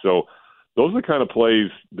blocked it. So those are the kind of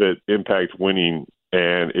plays that impact winning,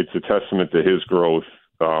 and it's a testament to his growth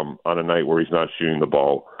on a night where he's not shooting the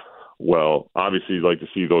ball well. Obviously, you'd like to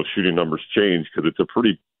see those shooting numbers change because it's a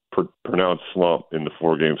pretty pronounced slump in the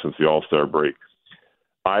 4 games since the All-Star break.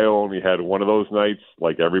 Ayo only had one of those nights,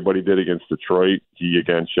 like everybody did against Detroit. He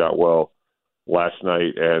again shot well last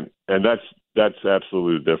night, and that's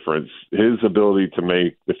absolute difference. His ability to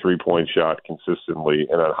make the 3-point shot consistently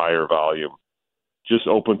and at higher volume just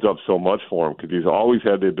opens up so much for him because he's always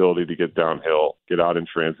had the ability to get downhill, get out in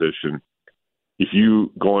transition. If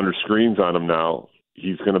you go under screens on him now,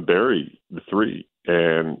 he's going to bury the 3.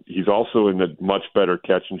 And he's also in a much better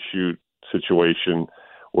catch-and-shoot situation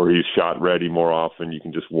where he's shot ready more often. You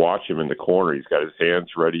can just watch him in the corner. He's got his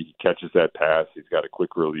hands ready. He catches that pass. He's got a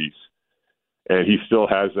quick release. And he still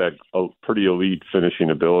has that pretty elite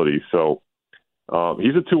finishing ability. So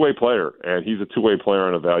he's a two-way player, and he's a two-way player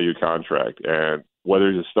on a value contract. And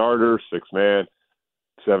whether he's a starter, 6th man,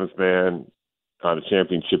 7th man on a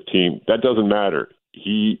championship team, that doesn't matter.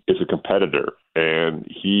 He is a competitor, and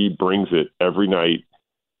he brings it every night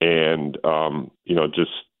and,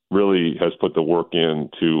 just really has put the work in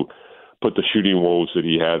to put the shooting woes that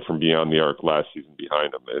he had from beyond the arc last season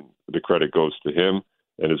behind him. And the credit goes to him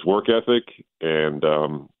and his work ethic, and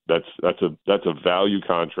that's a value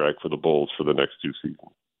contract for the Bulls for the next 2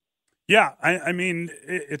 seasons. Yeah, I mean,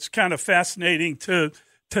 it's kind of fascinating to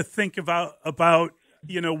think about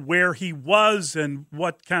where he was and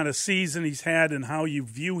what kind of season he's had and how you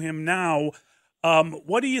view him now.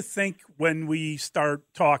 What do you think when we start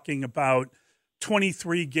talking about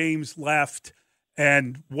 23 games left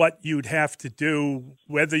and what you'd have to do,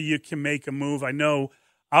 whether you can make a move? I know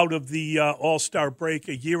out of the All-Star break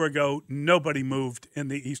a year ago, nobody moved in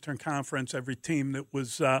the Eastern Conference. Every team that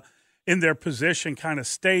was in their position kind of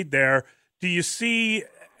stayed there. Do you see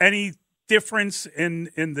any difference in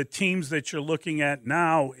the teams that you're looking at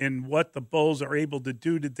now in what the Bulls are able to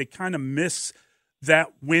do? Did they kind of miss that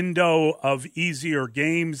window of easier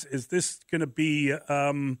games? Is this going to be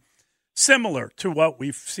similar to what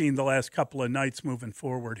we've seen the last couple of nights moving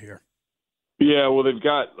forward here? Yeah, well, they've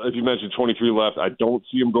got, as you mentioned, 23 left. I don't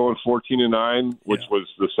see them going 14-9, which was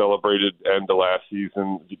the celebrated end of last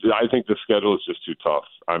season. I think the schedule is just too tough.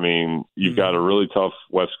 I mean, you've got a really tough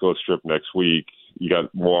West Coast trip next week. You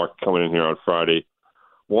got Milwaukee coming in here on Friday.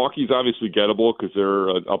 Milwaukee's obviously gettable because they're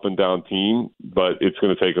an up-and-down team, but it's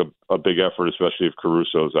going to take a big effort, especially if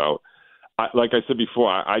Caruso's out. Like I said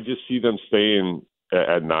before, I just see them staying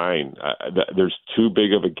at 9. There's too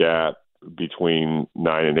big of a gap between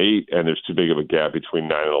 9 and 8, and there's too big of a gap between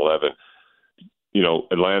 9 and 11. You know,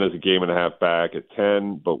 Atlanta's a game and a half back at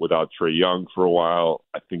 10, but without Trae Young for a while,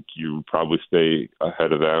 I think you probably stay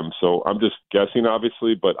ahead of them. So I'm just guessing,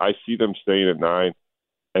 obviously, but I see them staying at 9.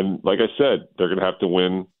 And like I said, they're going to have to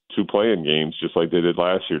win 2 play-in games just like they did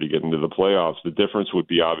last year to get into the playoffs. The difference would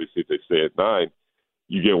be, obviously, if they stay at 9,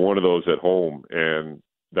 you get one of those at home, and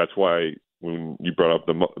that's why when you brought up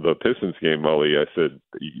the Pistons game, Mully, I said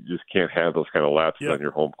you just can't have those kind of lapses on your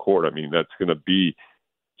home court. I mean, that's going to be,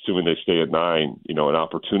 assuming they stay at 9, you know, an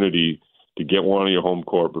opportunity to get one on your home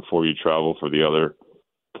court before you travel for the other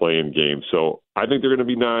play-in game. So I think they're going to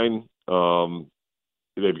be 9.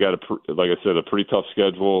 They've got, like I said, a pretty tough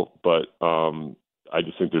schedule, but I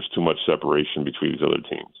just think there's too much separation between these other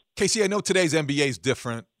teams. Casey, I know today's NBA is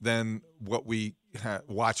different than what we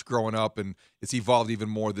watched growing up, and it's evolved even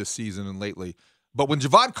more this season and lately. But when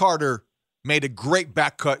Jevon Carter made a great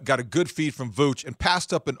back cut, got a good feed from Vooch, and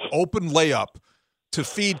passed up an open layup to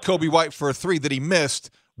feed Kobe White for a 3 that he missed,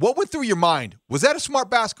 what went through your mind? Was that a smart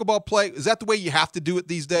basketball play? Is that the way you have to do it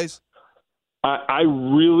these days? I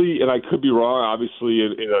really, and I could be wrong, obviously,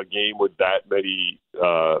 in a game with that many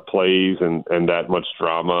plays and that much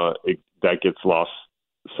drama, that gets lost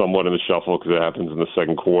somewhat in the shuffle because it happens in the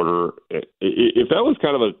second quarter. If that was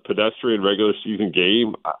kind of a pedestrian regular season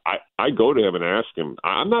game, I go to him and ask him.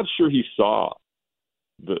 I'm not sure he saw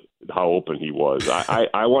how open he was.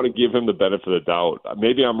 I want to give him the benefit of the doubt.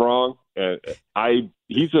 Maybe I'm wrong.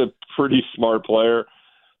 He's a pretty smart player,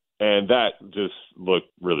 and that just looked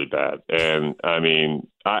really bad. And I mean,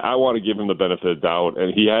 I want to give him the benefit of the doubt.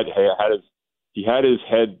 And he had his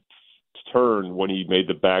head turned when he made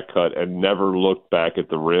the back cut and never looked back at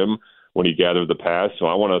the rim when he gathered the pass. So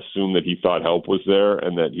I want to assume that he thought help was there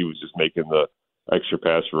and that he was just making the extra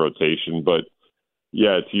pass for rotation. But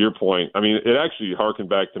yeah, to your point, I mean, it actually harkened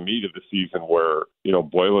back to me to the season where, you know,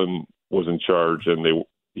 Boylan was in charge and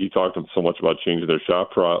he talked so much about changing their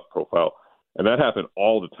shot profile. And that happened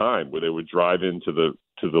all the time where they would drive into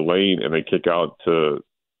the lane and they kick out to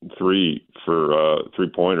 3 for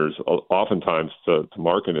 3-pointers, oftentimes to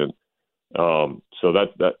Markkanen. So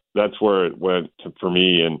that's where it went for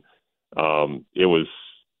me, and it was,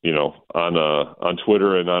 you know, on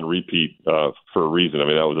Twitter and on repeat for a reason. I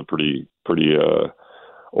mean, that was a pretty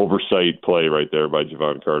oversight play right there by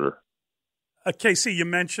Jevon Carter. Casey, you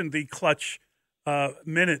mentioned the clutch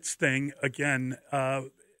minutes thing again.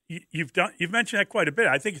 You've mentioned that quite a bit.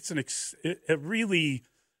 I think it's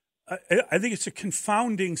I think it's a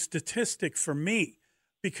confounding statistic for me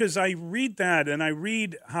because I read that and I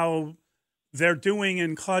read how they're doing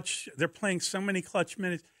in clutch. They're playing so many clutch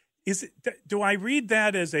minutes. Do I read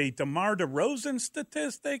that as a DeMar DeRozan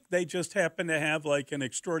statistic? They just happen to have like an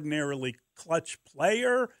extraordinarily clutch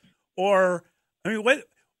player, or I mean,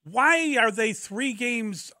 why are they 3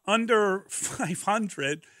 games under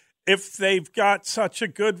 500 if they've got such a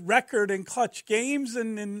good record in clutch games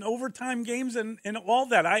and in overtime games and all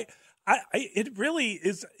that? It really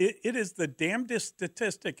is. It is the damnedest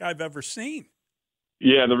statistic I've ever seen.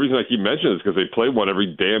 Yeah, and the reason I keep mentioning it is because they play one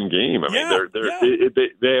every damn game. I mean,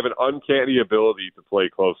 they have an uncanny ability to play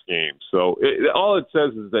close games. So all it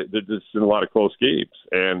says is that they're just in a lot of close games.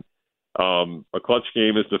 And a clutch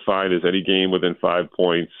game is defined as any game within 5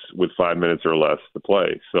 points with 5 minutes or less to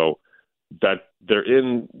play. So that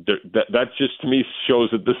just to me shows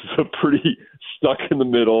that this is a pretty stuck in the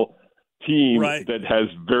middle team that has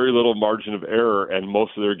very little margin of error, and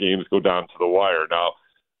most of their games go down to the wire. Now,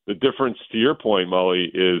 the difference, to your point, Mully,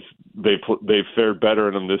 is they've fared better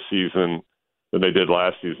in them this season than they did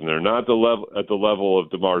last season. They're not at the level of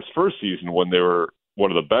DeMar's first season when they were one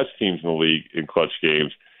of the best teams in the league in clutch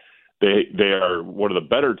games. They are one of the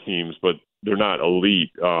better teams, but they're not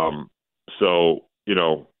elite. So, you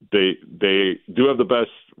know, they do have the best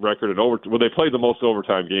record in overtime. Well, they played the most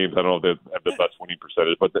overtime games. I don't know if they have the best winning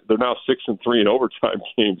percentage, but they're now 6-3 in overtime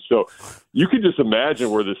games. So you could just imagine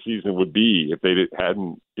where this season would be if they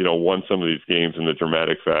hadn't, you know, won some of these games in the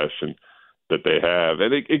dramatic fashion that they have.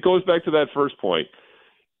 And it goes back to that first point.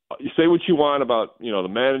 You say what you want about, the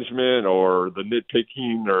management or the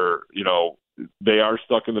nitpicking or, they are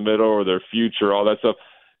stuck in the middle or their future, all that stuff.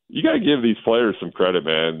 You got to give these players some credit,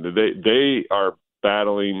 man. They are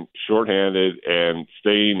battling shorthanded and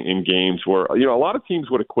staying in games where, a lot of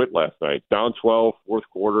teams would have quit last night. Down 12, fourth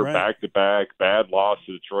quarter, back-to-back, bad loss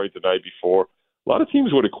to Detroit the night before. A lot of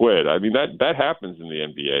teams would have quit. I mean, that happens in the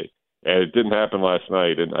NBA. And it didn't happen last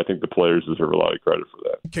night, and I think the players deserve a lot of credit for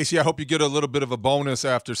that. Casey, I hope you get a little bit of a bonus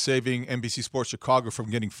after saving NBC Sports Chicago from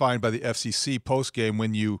getting fined by the FCC postgame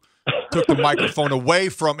when you took the microphone away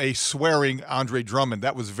from a swearing Andre Drummond.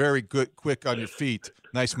 That was very good, quick on your feet.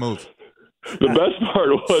 Nice move. The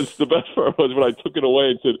best part was when I took it away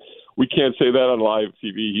and said, "We can't say that on live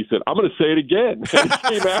TV." He said, "I'm going to say it again." And he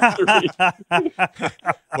came after me.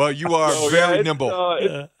 Well, you are very nimble.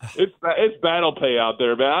 It's battle pay out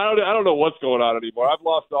there, man. I don't know what's going on anymore. I've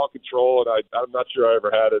lost all control, and I'm not sure I ever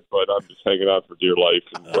had it, but I'm just hanging out for dear life,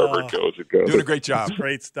 and wherever it goes, it goes. Doing a great job.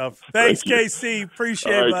 Great stuff. Thanks, KC.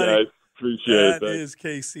 Appreciate it, buddy. Guys. Appreciate it. That is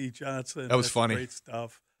KC Johnson. That was funny. Great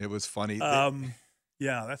stuff. It was funny.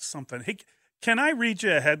 Yeah, that's something. Hey, can I read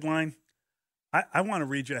you a headline? I want to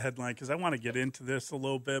read you a headline because I want to get into this a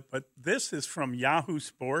little bit, but this is from Yahoo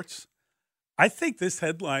Sports. I think this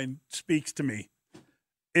headline speaks to me.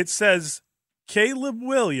 It says, Caleb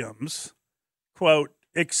Williams, quote,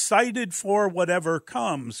 excited for whatever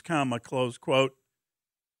comes, comma, close quote,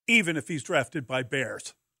 even if he's drafted by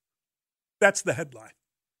Bears. That's the headline.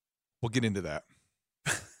 We'll get into that.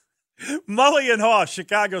 Mully and Haw,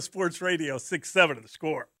 Chicago Sports Radio, 6-7 of The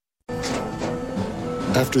Score.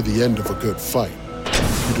 After the end of a good fight,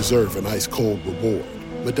 you deserve an ice-cold reward.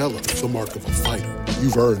 Modelo is the mark of a fighter.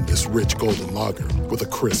 You've earned this rich golden lager with a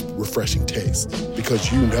crisp, refreshing taste.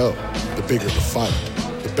 Because you know, the bigger the fight,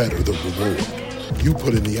 the better the reward. You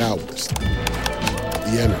put in the hours,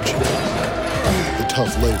 the energy, the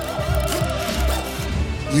tough labor.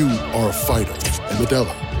 You are a fighter, and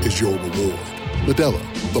Modelo is your reward. Modelo,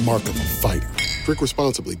 the mark of a fighter. Drink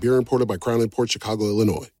responsibly. Beer imported by Crown Imports, Chicago,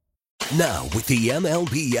 Illinois. Now, with the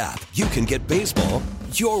MLB app, you can get baseball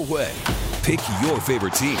your way. Pick your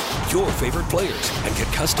favorite team, your favorite players, and get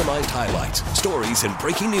customized highlights, stories, and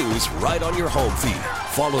breaking news right on your home feed.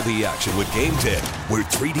 Follow the action with Game Day, where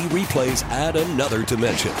 3D replays add another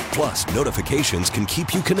dimension. Plus, notifications can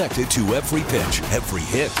keep you connected to every pitch, every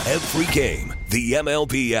hit, every game. The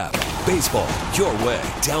MLB app. Baseball your way.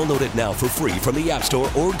 Download it now for free from the App Store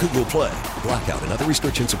or Google Play. Blackout and other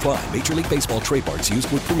restrictions apply. Major League Baseball trademarks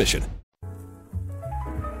used with permission.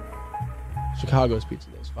 Chicago's pizza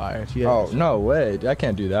is fire. No way. I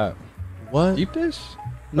can't do that. What? Deep dish?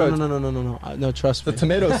 No. No, trust me. The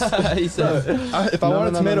tomatoes. He said, if I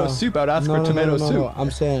wanted tomato soup, I would ask for tomato soup.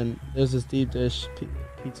 I'm saying there's this deep dish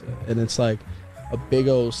pizza, and it's like a big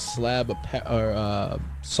old slab of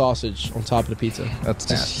sausage on top of the pizza. That's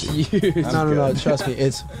nasty. Huge. No. Trust me,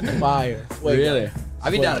 it's fire. Really?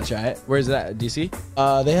 I'd be down to try it. Where's that?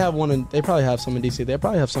 DC? They have one. They probably have some in DC. They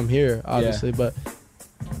probably have some here, obviously, but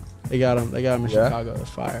they got them. They got them in Chicago. They're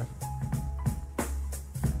fire.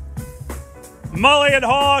 Mully and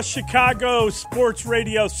Haw, Chicago Sports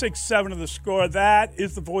Radio, 6-7 of The Score. That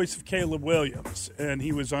is the voice of Caleb Williams, and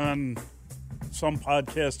he was on some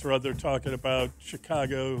podcast or other talking about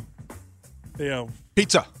Chicago,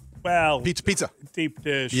 pizza. Well, pizza, deep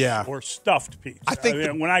dish, or stuffed pizza. I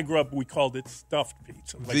think when I grew up, we called it stuffed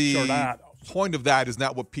pizza, like Giordano's. The point of that is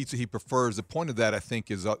not what pizza he prefers. The point of that, I think,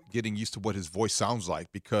 is getting used to what his voice sounds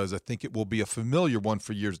like, because I think it will be a familiar one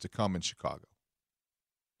for years to come in Chicago.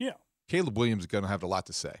 Yeah. Caleb Williams is going to have a lot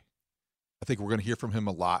to say. I think we're going to hear from him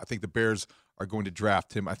a lot. I think the Bears are going to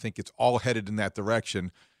draft him. I think it's all headed in that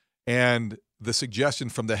direction. And the suggestion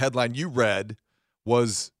from the headline you read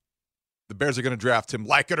was the Bears are going to draft him,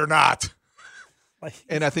 like it or not.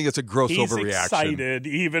 And I think it's a gross overreaction. He's excited,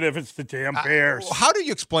 even if it's the damn Bears. How do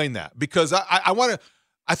you explain that? Because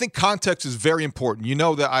I think context is very important. You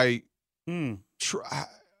know that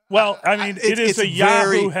well, I mean, it is a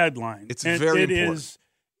Yahoo headline. It's very important.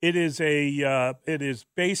 It is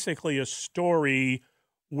basically a story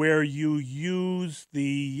where you use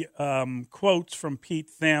the quotes from Pete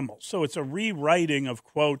Thamel. So it's a rewriting of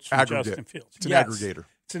quotes from Justin Fields. It's an aggregator.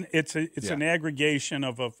 It's an aggregation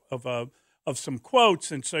of some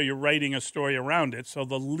quotes, and so you're writing a story around it. So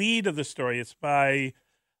the lead of the story, it's by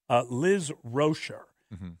Liz Rocher,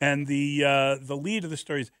 and the lead of the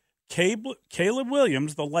story is Caleb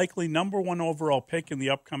Williams, the likely number 1 overall pick in the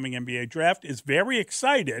upcoming NBA draft, is very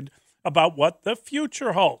excited about what the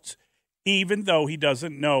future holds, even though he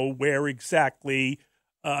doesn't know where exactly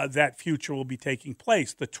that future will be taking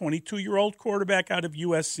place. The 22-year-old quarterback out of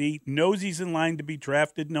USC knows he's in line to be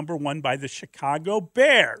drafted number 1 by the Chicago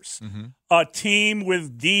Bears, a team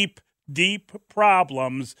with deep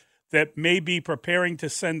problems that may be preparing to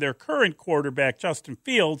send their current quarterback, Justin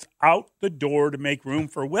Fields, out the door to make room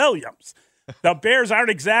for Williams. The Bears aren't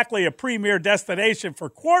exactly a premier destination for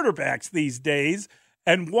quarterbacks these days,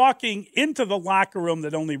 and walking into the locker room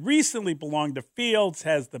that only recently belonged to Fields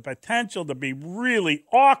has the potential to be really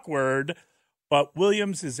awkward, but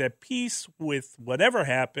Williams is at peace with whatever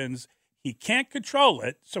happens. He can't control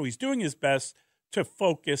it, so he's doing his best to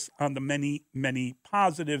focus on the many, many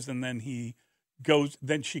positives, and then she goes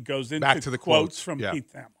into back to the quotes from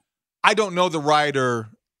Pete Thamel. I don't know the writer,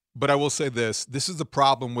 but I will say this. This is the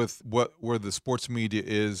problem with where the sports media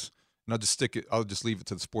is, and I'll just leave it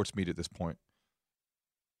to the sports media at this point.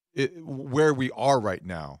 Where we are right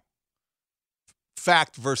now,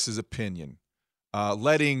 fact versus opinion,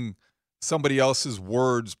 letting somebody else's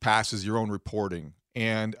words pass as your own reporting.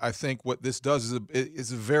 And I think what this does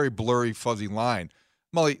is a very blurry, fuzzy line.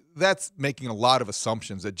 Molly, that's making a lot of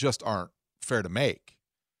assumptions that just aren't fair to make.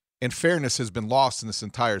 And fairness has been lost in this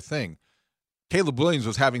entire thing. Caleb Williams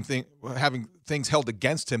was having things held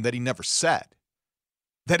against him that he never said,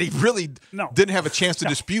 that he really didn't have a chance to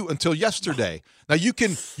dispute until yesterday. Now, you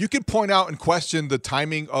can point out and question the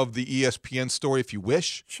timing of the ESPN story if you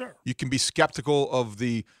wish. Sure. You can be skeptical of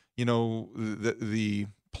the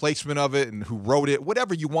placement of it and who wrote it,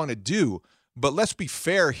 whatever you want to do. But let's be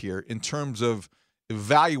fair here in terms of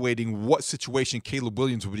evaluating what situation Caleb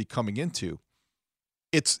Williams would be coming into.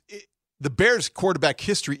 The Bears' quarterback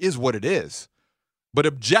history is what it is. But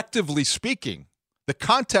objectively speaking, the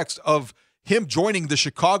context of him joining the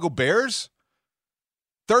Chicago Bears,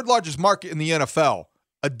 third largest market in the NFL,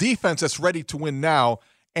 a defense that's ready to win now,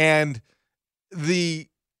 and the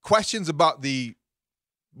questions about the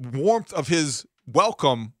warmth of his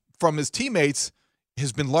welcome from his teammates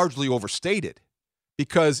has been largely overstated.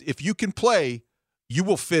 Because if you can play, you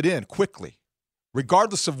will fit in quickly,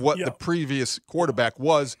 regardless of what the previous quarterback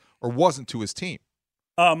was or wasn't to his team.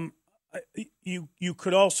 You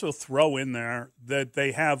could also throw in there that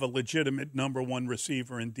they have a legitimate number 1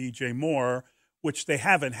 receiver in DJ Moore, which they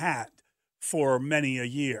haven't had for many a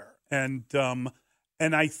year. And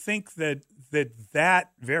I think that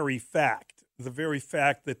very fact, the very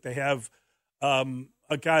fact that they have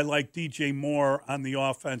a guy like DJ Moore on the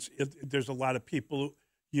offense, there's a lot of people.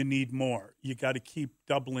 You need more. You got to keep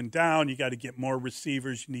doubling down. You got to get more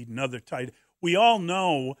receivers. You need another tight. We all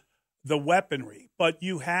know the weaponry, but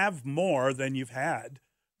you have more than you've had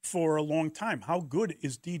for a long time. How good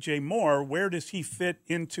is DJ Moore? Where does he fit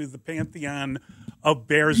into the pantheon of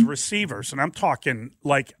Bears receivers? And I'm talking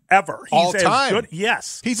like ever. He's all time. Good.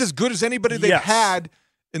 Yes. He's as good as anybody they've had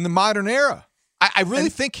in the modern era. I really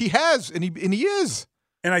think he has, and he is.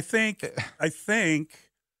 And I think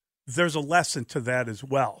there's a lesson to that as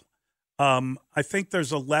well. I think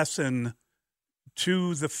there's a lesson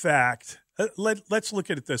to the fact. Let's look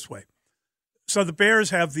at it this way. So the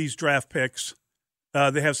Bears have these draft picks.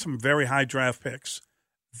 They have some very high draft picks.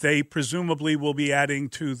 They presumably will be adding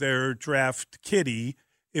to their draft kitty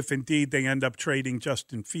if indeed they end up trading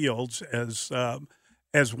Justin Fields, as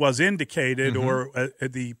was indicated, or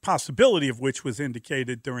the possibility of which was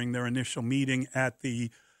indicated during their initial meeting at the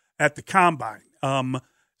Combine.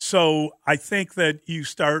 So I think that you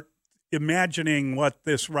start imagining what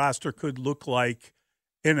this roster could look like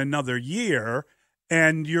in another year,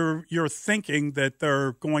 and you're thinking that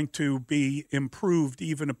they're going to be improved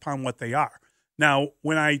even upon what they are. Now,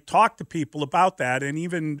 when I talk to people about that, and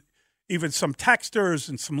even some texters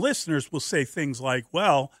and some listeners will say things like,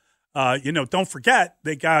 well, don't forget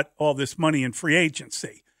they got all this money in free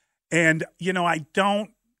agency. And, I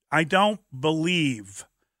don't believe.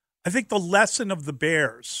 I think the lesson of the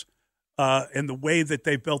Bears and the way that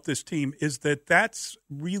they built this team is that that's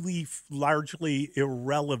really largely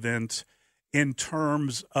irrelevant in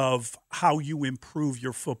terms of how you improve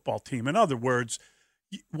your football team. In other words,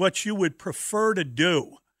 what you would prefer to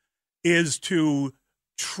do is to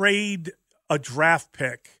trade a draft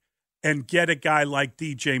pick and get a guy like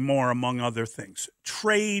DJ Moore, among other things.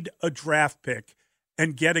 Trade a draft pick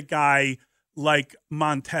and get a guy like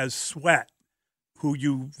Montez Sweat, who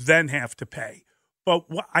you then have to pay. But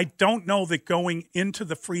I don't know that going into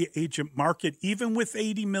the free agent market, even with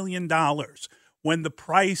 $80 million, when the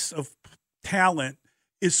price of talent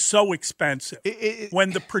is so expensive,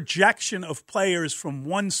 when the projection of players from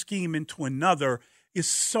one scheme into another is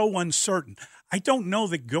so uncertain, I don't know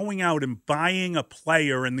that going out and buying a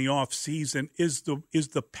player in the offseason is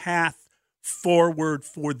the path forward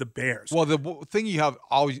for the Bears. Well, the thing you have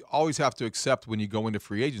always have to accept when you go into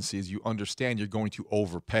free agency is you understand you're going to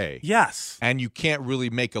overpay. Yes. And you can't really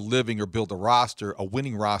make a living or build a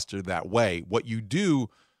winning roster that way. What you do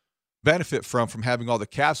benefit from having all the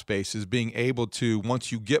cap space is being able to,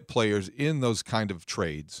 once you get players in those kind of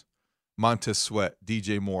trades, Montez Sweat,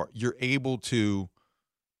 DJ Moore, you're able to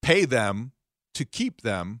pay them to keep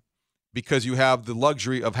them because you have the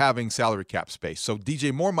luxury of having salary cap space. So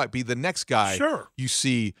DJ Moore might be the next guy you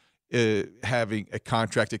see having a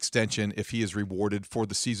contract extension if he is rewarded for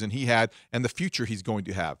the season he had and the future he's going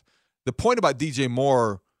to have. The point about DJ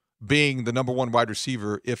Moore being the number one wide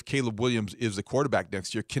receiver if Caleb Williams is the quarterback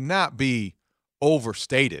next year cannot be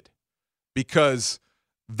overstated because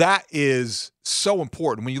that is so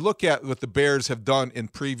important. When you look at what the Bears have done in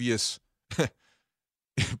previous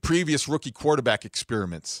rookie quarterback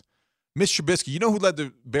experiments, Mitch Trubisky, you know who led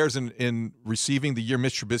the Bears in receiving the year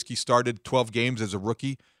Mitch Trubisky started 12 games as a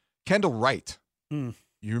rookie? Kendall Wright. You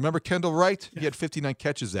remember Kendall Wright? He had 59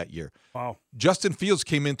 catches that year. Wow. Justin Fields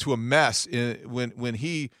came into a mess when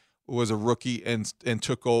he was a rookie and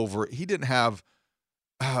took over. He didn't have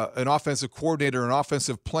an offensive coordinator, an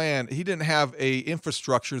offensive plan. He didn't have a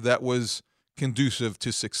infrastructure that was conducive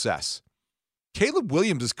to success. Caleb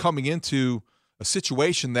Williams is coming into a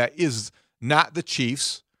situation that is not the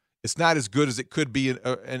Chiefs. It's not as good as it could be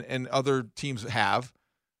and other teams have,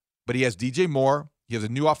 but he has DJ Moore. He has a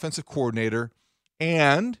new offensive coordinator,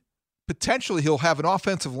 and potentially he'll have an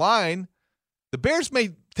offensive line. The Bears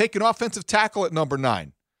may take an offensive tackle at number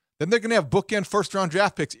 9. Then they're going to have bookend first-round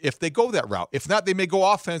draft picks if they go that route. If not, they may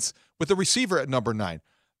go offense with a receiver at number 9.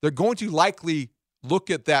 They're going to likely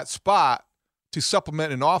look at that spot to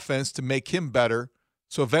supplement an offense to make him better,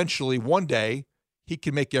 so eventually one day he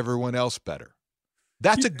can make everyone else better.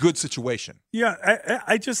 That's a good situation. Yeah,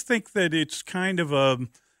 I just think that it's kind of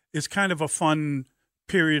a fun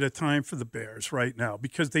period of time for the Bears right now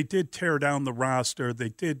because they did tear down the roster. They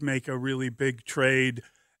did make a really big trade,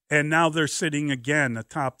 and now they're sitting again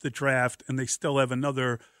atop the draft, and they still have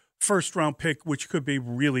another first-round pick, which could be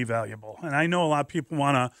really valuable. And I know a lot of people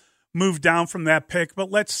want to move down from that pick, but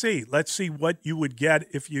let's see. Let's see what you would get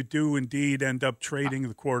if you do indeed end up trading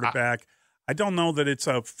the quarterback. I don't know that it's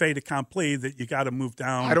a fait accompli that you got to move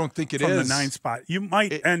down. I don't think it from is. the 9 spot. You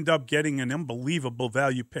might end up getting an unbelievable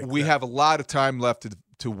value pick. We have a lot of time left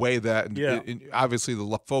to weigh that. And obviously,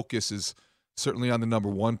 the focus is certainly on the number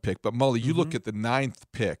 1 pick. But, Mully, you look at the 9th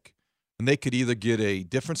pick, and they could either get a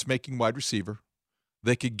difference-making wide receiver,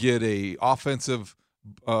 they could get a offensive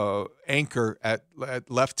anchor at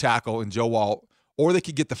left tackle in Joe Alt, or they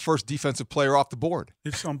could get the first defensive player off the board.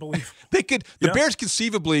 It's unbelievable. The Bears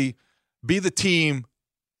conceivably be the team,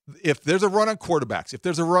 if there's a run on quarterbacks, if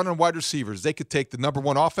there's a run on wide receivers, they could take the number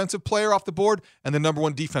 1 offensive player off the board and the number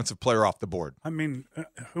 1 defensive player off the board. I mean,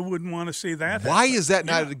 who wouldn't want to see that? Why is that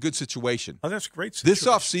not a good situation? Oh, that's a great situation. This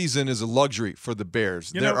offseason is a luxury for the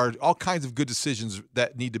Bears. There are all kinds of good decisions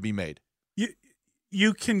that need to be made.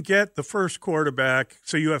 You can get the first quarterback,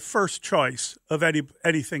 so you have first choice of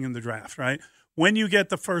anything in the draft, right? When you get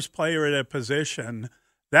the first player at a position,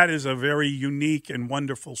 that is a very unique and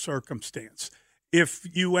wonderful circumstance. If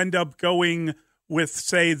you end up going with,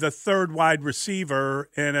 say, the 3rd wide receiver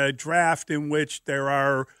in a draft in which there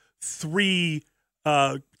are three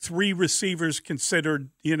receivers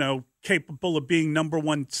considered, capable of being number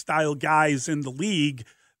 1 style guys in the league,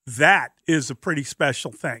 that is a pretty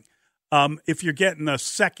special thing. If you're getting a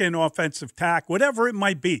 2nd offensive tackle, whatever it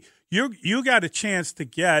might be, you got a chance to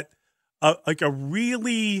get a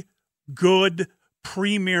really good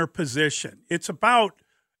premier position. It's about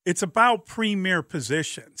premier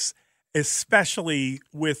positions, especially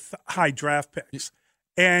with high draft picks.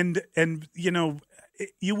 And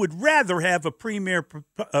you would rather have a premier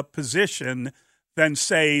position than,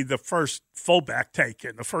 say, the first fullback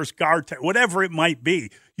taken, the first guard taken, whatever it might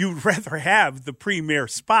be. You'd rather have the premier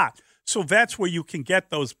spot. So that's where you can get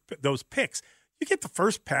those picks. You get the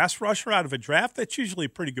first pass rusher out of a draft, that's usually a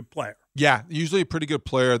pretty good player. Yeah, usually a pretty good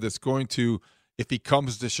player that's going to, if he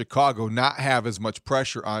comes to Chicago, not have as much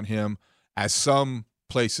pressure on him as some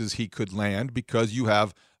places he could land because you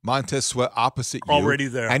have Montez Sweat opposite you. Already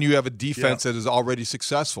there. And you have a defense that is already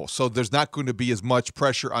successful. So there's not going to be as much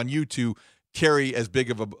pressure on you to carry as big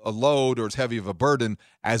of a load or as heavy of a burden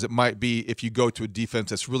as it might be if you go to a defense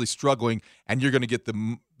that's really struggling and you're going to get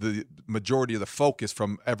the majority of the focus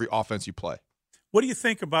from every offense you play. What do you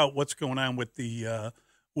think about what's going on with the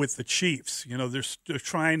Chiefs? They're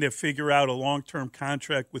trying to figure out a long-term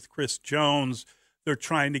contract with Chris Jones. They're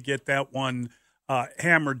trying to get that one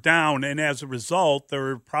hammered down, and as a result,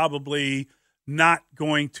 they're probably not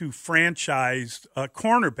going to franchise a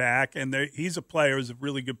cornerback, and he's a player, is a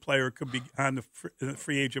really good player, could be on the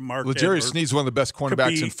free agent market. L'Jarius Sneed's one of the best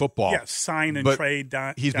cornerbacks in football. Yes, sign and trade.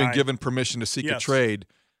 He's been given permission to seek a trade.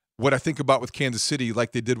 What I think about with Kansas City,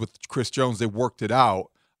 like they did with Chris Jones, they worked it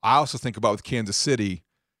out. I also think about with Kansas City,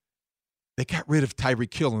 they got rid of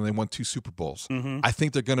Tyreek Hill and they won 2 Super Bowls. Mm-hmm. I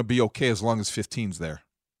think they're going to be okay as long as 15's there.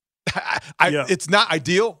 It's not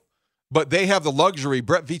ideal, but they have the luxury.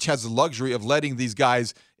 Brett Veach has the luxury of letting these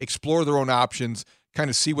guys explore their own options, kind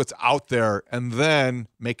of see what's out there, and then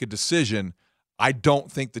make a decision. I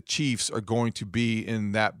don't think the Chiefs are going to be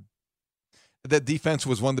in that. That defense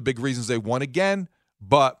was one of the big reasons they won again,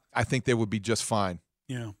 but I think they would be just fine.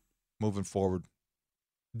 Yeah, moving forward.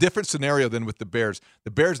 Different scenario than with the Bears.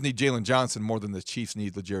 The Bears need Jalen Johnson more than the Chiefs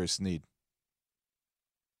need L'Jarius Sneed.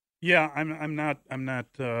 Yeah, I'm not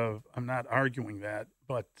arguing that,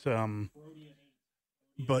 but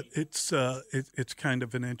it's kind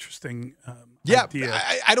of an interesting idea.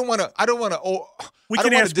 I don't want to. We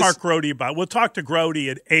can ask Mark Grody about it. We'll talk to Grody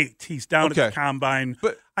at 8. He's down at the Combine.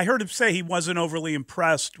 But I heard him say he wasn't overly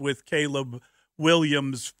impressed with Caleb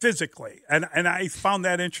Williams physically, and I found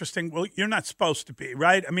that interesting. Well, you're not supposed to be,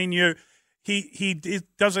 right? I mean, he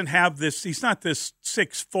doesn't have this. He's not this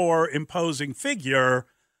 6'4" imposing figure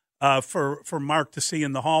for Mark to see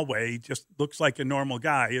in the hallway. He just looks like a normal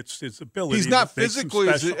guy. It's his ability. He's not physically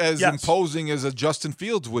as imposing as a Justin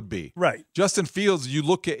Fields would be. Right. Justin Fields, you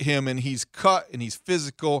look at him and he's cut and he's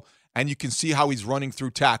physical, and you can see how he's running through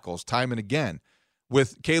tackles time and again.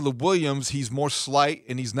 With Caleb Williams, he's more slight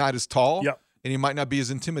and he's not as tall. Yep. And he might not be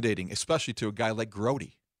as intimidating, especially to a guy like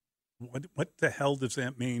Grody. What the hell does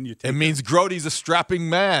that mean? It means Grody's a strapping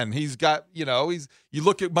man. He's got, you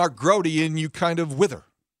look at Mark Grody and you kind of wither.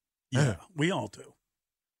 Yeah, we all do.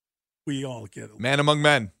 We all get it. Man among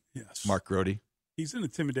men. Yes. Mark Grody. He's an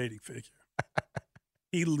intimidating figure.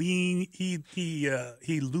 He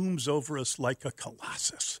looms over us like a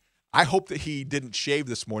colossus. I hope that he didn't shave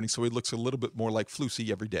this morning so he looks a little bit more like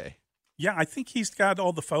Flusy every day. Yeah, I think he's got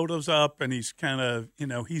all the photos up, and he's kind of,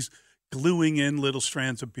 he's gluing in little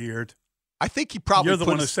strands of beard. I think he probably You're the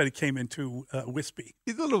one who said he came into wispy.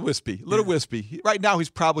 He's a little wispy, wispy. Right now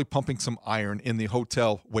he's probably pumping some iron in the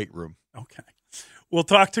hotel weight room. Okay. We'll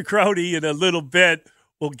talk to Grody in a little bit.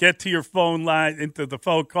 We'll get to your phone line, into the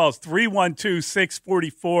phone calls,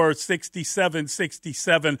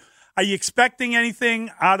 312-644-6767. Are you expecting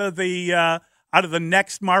anything out of the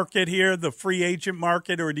next market here, the free agent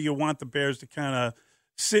market, or do you want the Bears to kind of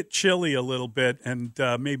sit chilly a little bit and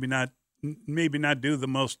maybe not do the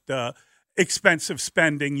most expensive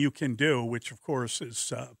spending you can do, which of course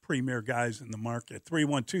is premier guys in the market?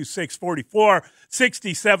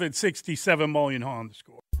 312-644-6767. Mullion Hall on the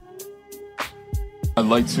score. I'd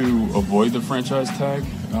like to avoid the franchise tag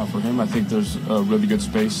for him. I think there's a really good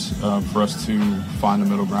space for us to find a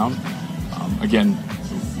middle ground. Again,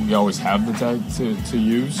 we always have the tag to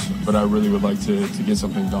use, but I really would like to get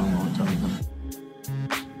something done long term with him.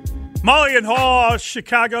 Mullion Hall,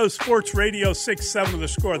 Chicago Sports Radio 6-7 of the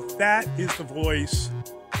score. That is the voice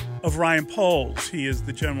of Ryan Poles. He is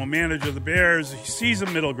the general manager of the Bears. He sees a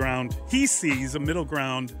middle ground.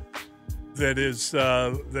 That is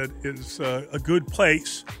a good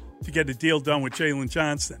place to get a deal done with Jalen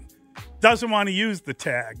Johnson. Doesn't want to use the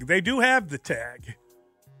tag. They do have the tag.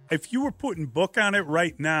 If you were putting book on it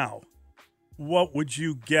right now, what would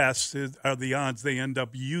you guess are the odds they end up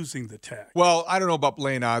using the tag? Well, I don't know about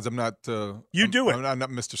laying odds. I'm not. You do it. I'm not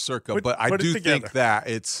Mr. Circa, but I do think that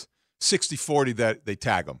it's 60-40 that they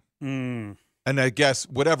tag them. And I guess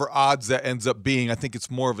whatever odds that ends up being, I think it's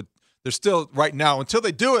more of a. They're still right now until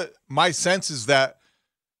they do it. My sense is that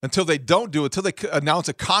until they don't do it, until they announce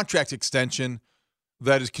a contract extension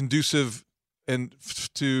that is conducive and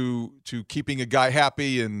to keeping a guy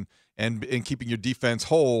happy and keeping your defense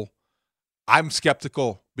whole, I'm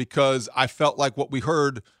skeptical because I felt like what we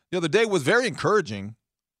heard the other day was very encouraging.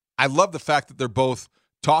 I love the fact that they're both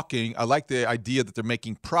talking. I like the idea that they're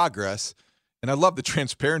making progress, and I love the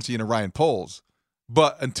transparency in Ryan Poles.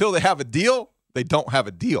 But until they have a deal, they don't have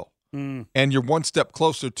a deal. And you're one step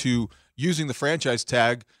closer to using the franchise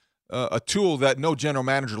tag, a tool that no general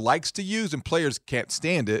manager likes to use and players can't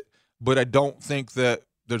stand it. But I don't think that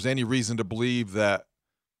there's any reason to believe that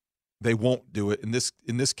they won't do it in this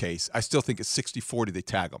case. I still think it's 60-40 they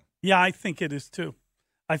tag them. Yeah, I think it is too.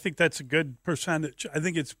 I think that's a good percentage. I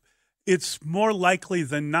think it's more likely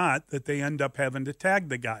than not that they end up having to tag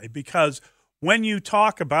the guy because when you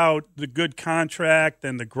talk about the good contract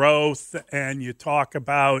and the growth and you talk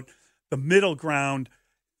about the middle ground,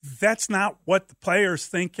 that's not what the player's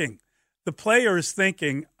thinking. The player is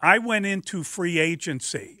thinking, I went into free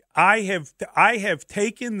agency. I have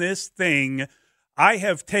taken this thing. I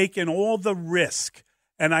have taken all the risk,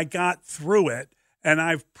 and I got through it. And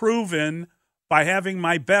I've proven by having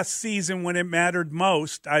my best season when it mattered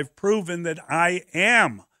most, I've proven that I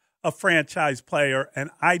am a franchise player, and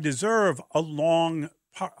I deserve a long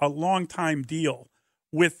time deal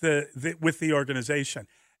with the organization.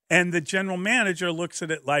 And the general manager looks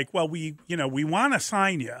at it like, well, we want to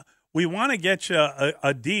sign you, we want to get you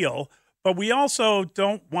a deal, but we also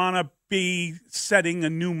don't want to be setting a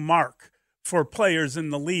new mark for players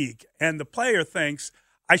in the league. And the player thinks,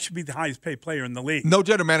 I should be the highest paid player in the league. No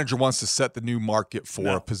general manager wants to set the new market for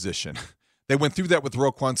a position. They went through that with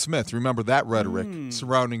Roquan Smith. Remember that rhetoric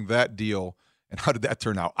surrounding that deal, and how did that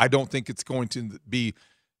turn out? I don't think it's going to be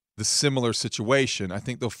the similar situation. I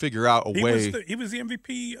think they'll figure out a way. He was the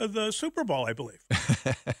MVP of the Super Bowl, I believe.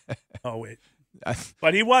 Oh, wait.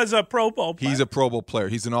 But he was a Pro Bowl player. He's a Pro Bowl player.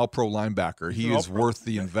 He's an all-pro linebacker. He is worth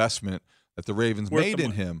the investment that the Ravens made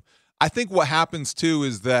in him. I think what happens, too,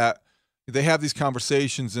 is that they have these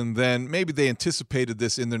conversations, and then maybe they anticipated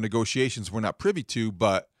this in their negotiations we're not privy to,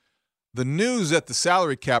 but the news that the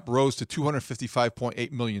salary cap rose to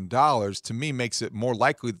 $255.8 million, to me, makes it more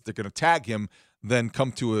likely that they're going to tag him than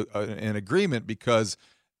come to an agreement, because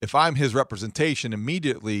if I'm his representation,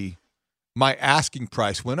 immediately my asking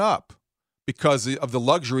price went up because of the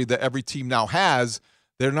luxury that every team now has.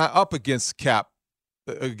 They're not up against the cap.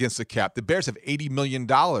 The Bears have $80 million,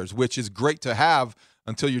 which is great to have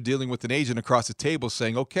until you're dealing with an agent across the table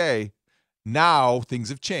saying, okay, now things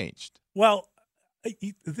have changed. Well,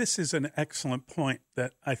 this is an excellent point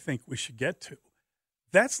that I think we should get to.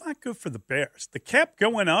 That's not good for the Bears. The cap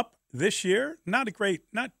going up this year, not a great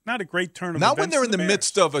turn of events. Not when they're in the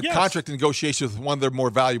midst of a contract negotiation with one of their more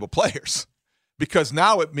valuable players, because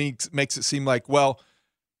now it makes it seem like, well,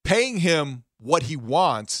 paying him what he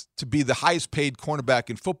wants to be the highest paid cornerback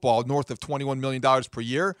in football, north of $21 million per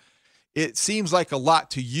year, it seems like a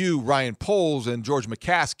lot to you, Ryan Poles and George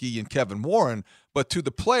McCaskey and Kevin Warren, but to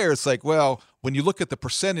the players, it's like, well, when you look at the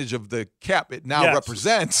percentage of the cap it now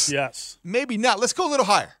represents, maybe not. Let's go a little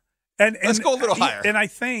higher. Let's go a little higher. And I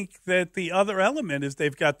think that the other element is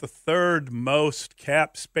they've got the third most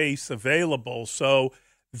cap space available, so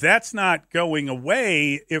that's not going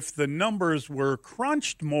away. If the numbers were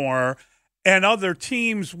crunched more and other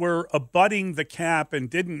teams were abutting the cap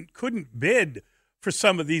and couldn't bid for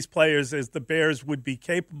some of these players as the Bears would be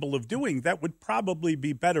capable of doing, that would probably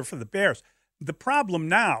be better for the Bears. The problem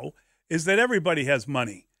now is that everybody has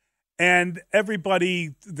money, and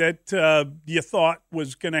everybody that you thought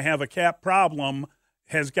was going to have a cap problem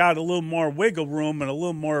has got a little more wiggle room and a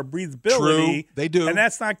little more breathability. True, they do. And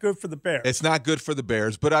that's not good for the Bears. It's not good for the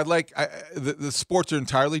Bears, but the sports are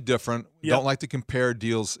entirely different. Yep. Don't like to compare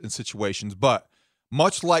deals and situations, but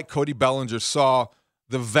much like Cody Bellinger saw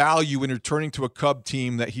the value in returning to a Cub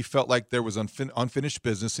team that he felt like there was unfinished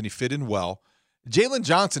business and he fit in well, Jalen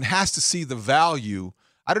Johnson has to see the value.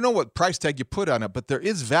 I don't know what price tag you put on it, but there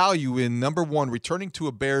is value in, number one, returning to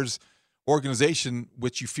a Bears organization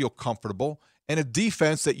which you feel comfortable and a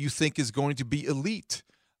defense that you think is going to be elite.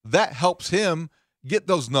 That helps him get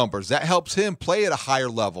those numbers. That helps him play at a higher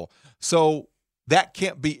level. So that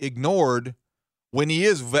can't be ignored when he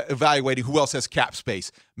is evaluating who else has cap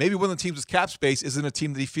space. Maybe one of the teams with cap space isn't a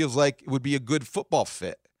team that he feels like would be a good football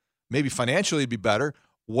fit. Maybe financially it'd be better.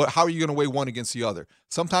 How are you going to weigh one against the other?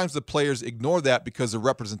 Sometimes the players ignore that because the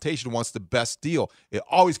representation wants the best deal. It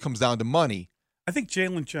always comes down to money. I think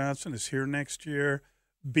Jalen Johnson is here next year,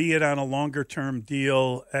 be it on a longer-term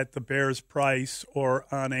deal at the Bears price or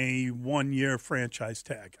on a one-year franchise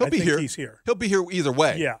tag. I think he's here. He'll be here either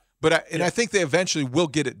way. Yeah. But I think they eventually will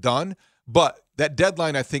get it done. But that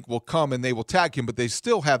deadline, I think, will come and they will tag him. But they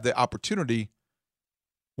still have the opportunity.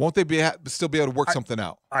 Won't they still be able to work something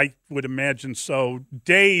out? I would imagine so.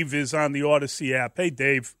 Dave is on the Odyssey app. Hey,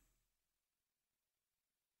 Dave.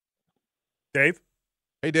 Dave?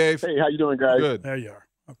 Hey, Dave. Hey, how you doing, guys? Good. There you are.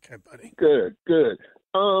 Okay, buddy. Good.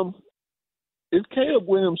 If Caleb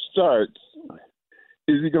Williams starts,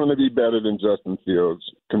 is he going to be better than Justin Fields,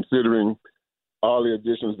 considering all the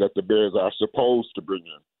additions that the Bears are supposed to bring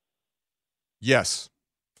in? Yes.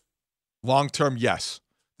 Long term, yes.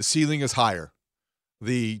 The ceiling is higher.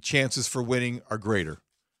 The chances for winning are greater.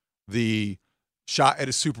 The shot at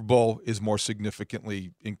a Super Bowl is more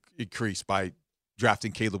significantly increased by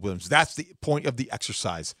drafting Caleb Williams. That's the point of the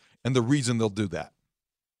exercise and the reason they'll do that.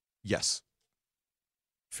 Yes.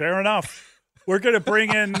 Fair enough. We're going to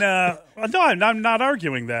bring in no, I'm not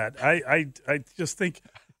arguing that. I just think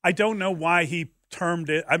I don't know why he termed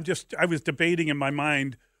it. I was debating in my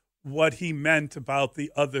mind what he meant about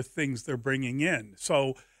the other things they're bringing in.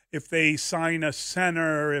 So if they sign a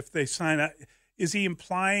center, if they sign a – is he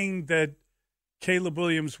implying that Caleb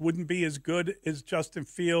Williams wouldn't be as good as Justin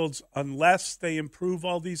Fields unless they improve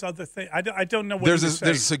all these other things? I don't know what there's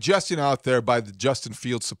a suggestion out there by the Justin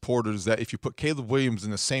Fields supporters that if you put Caleb Williams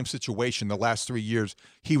in the same situation the last 3 years,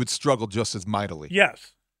 he would struggle just as mightily.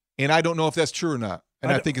 Yes. And I don't know if that's true or not.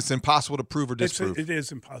 And I think it's impossible to prove or disprove. It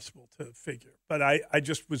is impossible to figure. But I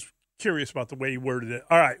just was curious about the way he worded it.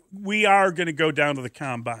 All right, we are going to go down to the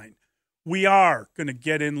Combine. We are going to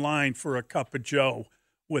get in line for a cup of joe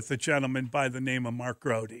with a gentleman by the name of Mark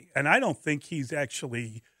Grote. And I don't think he's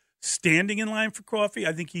actually standing in line for coffee.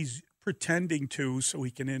 I think he's pretending to so he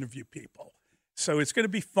can interview people. So it's going to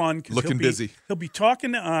be fun. Looking busy. He'll be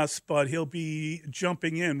talking to us, but he'll be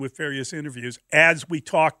jumping in with various interviews as we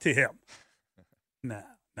talk to him. No,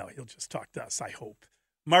 he'll just talk to us, I hope.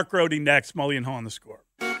 Mark Grote next, Mully and Haw on the Score.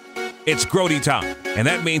 It's Grote time, and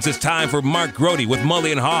that means it's time for Mark Grote with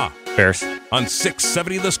Mully and Haw. Bears. On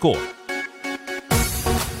 670 The Score.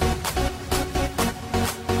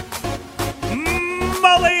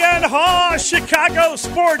 Mully and Haw, Chicago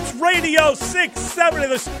Sports Radio 670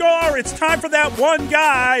 The Score. It's time for that one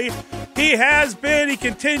guy. He has been, he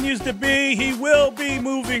continues to be, he will be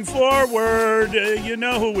moving forward. You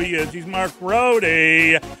know who he is. He's Mark Grote.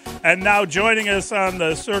 And now joining us on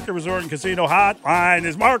the Circa Resort and Casino Hotline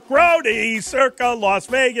is Mark Grote,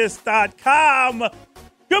 CircaLasVegas.com.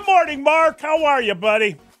 Good morning, Mark. How are you,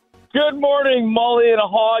 buddy? Good morning, Mully and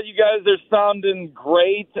Haw. You guys are sounding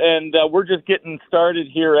great, and we're just getting started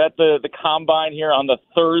here at the Combine here on the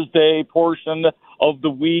Thursday portion of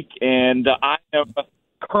the week, and I am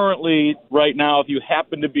currently right now, if you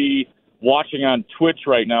happen to be watching on Twitch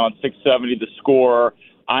right now on 670 The Score,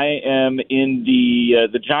 I am in the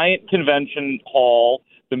Giant Convention Hall,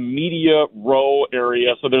 the Media Row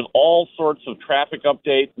area. So there's all sorts of traffic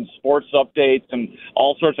updates and sports updates and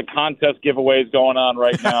all sorts of contest giveaways going on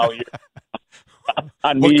right now here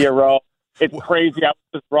on Media Row. It's crazy. I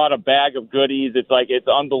just brought a bag of goodies. It's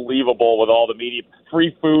unbelievable with all the media.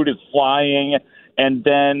 Free food is flying. And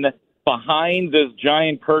then behind this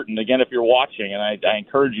giant curtain, again, if you're watching, and I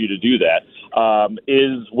encourage you to do that,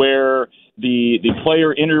 is where the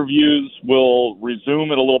player interviews will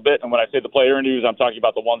resume in a little bit. And when I say the player interviews, I'm talking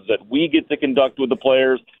about the ones that we get to conduct with the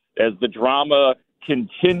players as the drama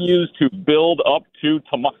continues to build up to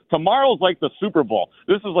tomorrow. Tomorrow's like the Super Bowl.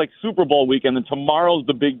 This is like Super Bowl weekend, and tomorrow's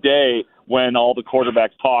the big day when all the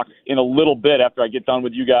quarterbacks talk. In a little bit, after I get done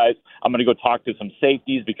with you guys, I'm going to go talk to some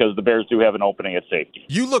safeties because the Bears do have an opening at safety.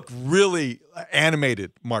 You look really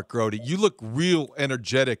animated, Mark Grote. You look real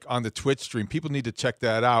energetic on the Twitch stream. People need to check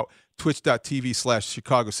that out,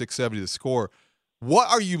 twitch.tv/Chicago670 The Score. What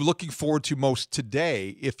are you looking forward to most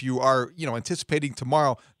today if you are, anticipating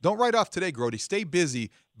tomorrow? Don't write off today, Grote. Stay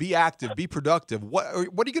busy, be active, be productive. What are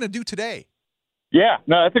you going to do today? Yeah,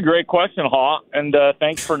 no, that's a great question, Haw, and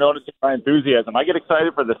thanks for noticing my enthusiasm. I get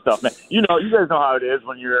excited for this stuff, man. You guys know how it is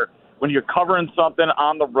when you're covering something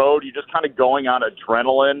on the road. You're just kind of going on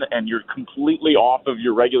adrenaline, and you're completely off of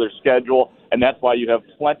your regular schedule, and that's why you have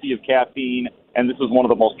plenty of caffeine. And this is one of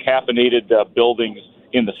the most caffeinated buildings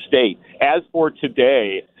in the state. As for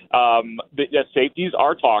today, the safeties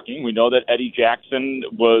are talking. We know that Eddie Jackson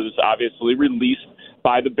was obviously released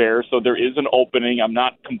by the Bears, so there is an opening. I'm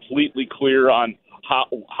not completely clear on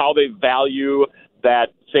how they value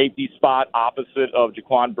that safety spot opposite of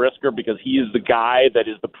Jaquan Brisker, because he is the guy that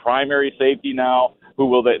is the primary safety now,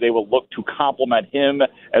 they will look to complement him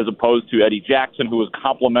as opposed to Eddie Jackson, who was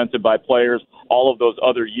complimented by players all of those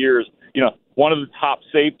other years. One of the top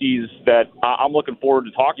safeties that I'm looking forward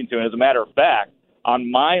to talking to, and as a matter of fact,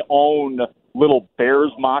 on my own little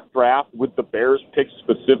Bears mock draft with the Bears picks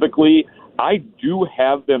specifically, I do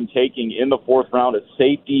have them taking in the fourth round a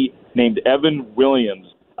safety named Evan Williams,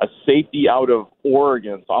 a safety out of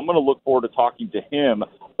Oregon. So I'm going to look forward to talking to him.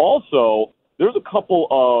 Also, there's a couple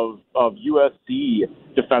of USC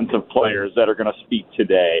defensive players that are going to speak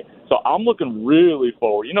today. So I'm looking really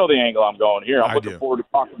forward. You know the angle I'm going here. I'm looking forward to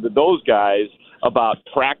talking to those guys about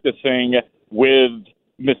practicing with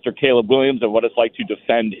Mr. Caleb Williams and what it's like to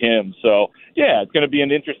defend him. So, yeah, it's going to be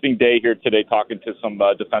an interesting day here today talking to some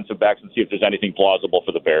defensive backs and see if there's anything plausible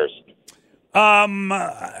for the Bears.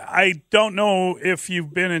 I don't know if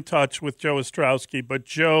you've been in touch with Joe Ostrowski, but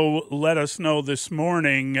Joe let us know this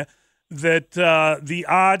morning that the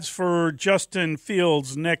odds for Justin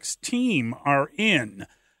Fields' next team are in.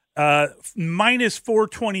 Minus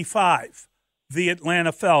 425, the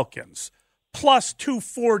Atlanta Falcons. Plus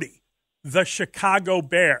 240, the Chicago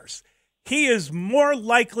Bears. He is more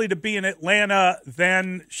likely to be in Atlanta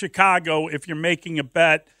than Chicago if you're making a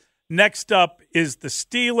bet. Next up is the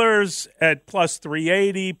Steelers at plus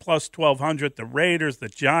 380, plus 1,200. The Raiders, the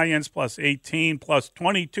Giants, plus 18, plus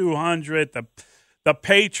 2,200. The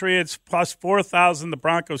Patriots, plus 4,000. The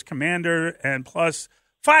Broncos Commander, and plus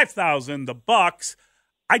 5,000. The Bucks.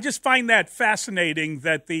 I just find that fascinating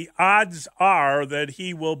that the odds are that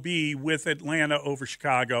he will be with Atlanta over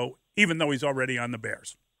Chicago, even though he's already on the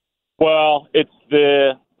Bears. Well, it's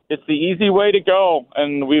the easy way to go,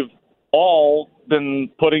 and we've all been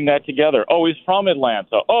putting that together. Oh, he's from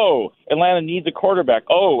Atlanta. Oh, Atlanta needs a quarterback.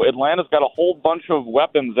 Oh, Atlanta's got a whole bunch of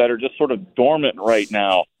weapons that are just sort of dormant right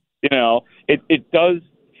now. You know, it does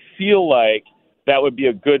feel like that would be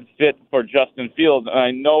a good fit for Justin Fields, and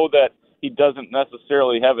I know that he doesn't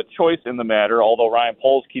necessarily have a choice in the matter, although Ryan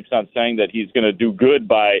Poles keeps on saying that he's going to do good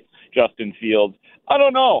by Justin Fields. I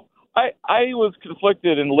don't know. I was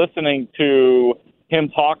conflicted in listening to him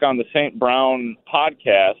talk on the St. Brown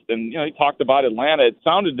podcast, and, he talked about Atlanta. It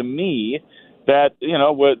sounded to me that,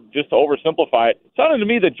 just to oversimplify it, sounded to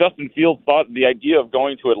me that Justin Fields thought the idea of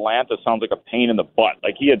going to Atlanta sounds like a pain in the butt.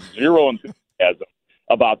 Like he had zero enthusiasm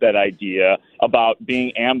about that idea, about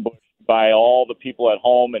being ambushed by all the people at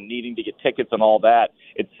home and needing to get tickets and all that.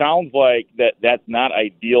 It sounds like that's not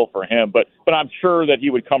ideal for him, but I'm sure that he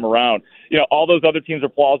would come around. All those other teams are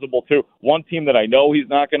plausible too. One team that I know he's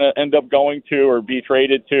not going to end up going to or be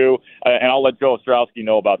traded to, and I'll let Joe Ostrowski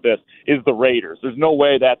know about this, is the Raiders. There's no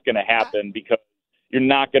way that's going to happen because you're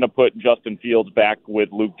not going to put Justin Fields back with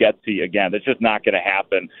Luke Getsy again. That's just not going to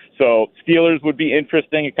happen. So Steelers would be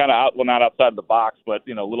interesting and kind of not outside the box, but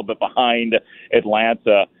a little bit behind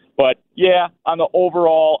Atlanta. But, yeah, on the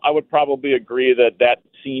overall, I would probably agree that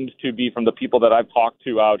seems to be, from the people that I've talked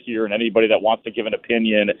to out here and anybody that wants to give an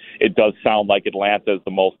opinion, it does sound like Atlanta is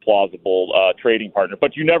the most plausible trading partner.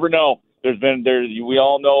 But you never know. We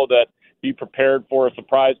all know that be prepared for a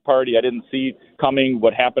surprise party. I didn't see coming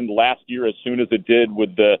what happened last year as soon as it did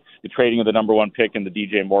with the trading of the number one pick and the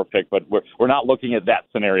DJ Moore pick, but we're not looking at that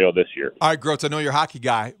scenario this year. All right, Groats, I know you're a hockey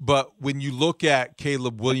guy, but when you look at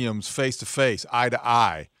Caleb Williams face-to-face,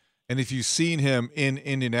 eye-to-eye, and if you've seen him in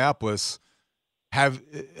Indianapolis, have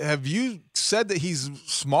you said that he's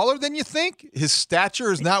smaller than you think? His stature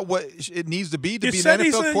is not what it needs to be an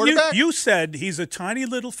NFL quarterback? You said he's a tiny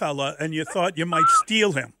little fella, and you thought you might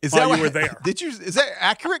steal him while you were there. Is that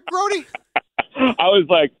accurate, Grody? I was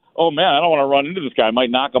like, oh, man, I don't want to run into this guy. I might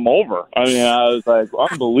knock him over. I mean, I was like,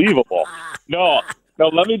 unbelievable. No,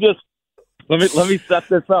 let me set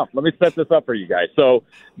this up. Let me set this up for you guys. So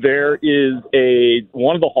there is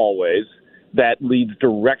one of the hallways that leads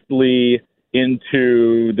directly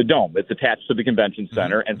into the Dome. It's attached to the convention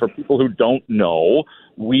center. And for people who don't know,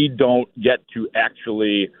 we don't get to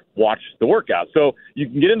actually watch the workout. So you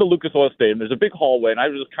can get into Lucas Oil Stadium. There's a big hallway, and I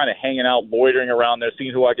was just kind of hanging out, loitering around there,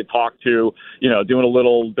 seeing who I could talk to, doing a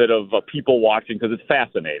little bit of people watching because it's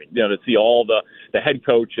fascinating, to see all the head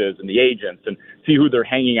coaches and the agents and see who they're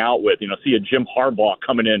hanging out with, see a Jim Harbaugh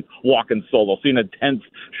coming in, walking solo, seeing a tense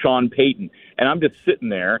Sean Payton. And I'm just sitting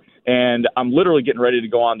there, and I'm literally getting ready to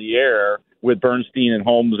go on the air with Bernstein and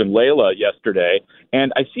Holmes and Layla yesterday,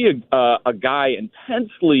 and I see a guy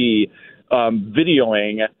intensely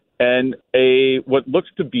videoing and what looks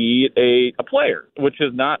to be a player, which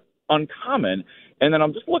is not uncommon. And then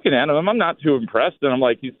I'm just looking at him. I'm not too impressed, and I'm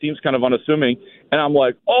like, he seems kind of unassuming. And I'm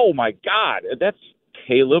like, oh my God, that's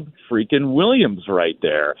Caleb freaking Williams right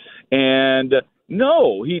there. And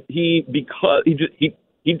no, he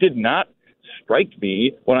did not strike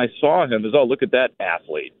me when I saw him as, oh, look at that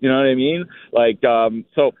athlete. You know what I mean? Like,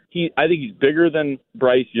 so I think he's bigger than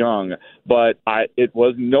Bryce Young, but it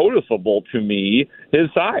was noticeable to me, his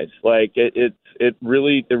size. Like it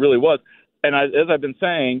really was. And as I've been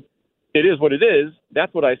saying, it is what it is.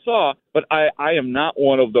 That's what I saw. But I am not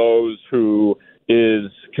one of those who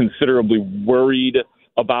is considerably worried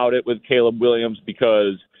about it with Caleb Williams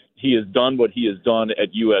because he has done what he has done at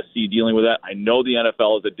USC dealing with that. I know the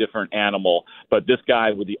NFL is a different animal, but this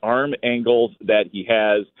guy with the arm angles that he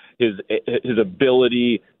has, his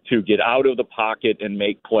ability to get out of the pocket and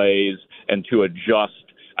make plays and to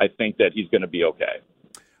adjust, I think that he's going to be okay.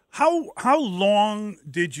 How long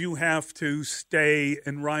did you have to stay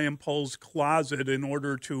in Ryan Poles' closet in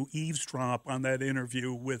order to eavesdrop on that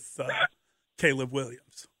interview with Caleb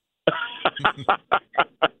Williams?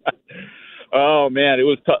 Oh, man, it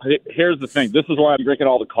was tough. Here's the thing. This is why I'm drinking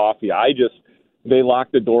all the coffee. They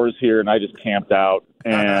locked the doors here, and I just camped out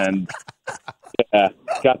and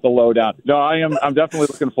got the lowdown. No, I'm definitely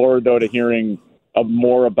looking forward, though, to hearing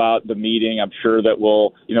more about the meeting. I'm sure that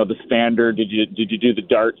we'll, the standard, did you do the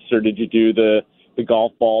darts or did you do the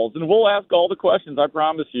golf balls? And we'll ask all the questions. I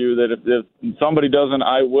promise you that if somebody doesn't,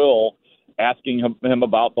 I will. asking him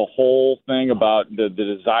about the whole thing about the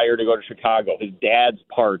desire to go to Chicago, his dad's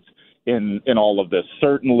part in all of this.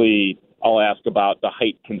 Certainly, I'll ask about the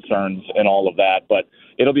height concerns and all of that, but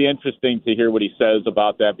it'll be interesting to hear what he says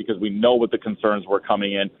about that because we know what the concerns were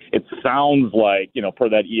coming in. It sounds like, per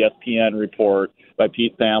that ESPN report by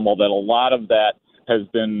Pete Thamel, that a lot of that has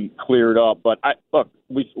been cleared up. But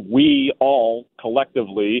we all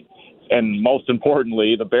collectively, and most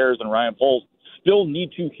importantly, the Bears and Ryan Poles, still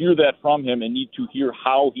need to hear that from him and need to hear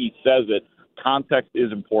how he says it. Context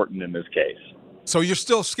is important in this case. So you're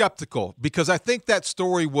still skeptical because I think that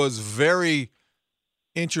story was very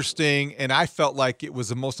interesting, and I felt like it was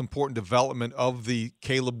the most important development of the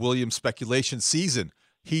Caleb Williams speculation season.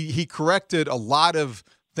 He corrected a lot of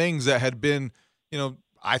things that had been,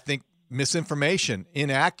 I think misinformation,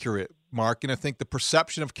 inaccurate, Mark, and I think the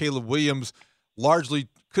perception of Caleb Williams largely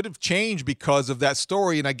could have changed because of that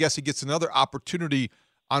story, and I guess he gets another opportunity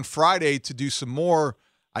on Friday to do some more,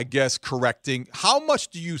 I guess, correcting. How much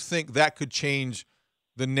do you think that could change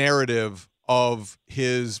the narrative of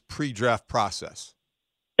his pre-draft process?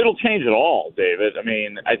 It'll change it all, David. I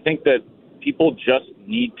mean, I think that people just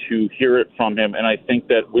need to hear it from him, and I think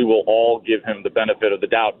that we will all give him the benefit of the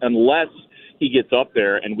doubt unless he gets up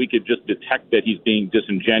there and we could just detect that he's being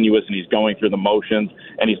disingenuous and he's going through the motions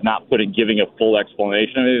and he's not giving a full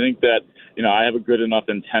explanation. I think that, I have a good enough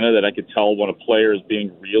antenna that I could tell when a player is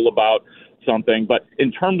being real about something. But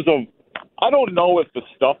in terms of, I don't know if the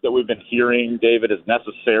stuff that we've been hearing, David, has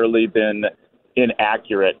necessarily been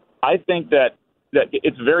inaccurate. I think that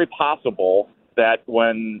it's very possible that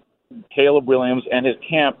when Caleb Williams and his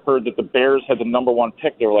camp heard that the Bears had the number one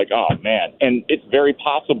pick, they were like, oh, man. And it's very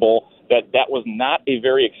possible that was not a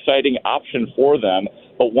very exciting option for them.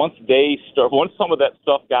 But once some of that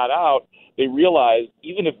stuff got out, they realized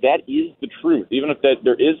even if that is the truth, even if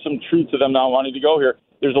there is some truth to them not wanting to go here,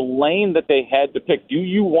 there's a lane that they had to pick. Do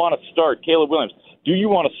you want to start, Caleb Williams, do you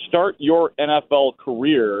want to start your NFL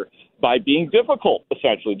career by being difficult,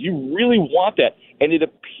 essentially? Do you really want that? And it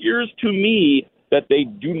appears to me that they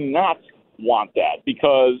do not want that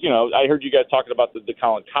because, I heard you guys talking about the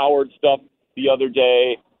Colin Cowherd stuff the other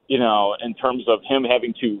day, in terms of him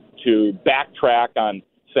having to backtrack on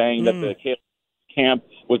saying that the camp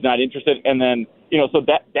was not interested. And then, so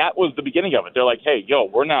that was the beginning of it. They're like, hey,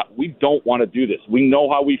 we don't want to do this. We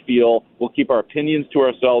know how we feel. We'll keep our opinions to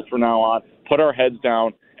ourselves from now on, put our heads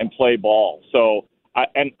down and play ball. So,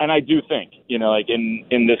 I do think,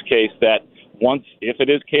 in this case that if it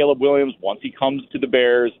is Caleb Williams, once he comes to the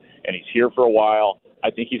Bears and he's here for a while,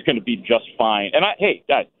 I think he's going to be just fine. And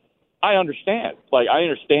I understand. I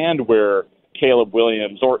understand where Caleb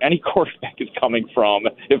Williams or any quarterback is coming from.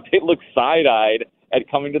 If they look side-eyed at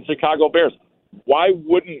coming to the Chicago Bears, why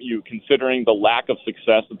wouldn't you, considering the lack of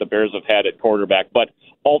success that the Bears have had at quarterback? But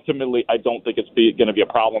ultimately, I don't think it's going to be a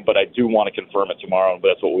problem, but I do want to confirm it tomorrow, and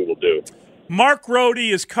that's what we will do. Mark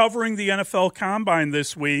Rohde is covering the NFL Combine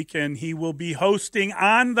this week, and he will be hosting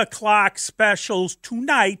On the Clock specials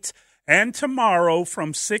tonight and tomorrow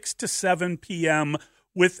from 6 to 7 p.m.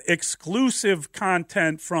 with exclusive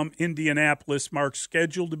content from Indianapolis. Mark's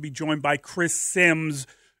scheduled to be joined by Chris Sims,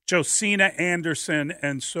 Josina Anderson,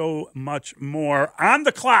 and so much more. On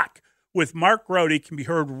the Clock with Mark Rohde can be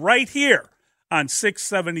heard right here on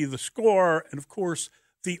 670 The Score and, of course,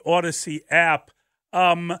 the Odyssey app.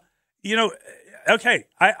 I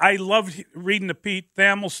loved reading the Pete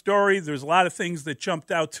Thamel story. There's a lot of things that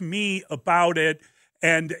jumped out to me about it,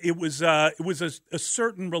 and it was a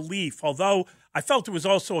certain relief, although I felt it was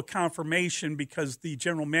also a confirmation because the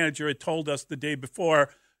general manager had told us the day before,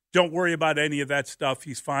 don't worry about any of that stuff.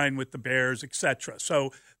 He's fine with the Bears, etc.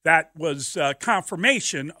 So that was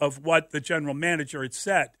confirmation of what the general manager had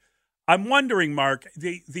said. I'm wondering, Mark,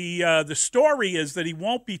 the story is that he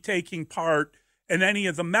won't be taking part in any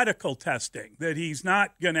of the medical testing, that he's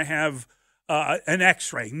not going to have an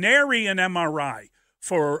X-ray, nary an MRI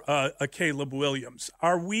for a Caleb Williams.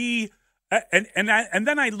 Are we? And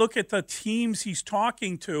then I look at the teams he's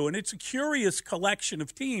talking to, and it's a curious collection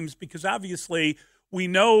of teams because obviously we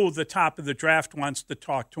know the top of the draft wants to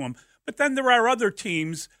talk to him, but then there are other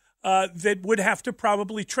teams that would have to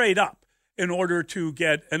probably trade up in order to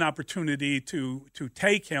get an opportunity to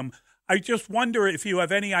take him. I just wonder if you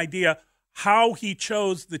have any idea how he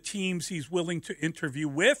chose the teams he's willing to interview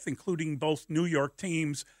with, including both New York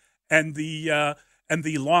teams and the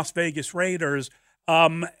Las Vegas Raiders.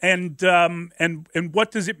 And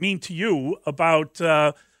what does it mean to you about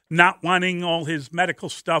not wanting all his medical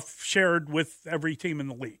stuff shared with every team in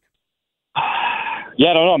the league? Yeah,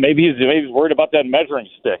 I don't know. Maybe he's worried about that measuring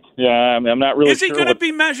stick. Yeah, I'm not really sure. Is he going to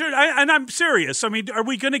be measured? And I'm serious. I mean, are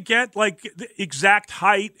we going to get like the exact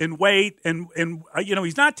height and weight? And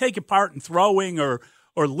he's not taking part in throwing or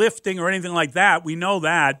lifting or anything like that. We know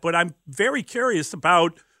that. But I'm very curious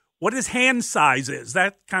about what his hand size is,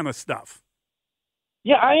 that kind of stuff.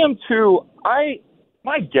 Yeah, I am too.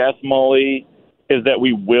 My guess, Mully, is that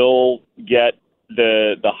we will get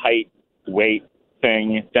the height, weight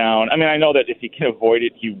thing down. I mean, I know that if he can avoid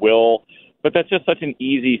it, he will, but that's just such an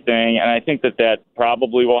easy thing, and I think that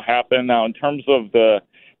probably will happen. Now, in terms of the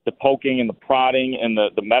poking and the prodding and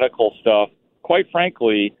the medical stuff, quite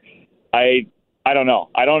frankly, I don't know.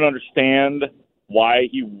 I don't understand why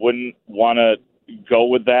he wouldn't want to go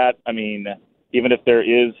with that. I mean, even if there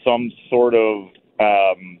is some sort of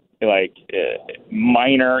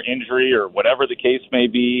minor injury or whatever the case may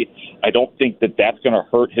be, I don't think that that's going to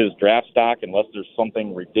hurt his draft stock unless there's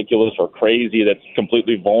something ridiculous or crazy that's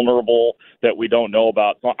completely vulnerable that we don't know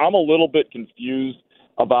about. So I'm a little bit confused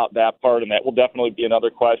about that part, and that will definitely be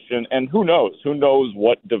another question. And who knows? Who knows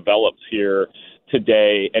what develops here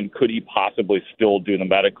today, and could he possibly still do the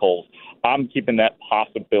medicals? I'm keeping that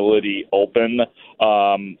possibility open.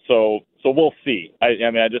 So we'll see. I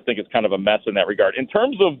mean, I just think it's kind of a mess in that regard. In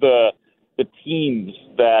terms of the teams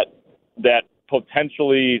that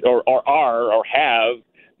potentially or are or have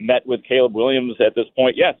met with Caleb Williams at this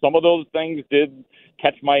point, yeah, some of those things did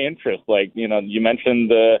catch my interest. Like, you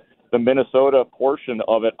mentioned the Minnesota portion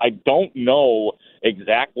of it. I don't know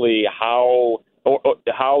exactly how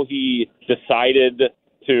he decided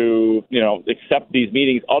to, accept these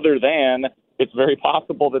meetings, other than it's very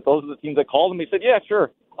possible that those are the teams that called him. He said, yeah,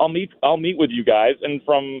 sure, I'll meet with you guys. And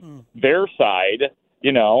from their side,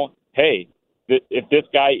 hey, if this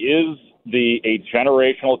guy is a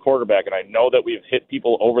generational quarterback, and I know that we've hit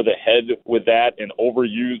people over the head with that and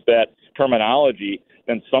overused that terminology,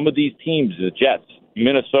 then some of these teams, the Jets,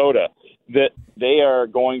 Minnesota, that they are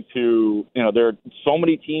going to, there are so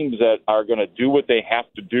many teams that are going to do what they have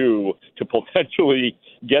to do to potentially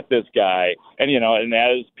get this guy. And, and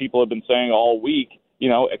as people have been saying all week,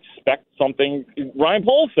 expect something. Ryan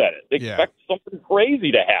Poles said it. Expect something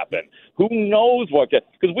crazy to happen. Who knows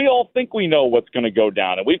because we all think we know what's going to go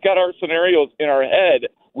down, and we've got our scenarios in our head.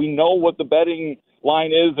 We know what the betting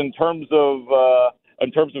line is in terms of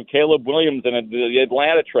Caleb Williams and the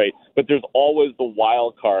Atlanta trade, but there's always the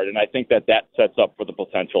wild card, and I think that sets up for the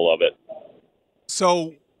potential of it.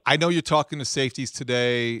 So I know you're talking to safeties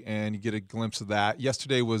today, and you get a glimpse of that.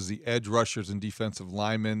 Yesterday was the edge rushers and defensive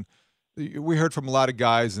linemen. We heard from a lot of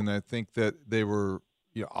guys, and I think that they were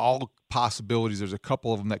all possibilities. There's a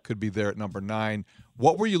couple of them that could be there at number 9.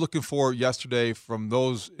 What were you looking for yesterday from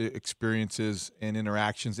those experiences and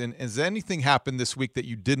interactions? And has anything happened this week that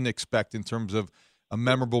you didn't expect in terms of a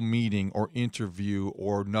memorable meeting or interview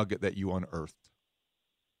or nugget that you unearthed?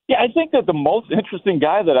 Yeah, I think that the most interesting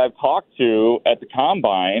guy that I've talked to at the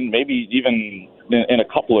Combine, maybe even in a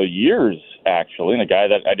couple of years, actually, and a guy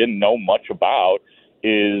that I didn't know much about,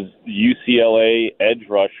 is UCLA edge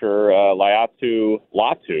rusher Laiatu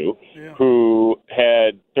Latu, who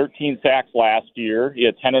had 13 sacks last year. He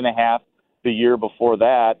had 10.5 the year before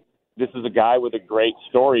that. This is a guy with a great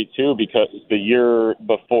story, too, because the year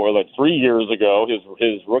before, 3 years ago,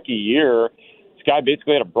 his rookie year, this guy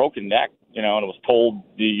basically had a broken neck, and was told,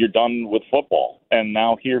 you're done with football. And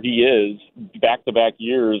now here he is, back-to-back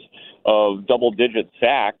years of double-digit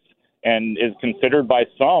sacks, and is considered by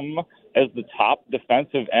some as the top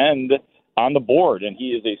defensive end on the board. And he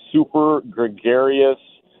is a super gregarious,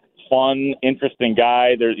 fun, interesting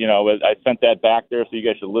guy. There's, I sent that back there, so you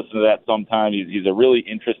guys should listen to that sometime. He's a really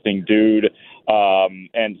interesting dude.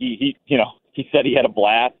 And he said he had a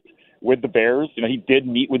blast with the Bears. He did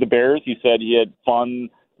meet with the Bears. He said he had fun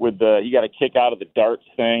with he got a kick out of the darts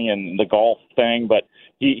thing and the golf thing, but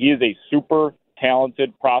he is a super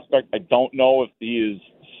talented prospect. I don't know if he is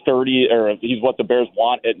sturdy or if he's what the Bears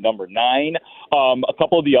want at number 9. A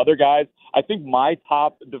couple of the other guys, I think my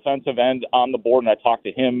top defensive end on the board, and I talked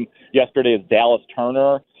to him yesterday, is Dallas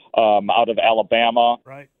Turner out of Alabama.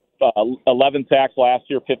 Right. 11 sacks last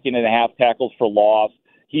year, 15.5 tackles for loss.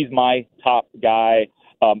 He's my top guy.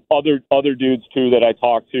 Other dudes, too, that I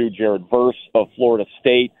talked to, Jared Verse of Florida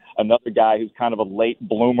State, another guy who's kind of a late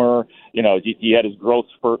bloomer. He had his growth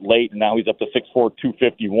spurt late, and now he's up to 6'4",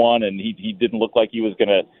 251, and he didn't look like he was going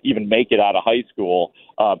to even make it out of high school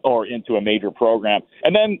or into a major program.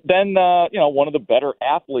 And then one of the better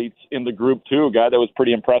athletes in the group, too, a guy that was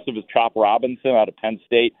pretty impressive, is Chop Robinson out of Penn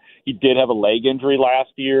State. He did have a leg injury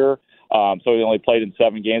last year. So he only played in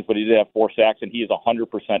 7 games, but he did have 4 sacks, and he is 100%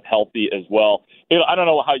 healthy as well. I don't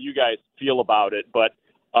know how you guys feel about it, but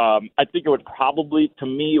I think it would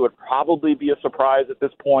probably be a surprise at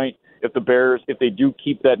this point if the Bears, if they do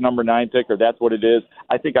keep that number 9 pick, or that's what it is.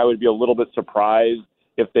 I think I would be a little bit surprised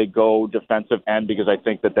if they go defensive end, because I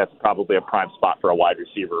think that that's probably a prime spot for a wide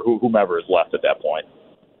receiver, whomever is left at that point.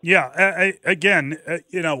 Yeah. Again,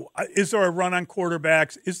 is there a run on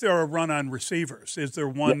quarterbacks? Is there a run on receivers? Is there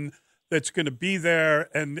one that's going to be there?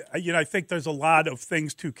 And, I think there's a lot of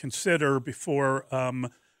things to consider before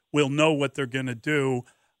we'll know what they're going to do.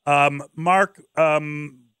 Mark,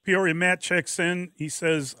 Peoria Matt checks in. He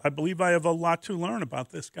says, I believe I have a lot to learn about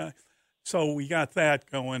this guy. So we got that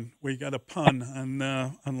going. We got a pun on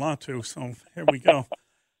Latu. So here we go.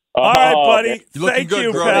 All right, buddy. Thank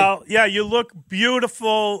you, pal. Yeah, you look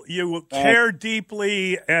beautiful. You care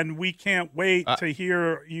deeply, and we can't wait to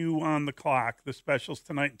hear you on the clock. The specials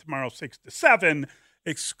tonight and tomorrow, 6 to 7,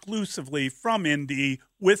 exclusively from Indy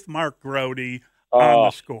with Mark Grote on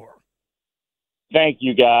The Score. Thank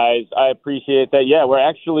you, guys. I appreciate that. Yeah, we're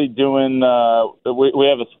actually doing we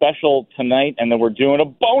have a special tonight, and then we're doing a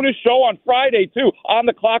bonus show on Friday, too. On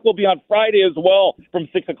the Clock will be on Friday as well from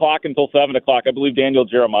 6 o'clock until 7 o'clock. I believe Daniel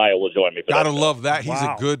Jeremiah will join me for that. Gotta love that. He's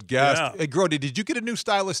a good guest. Yeah. Hey, Grote, did you get a new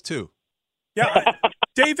stylist, too? Yeah.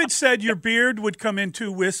 David said your beard would come in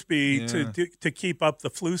too wispy to keep up the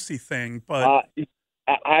Flusy thing, but...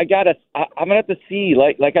 I'm gonna have to see.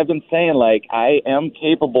 Like I've been saying, I am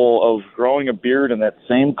capable of growing a beard in that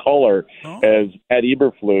same color as Matt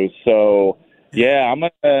Eberflus. So yeah, I'm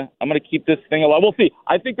gonna keep this thing alive. We'll see.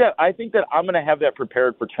 I think that I'm gonna have that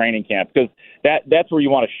prepared for training camp, because that's where you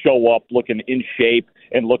want to show up looking in shape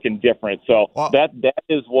and looking different. So that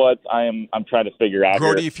is what I'm trying to figure out.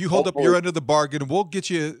 Grote, here. if you hold up your end of the bargain, we'll get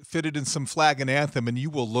you fitted in some Flag and Anthem, and you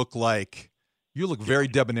look very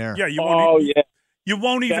debonair. Yeah, you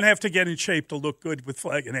won't even have to get in shape to look good with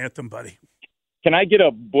Flag and Anthem, buddy. Can I get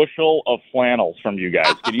a bushel of flannels from you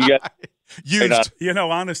guys? Can you get used?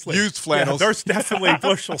 Honestly, used flannels. Yeah, there's definitely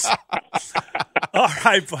bushels. All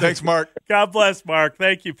right, buddy. Thanks, Mark. God bless, Mark.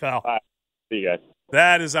 Thank you, pal. Bye. See you guys.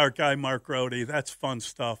 That is our guy, Mark Grote. That's fun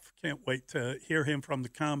stuff. Can't wait to hear him from the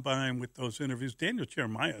Combine with those interviews. Daniel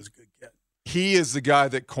Jeremiah is a good get. He is the guy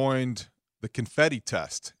that coined the confetti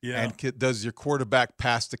test. Yeah. And does your quarterback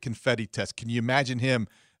pass the confetti test? Can you imagine him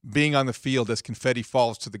being on the field as confetti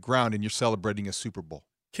falls to the ground and you're celebrating a Super Bowl?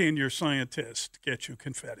 Can your scientist get you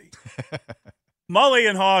confetti? Mully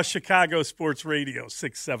and Haw, Chicago Sports Radio,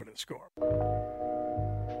 6-7 to Score.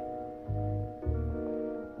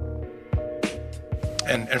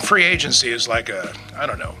 And free agency is like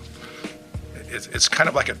it's kind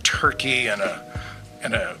of like a turkey and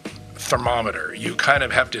a thermometer. You kind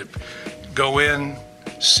of have to go in,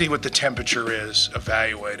 see what the temperature is,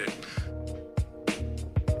 evaluate it.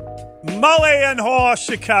 Mully and Haw,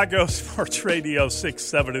 Chicago Sports Radio,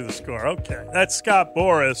 6-7 to the Score. Okay, that's Scott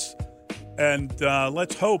Boras. And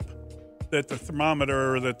let's hope that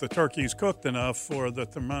the turkey's cooked enough for the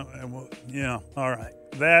thermometer. Yeah, all right.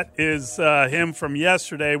 That is him from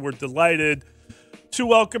yesterday. We're delighted to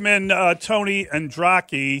welcome in Tony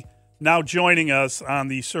Andracki. Now joining us on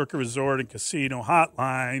the Circa Resort and Casino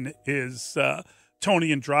Hotline is Tony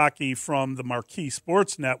Andracki from the Marquee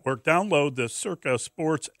Sports Network. Download the Circa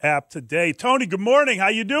Sports app today. Tony, good morning. How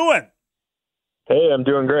you doing? Hey, I'm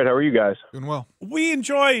doing great. How are you guys? Doing well. We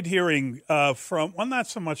enjoyed hearing from, well, not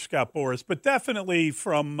so much Scott Boras, but definitely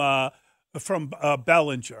from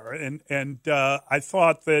Bellinger. And I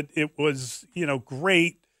thought that it was,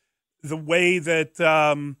 great the way that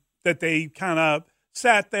that they kind of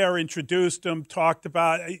sat there, introduced him, talked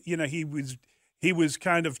about, he was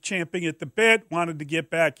kind of champing at the bit, wanted to get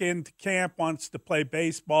back into camp, wants to play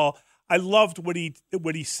baseball. I loved what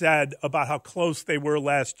he said about how close they were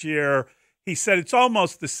last year. He said it's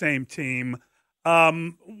almost the same team.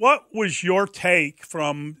 What was your take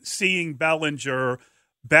from seeing Bellinger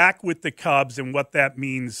back with the Cubs and what that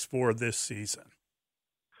means for this season?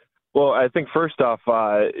 Well, I think first off,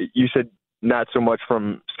 you said not so much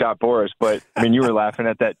from Scott Boras, but I mean, you were laughing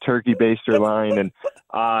at that turkey baster line and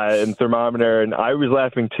thermometer, and I was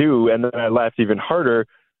laughing too. And then I laughed even harder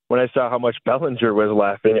when I saw how much Bellinger was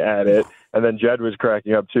laughing at it, and then Jed was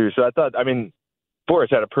cracking up too. So I thought, Boras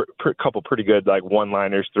had a couple pretty good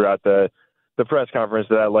one-liners throughout the press conference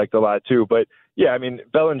that I liked a lot too. But yeah,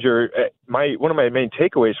 Bellinger, one of my main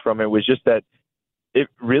takeaways from it was just that it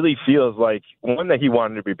really feels like, one, that he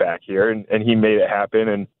wanted to be back here and he made it happen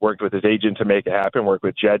and worked with his agent to make it happen, worked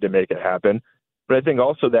with Jed to make it happen. But I think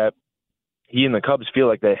also that he and the Cubs feel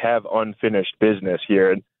like they have unfinished business here.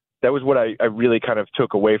 And that was what I really kind of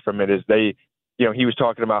took away from it, is he was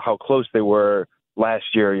talking about how close they were last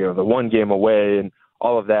year, the one game away and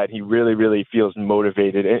all of that. He really, really feels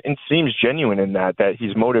motivated and seems genuine in that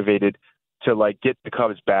he's motivated to like get the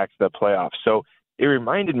Cubs back to the playoffs. So it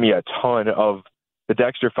reminded me a ton of the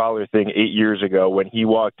Dexter Fowler thing 8 years ago when he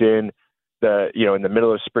walked in in the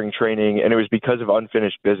middle of spring training, and it was because of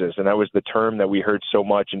unfinished business. And that was the term that we heard so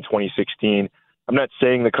much in 2016. I'm not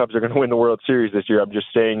saying the Cubs are going to win the World Series this year. I'm just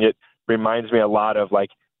saying it reminds me a lot of like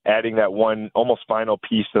adding that one almost final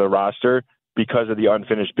piece to the roster because of the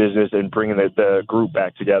unfinished business and bringing the group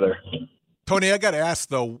back together. Tony, I got to ask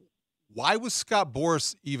though, why was Scott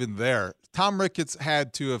Boras even there? Tom Ricketts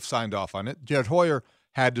had to have signed off on it. Jed Hoyer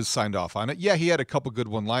had to have signed off on it. Yeah, he had a couple good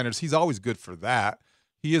one-liners. He's always good for that.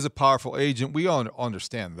 He is a powerful agent. We all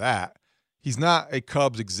understand that. He's not a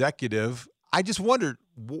Cubs executive. I just wondered,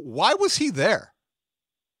 why was he there?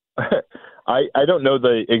 I don't know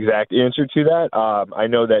the exact answer to that. I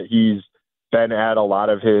know that he's been at a lot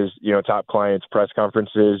of his top clients' press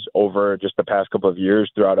conferences over just the past couple of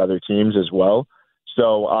years throughout other teams as well.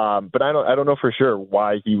 So, but I don't know for sure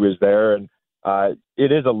why he was there. And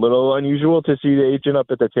it is a little unusual to see the agent up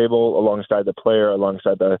at the table alongside the player,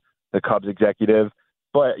 alongside the Cubs executive.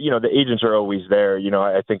 But, the agents are always there.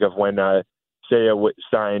 I think of when Seiya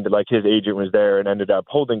signed, like his agent was there and ended up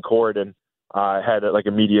holding court and had like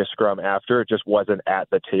a media scrum after. It just wasn't at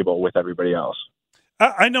the table with everybody else.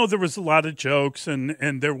 I know there was a lot of jokes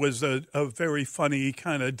and there was a very funny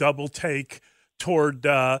kind of double take toward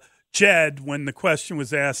Jed when the question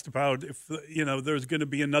was asked about if, there's going to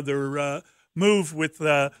be another move with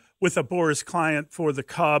a Boras client for the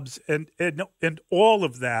Cubs and all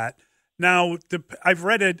of that. Now, I've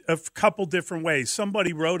read it a couple different ways.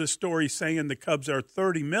 Somebody wrote a story saying the Cubs are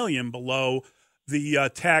 $30 million below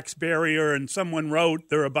the tax barrier, and someone wrote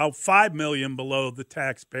they're about $5 million below the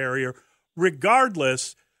tax barrier.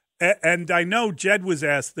 Regardless, and I know Jed was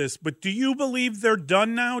asked this, but do you believe they're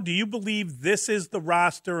done now? Do you believe this is the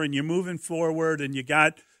roster and you're moving forward and you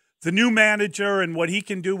got the new manager and what he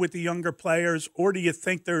can do with the younger players, or do you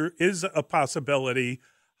think there is a possibility,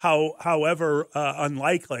 however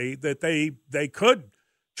unlikely, that they could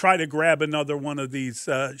try to grab another one of these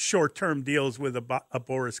short-term deals with a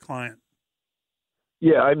Boras client?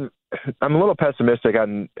 Yeah, I'm a little pessimistic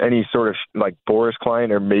on any sort of like Boras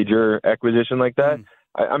client or major acquisition like that.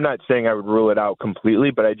 I'm not saying I would rule it out completely,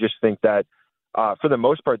 but I just think that for the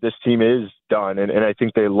most part, this team is done. And I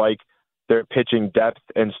think they like their pitching depth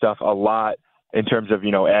and stuff a lot in terms of,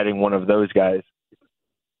 adding one of those guys.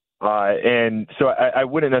 And so I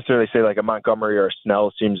wouldn't necessarily say like a Montgomery or a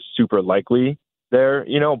Snell seems super likely there,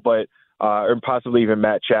 but or possibly even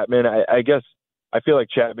Matt Chapman. I guess I feel like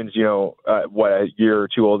Chapman's, a year or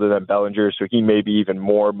two older than Bellinger, so he may be even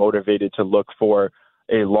more motivated to look for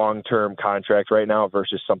a long-term contract right now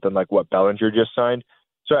versus something like what Bellinger just signed.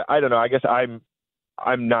 So I don't know. I guess I'm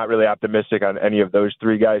not really optimistic on any of those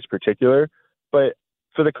three guys in particular. But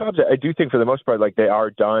for the Cubs, I do think for the most part, like they are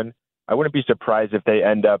done. I wouldn't be surprised if they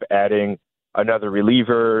end up adding another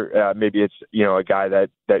reliever. Maybe it's, a guy that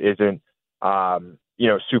isn't,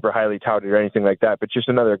 super highly touted or anything like that, but just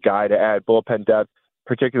another guy to add bullpen depth,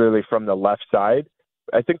 particularly from the left side.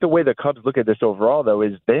 I think the way the Cubs look at this overall, though,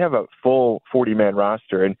 is they have a full 40-man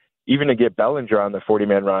roster. And even to get Bellinger on the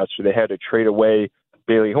 40-man roster, they had to trade away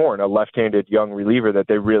Bailey Horn, a left-handed young reliever that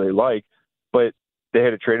they really like. But they had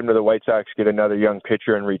to trade him to the White Sox, get another young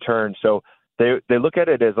pitcher in return. So they look at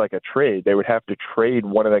it as like a trade. They would have to trade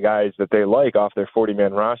one of the guys that they like off their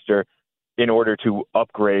 40-man roster in order to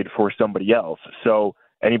upgrade for somebody else. So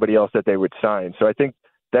anybody else that they would sign. So I think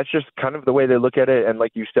that's just kind of the way they look at it. And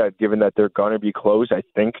like you said, given that they're going to be close, I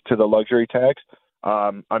think, to the luxury tax,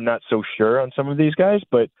 I'm not so sure on some of these guys.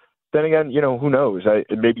 But then again, who knows?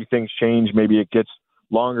 Maybe things change. Maybe it gets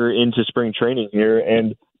longer into spring training here.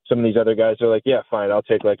 And some of these other guys are like, yeah, fine, I'll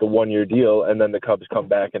take like a 1-year deal. And then the Cubs come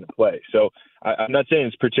back into play. So I'm not saying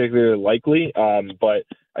it's particularly likely, but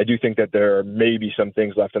I do think that there are maybe some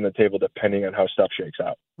things left on the table depending on how stuff shakes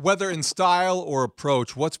out. Whether in style or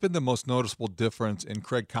approach, what's been the most noticeable difference in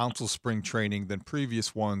Craig Counsell's spring training than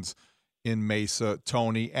previous ones in Mesa,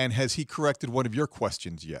 Tony? And has he corrected one of your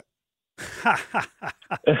questions yet?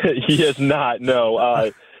 He has not,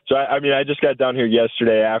 no. So, I just got down here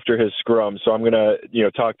yesterday after his scrum, so I'm going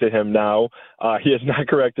to, talk to him now. He has not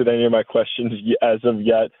corrected any of my questions as of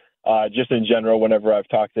yet. Just in general, whenever I've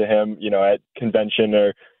talked to him, at convention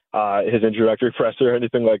or his introductory presser or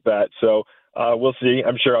anything like that. So we'll see.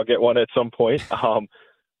 I'm sure I'll get one at some point.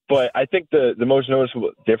 But I think the most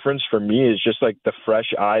noticeable difference for me is just like the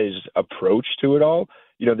fresh eyes approach to it all.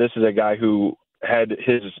 This is a guy who had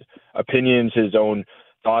his opinions, his own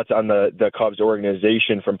thoughts on the Cubs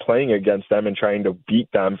organization from playing against them and trying to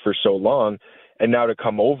beat them for so long. And now to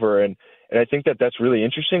come over and And I think that that's really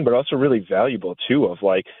interesting, but also really valuable too, of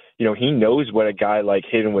like, you know, he knows what a guy like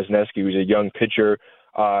Hayden Wesneski, who's a young pitcher,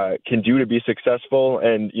 can do to be successful.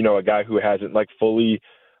 And, you know, a guy who hasn't like fully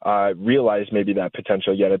realized maybe that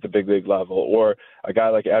potential yet at the big league level, or a guy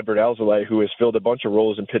like Adbert Alzolay, who has filled a bunch of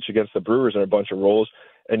roles and pitched against the Brewers in a bunch of roles.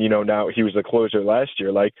 And, you know, now he was the closer last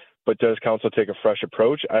year, like, but does Counsell take a fresh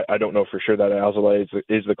approach? I don't know for sure that Alzolay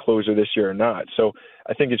is the closer this year or not. So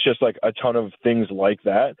I think it's just like a ton of things like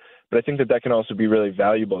that. But I think that that can also be really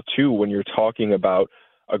valuable too when you're talking about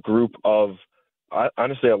a group of,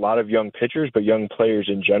 honestly, a lot of young pitchers, but young players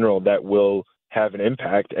in general that will have an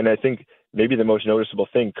impact. And I think maybe the most noticeable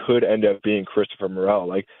thing could end up being Christopher Morel.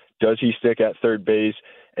 Like, does he stick at third base?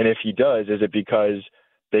 And if he does, is it because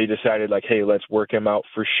they decided like, hey, let's work him out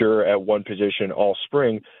for sure at one position all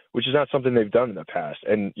spring, which is not something they've done in the past.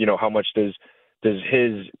 And, you know, how much does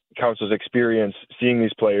his Counsell's experience seeing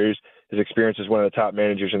these players, his experience as one of the top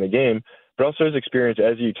managers in the game, but also his experience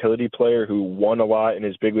as a utility player who won a lot in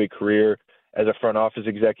his big league career as a front office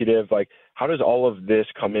executive, like how does all of this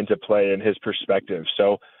come into play in his perspective?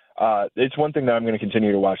 So it's one thing that I'm going to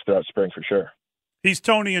continue to watch throughout spring for sure. He's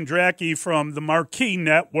Tony Andracki from the Marquee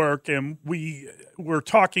Network, and we were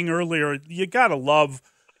talking earlier, you got to love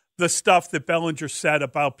the stuff that Bellinger said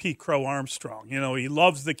about Pete Crow Armstrong. You know, he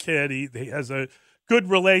loves the kid. He has a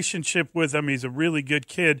good relationship with him. He's a really good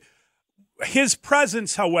kid. His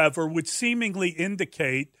presence, however, would seemingly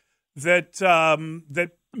indicate that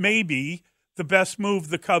that maybe the best move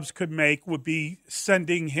the Cubs could make would be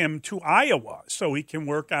sending him to Iowa so he can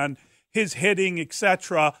work on his hitting,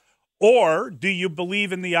 etc. Or do you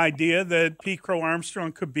believe in the idea that Pete Crow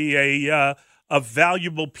Armstrong could be a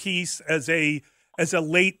valuable piece as a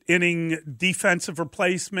late inning defensive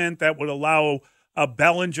replacement that would allow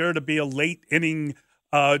Bellinger to be a late inning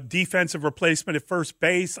defensive replacement at first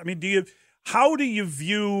base? I mean, how do you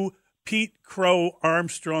view Pete Crow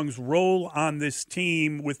Armstrong's role on this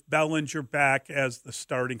team with Bellinger back as the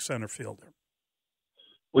starting center fielder?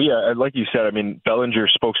 Well, yeah, like you said, I mean, Bellinger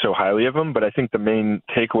spoke so highly of him, but I think the main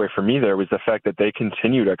takeaway for me there was the fact that they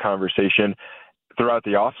continued a conversation throughout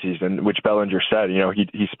the offseason, which Bellinger said, you know,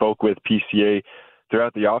 he spoke with PCA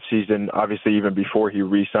throughout the offseason, obviously even before he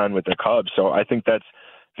re-signed with the Cubs. So I think that's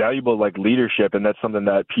valuable, like leadership, and that's something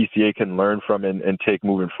that PCA can learn from and take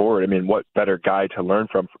moving forward. I mean, what better guy to learn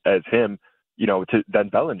from as him, you know, than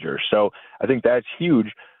Bellinger? So I think that's huge.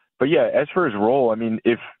 But yeah, as for his role, I mean,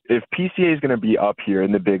 if PCA is going to be up here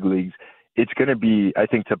in the big leagues, it's going to be, I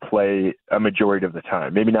think, to play a majority of the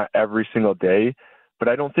time. Maybe not every single day, but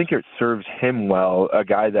I don't think it serves him well, a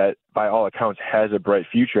guy that by all accounts has a bright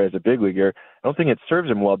future as a big leaguer. I don't think it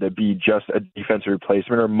serves him well to be just a defensive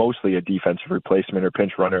replacement or mostly a defensive replacement or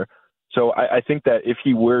pinch runner. So I think that if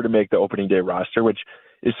he were to make the opening day roster, which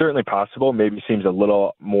is certainly possible, maybe seems a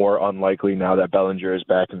little more unlikely now that Bellinger is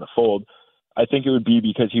back in the fold, I think it would be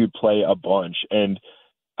because he would play a bunch. And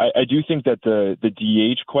I do think that the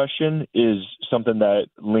DH question is something that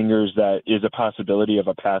lingers, that is a possibility of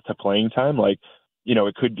a path to playing time. Like, you know,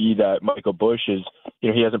 it could be that Michael Busch is, you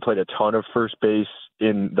know, he hasn't played a ton of first base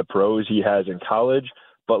in the pros, he has in college,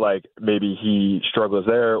 but like maybe he struggles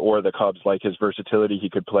there, or the Cubs like his versatility. He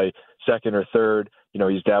could play second or third. You know,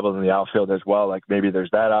 he's dabbled in the outfield as well. Like maybe there's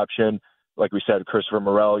that option. Like we said, Christopher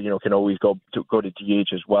Morel, you know, can always go to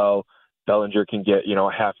DH as well. Bellinger can get, you know,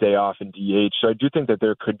 a half day off in DH. So I do think that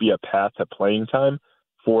there could be a path to playing time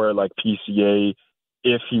for like PCA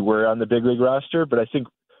if he were on the big league roster. But I think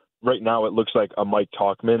right now it looks like a Mike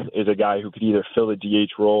Tauchman is a guy who could either fill the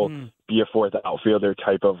DH role, be a fourth outfielder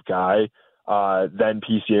type of guy. Then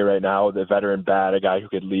PCA right now, the veteran bat, a guy who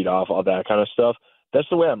could lead off, all that kind of stuff. That's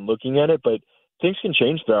the way I'm looking at it. But things can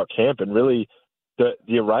change throughout camp, and really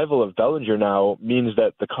the arrival of Bellinger now means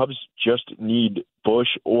that the Cubs just need Busch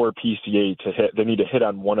or PCA to hit. They need to hit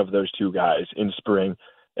on one of those two guys in spring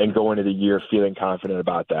and go into the year feeling confident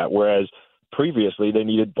about that. Whereas previously they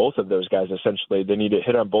needed both of those guys, essentially. They need to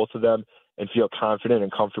hit on both of them and feel confident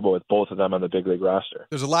and comfortable with both of them on the big league roster.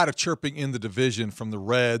 There's a lot of chirping in the division from the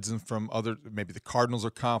Reds and from other, maybe the Cardinals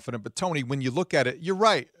are confident. But, Tony, when you look at it, you're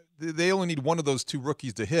right. They only need one of those two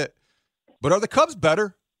rookies to hit. But are the Cubs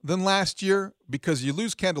better than last year? Because you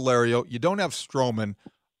lose Candelario, you don't have Stroman,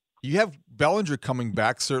 you have Bellinger coming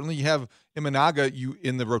back, certainly you have Imanaga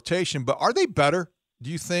in the rotation, but are they better, do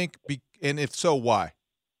you think? And if so, why?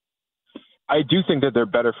 I do think that they're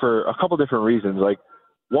better for a couple different reasons. Like,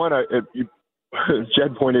 one,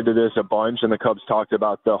 Jed pointed to this a bunch, and the Cubs talked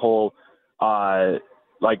about the whole not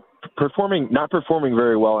performing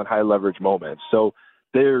very well in high leverage moments. So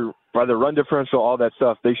they're, by the run differential, all that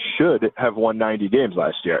stuff, they should have won 90 games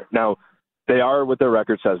last year. Now, they are what their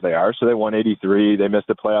record says they are. So they won 83. They missed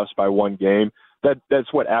the playoffs by one game.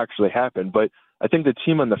 That's what actually happened. But I think the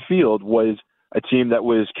team on the field was a team that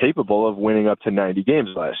was capable of winning up to 90 games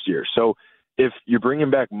last year. So if you're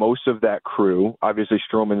bringing back most of that crew, obviously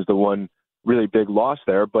Stroman's the one really big loss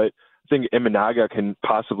there, but I think Imanaga can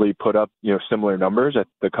possibly put up, similar numbers.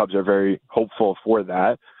 The Cubs are very hopeful for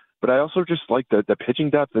that. But I also just like the pitching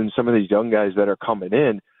depth and some of these young guys that are coming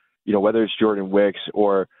in, whether it's Jordan Wicks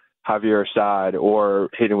or Javier Assad or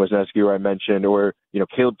Hayden Wesneski, who I mentioned, or,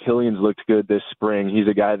 Caleb Killian's looked good this spring. He's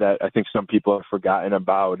a guy that I think some people have forgotten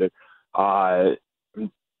about.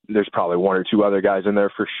 There's probably one or two other guys in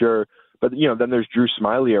there for sure. But, then there's Drew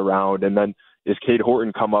Smiley around. And then does Cade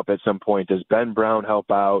Horton come up at some point? Does Ben Brown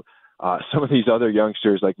help out? Some of these other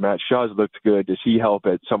youngsters like Matt Shaw's looked good. Does he help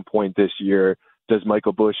at some point this year? Does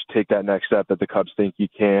Michael Busch take that next step that the Cubs think he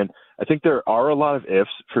can? I think there are a lot of ifs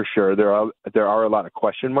for sure. There are a lot of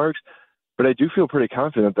question marks, but I do feel pretty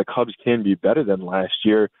confident the Cubs can be better than last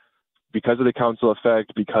year because of the Counsell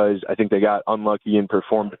effect, because I think they got unlucky and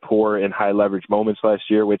performed poor in high leverage moments last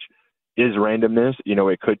year, which is randomness.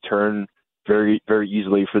 It could turn very, very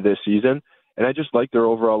easily for this season. And I just like their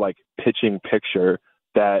overall pitching picture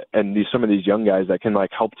and some of these young guys that can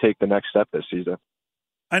help take the next step this season.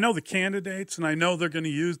 I know the candidates, and I know they're going to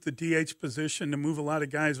use the DH position to move a lot of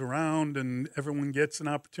guys around, and everyone gets an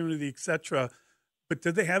opportunity, et cetera. But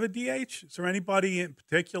did they have a DH? Is there anybody in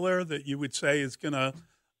particular that you would say is going to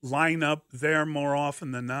line up there more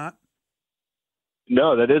often than not?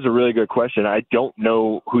 No, that is a really good question. I don't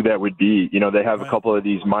know who that would be. They have a couple of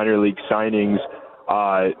these minor league signings.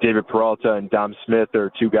 David Peralta and Dom Smith are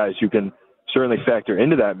two guys who can certainly factor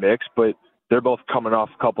into that mix, but they're both coming off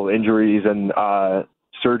a couple injuries and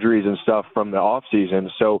surgeries and stuff from the off season.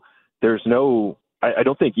 So there's I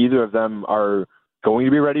don't think either of them are going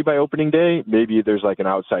to be ready by opening day. Maybe there's an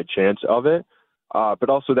outside chance of it. But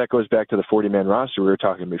also that goes back to the 40-man roster we were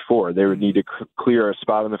talking before. They would need to clear a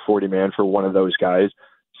spot on the 40-man for one of those guys.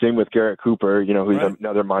 Same with Garrett Cooper, who's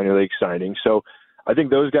another minor league signing. So I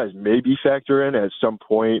think those guys maybe factor in at some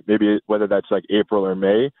point, maybe whether that's April or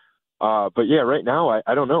May. But yeah, right now,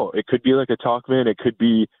 I don't know. It could be a Talkman. It could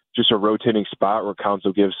be just a rotating spot where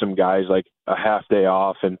Counsell gives some guys a half day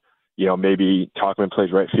off and, maybe Talkman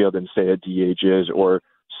plays right field and say a DH is or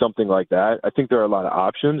something like that. I think there are a lot of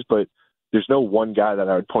options, but there's no one guy that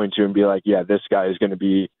I would point to and be yeah, this guy is going to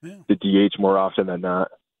be the DH more often than not.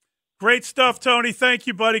 Great stuff, Tony. Thank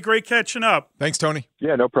you, buddy. Great catching up. Thanks, Tony.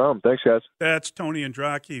 Yeah, no problem. Thanks, guys. That's Tony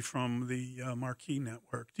Andracki from the Marquee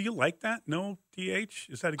Network. Do you like that? No DH?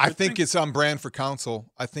 Is that a good I think thing? it's on brand for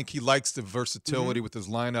Counsell. I think he likes the versatility with his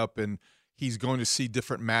lineup, and he's going to see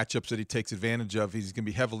different matchups that he takes advantage of. He's going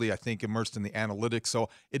to be heavily, I think, immersed in the analytics. So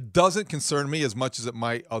it doesn't concern me as much as it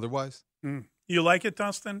might otherwise. You like it,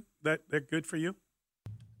 Dustin? They're good for you?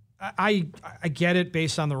 I get it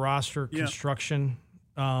based on the roster construction.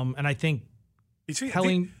 And I think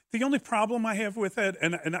the only problem I have with it,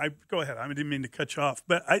 and I go ahead, I didn't mean to cut you off,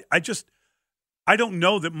 but I don't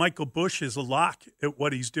know that Michael Busch is a lock at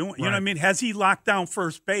what he's doing. You know what I mean? Has he locked down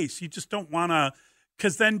first base? You just don't want to,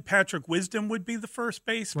 because then Patrick Wisdom would be the first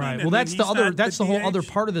baseman. Right. Well, that's the whole other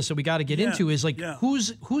part of this that we got to get into is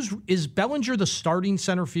who's is Bellinger the starting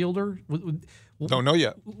center fielder? Don't know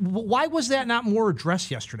yet. Why was that not more addressed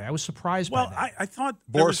yesterday? I was surprised by that. Well, I thought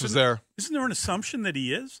Boris was there. Isn't there an assumption that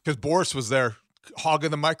he is? Because Boris was there, hogging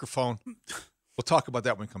the microphone. We'll talk about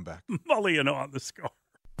that when we come back. Mullion on the Score.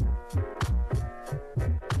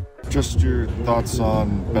 Just your thoughts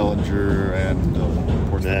on Bellinger and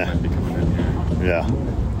reports that might be coming in here. Yeah.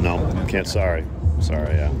 No, can't. Sorry,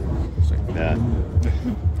 yeah.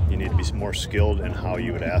 You need to be more skilled in how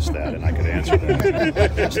you would ask that, and I could answer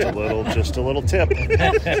that. just a little tip.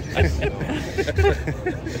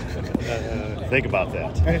 Think about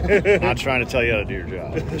that. I'm not trying to tell you how to do your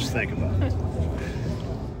job. Just think about it.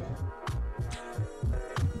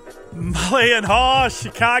 Mully and Haw,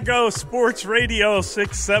 Chicago Sports Radio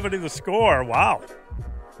 670 The Score. Wow.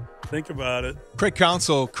 Think about it. Craig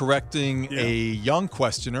Counsell correcting a young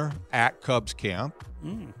questioner at Cubs camp.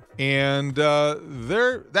 And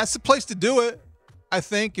that's the place to do it, I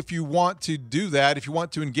think, if you want to do that, if you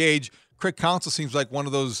want to engage. Craig Counsell seems like one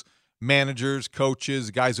of those managers,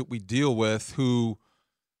 coaches, guys that we deal with who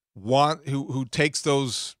takes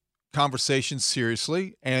those conversations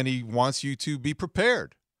seriously, and he wants you to be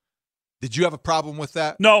prepared. Did you have a problem with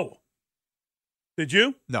that? No. Did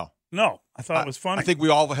you? No. I thought it was funny. I think we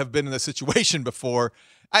all have been in this situation before.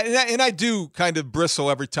 And I do kind of bristle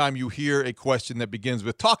every time you hear a question that begins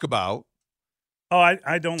with talk about. Oh,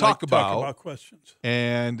 I don't talk about questions.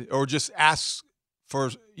 Or just ask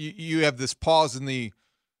for, you have this pause in the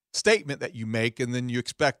statement that you make, and then you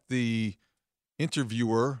expect the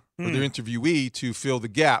interviewer or the interviewee to fill the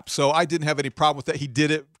gap. So I didn't have any problem with that. He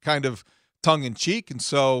did it kind of tongue-in-cheek, and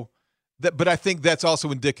so but I think that's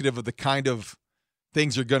also indicative of the kind of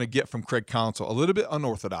things you're going to get from Craig Counsell. A little bit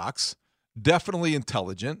unorthodox, definitely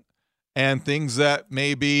intelligent, and things that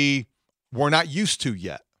maybe we're not used to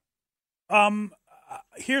yet.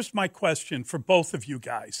 Here's my question for both of you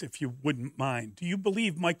guys, if you wouldn't mind. Do you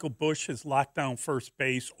believe Michael Busch has locked down first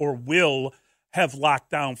base or will have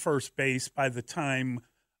locked down first base by the time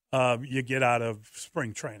you get out of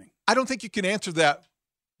spring training? I don't think you can answer that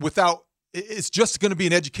without – it's just going to be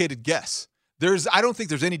an educated guess. I don't think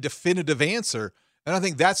there's any definitive answer, and I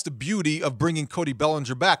think that's the beauty of bringing Cody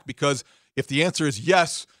Bellinger back, because if the answer is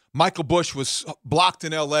yes, Michael Busch was blocked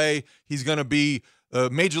in L.A., he's going to be a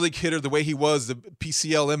major league hitter the way he was, the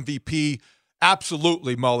PCL MVP,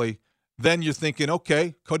 absolutely, Mully, then you're thinking,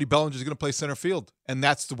 okay, Cody Bellinger is going to play center field, and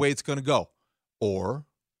that's the way it's going to go. Or,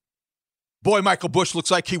 boy, Michael Busch looks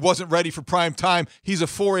like he wasn't ready for prime time. He's a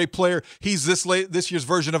 4A player. He's this year's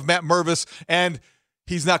version of Matt Mervis, and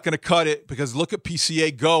he's not going to cut it, because look at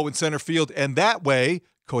PCA go in center field, and that way,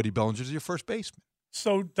 Cody Bellinger is your first baseman.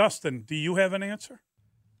 So, Dustin, do you have an answer?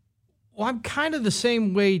 Well, I'm kind of the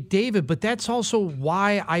same way, David, but that's also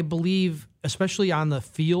why I believe, especially on the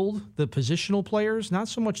field, the positional players, not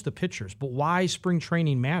so much the pitchers, but why spring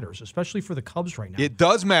training matters, especially for the Cubs right now. It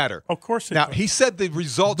does matter. Of course it does. Now, he said the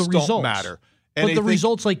results don't matter. And but the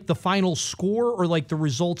results, like the final score, or like the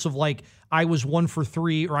results of like I was 1 for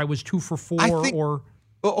 3 or I was 2 for 4 or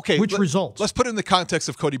which results? Let's put it in the context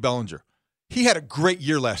of Cody Bellinger. He had a great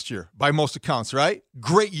year last year by most accounts, right?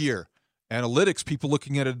 Great year. Analytics, people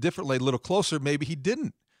looking at it differently, a little closer, maybe he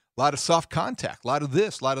didn't. A lot of soft contact, a lot of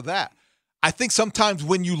this, a lot of that. I think sometimes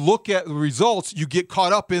when you look at the results, you get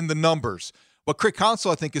caught up in the numbers. What Craig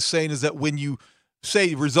Counsell, I think, is saying is that when you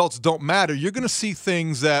say results don't matter, you're going to see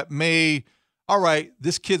things that may, all right,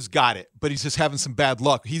 this kid's got it, but he's just having some bad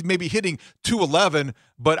luck. He's maybe hitting 211,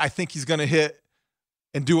 but I think he's going to hit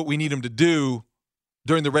and do what we need him to do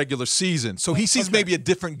during the regular season. So he sees maybe a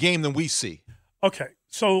different game than we see. Okay,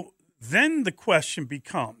 so then the question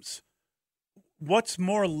becomes, what's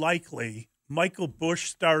more likely, Michael Busch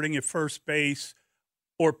starting at first base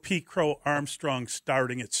or Pete Crow Armstrong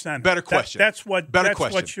starting at center? Better question. That's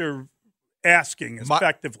what you're asking,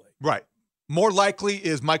 effectively. Right. More likely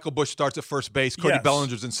is Michael Busch starts at first base, Cody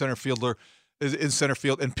Bellinger's in center field,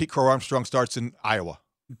 and Pete Crow Armstrong starts in Iowa.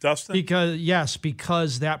 Dustin?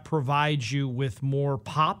 Because that provides you with more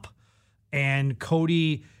pop, and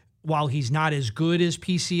Cody, while he's not as good as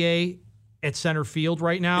PCA at center field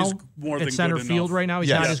right now, he's not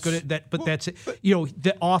as good at that. But that's it.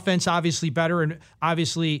 The offense obviously better, and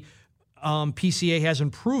obviously PCA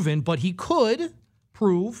hasn't proven, but he could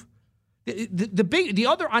prove. The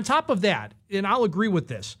other on top of that, and I'll agree with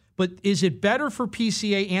this, but is it better for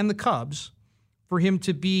PCA and the Cubs for him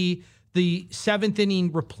to be the 7th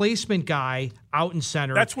inning replacement guy out in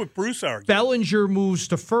center? That's what Bruce argued. Bellinger moves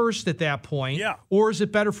to first at that point. Yeah. Or is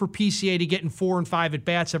it better for PCA to get in 4 and 5 at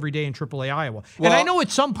bats every day in AAA Iowa? Well, and I know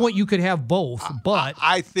at some point you could have both, but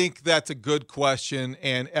I think that's a good question,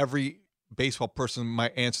 and every baseball person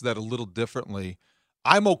might answer that a little differently.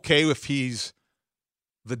 I'm okay if he's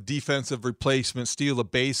the defensive replacement, steal a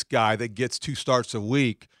base guy that gets 2 starts a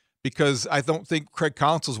week, because I don't think Craig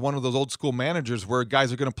Counsell is one of those old school managers where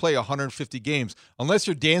guys are going to play 150 games. Unless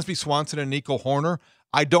you're Dansby Swanson and Nico Horner,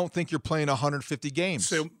 I don't think you're playing 150 games.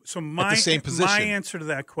 So at the same position. My answer to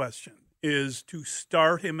that question is to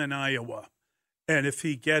start him in Iowa, and if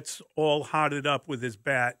he gets all hotted up with his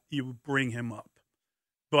bat, you bring him up.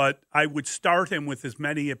 But I would start him with as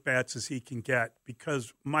many at-bats as he can get,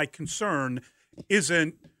 because my concern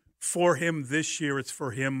isn't for him this year, it's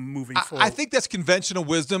for him moving forward. I think that's conventional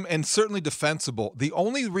wisdom and certainly defensible. The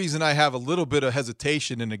only reason I have a little bit of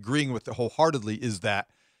hesitation in agreeing with it wholeheartedly is that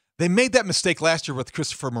they made that mistake last year with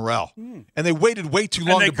Christopher Morel, and they waited way too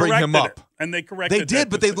long to bring him up. And they corrected it. They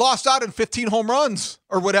did, but they lost out on 15 home runs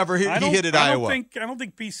or whatever he hit at Iowa. I don't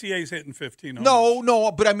think PCA's hitting 15 home runs.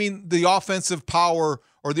 No, but I mean the offensive power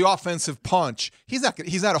or the offensive punch, he's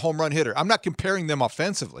not a home run hitter. I'm not comparing them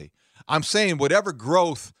offensively. I'm saying whatever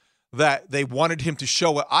growth that they wanted him to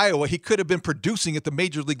show at Iowa, he could have been producing at the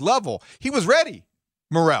major league level. He was ready,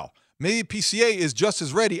 Morel. Maybe PCA is just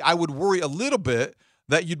as ready. I would worry a little bit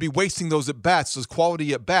that you'd be wasting those at-bats, those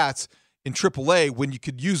quality at-bats in AAA when you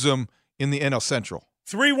could use them in the NL Central.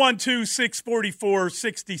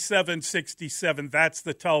 312-644-6767. That's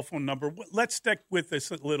the telephone number. Let's stick with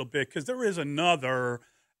this a little bit, because there is another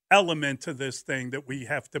element to this thing that we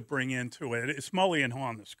have to bring into it. It's Mully and Haw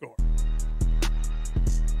on the Score.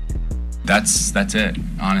 that's it,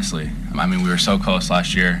 honestly. I mean, we were so close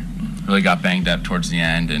last year. Really got banged up towards the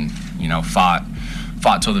end, and fought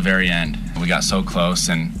till the very end. We got so close,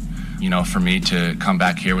 and for me to come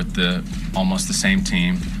back here with almost the same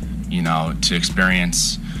team, to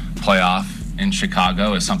experience playoff in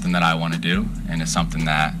Chicago is something that I want to do, and it's something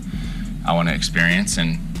that I want to experience,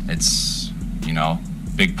 and it's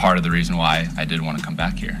big part of the reason why I did want to come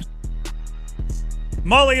back here.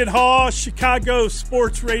 Mully and Haw, Chicago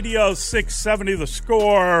Sports Radio 670 The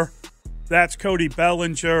Score. That's Cody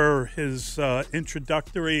Bellinger, his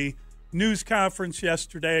introductory news conference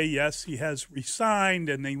yesterday. Yes, he has resigned,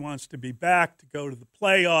 and he wants to be back to go to the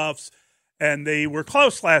playoffs. And they were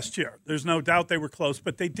close last year. There's no doubt they were close,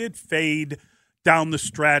 but they did fade down the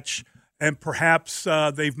stretch, and perhaps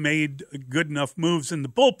they've made good enough moves in the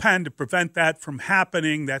bullpen to prevent that from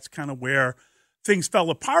happening. That's kind of where things fell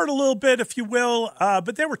apart a little bit, if you will.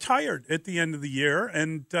 But they were tired at the end of the year,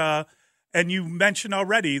 and you mentioned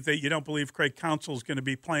already that you don't believe Craig Counsell is going to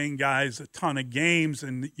be playing guys a ton of games,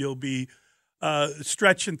 and you'll be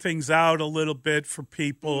stretching things out a little bit for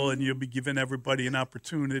people, and you'll be giving everybody an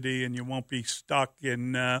opportunity, and you won't be stuck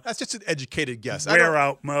in that's just an educated guess.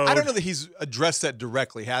 Wear-out mode. I don't know that he's addressed that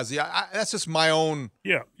directly, has he? That's just my own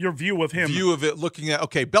your view of him. View of it, looking at,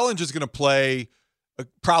 okay, Bellinger's going to play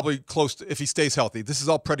probably close to, if he stays healthy. This is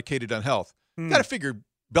all predicated on health. Got to figure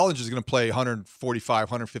Bellinger's going to play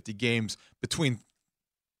 145, 150 games between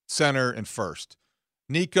center and first.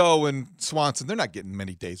 Nico and Swanson, they're not getting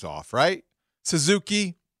many days off, right?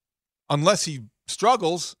 Suzuki, unless he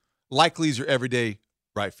struggles, likely is your everyday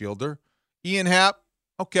right fielder. Ian Happ,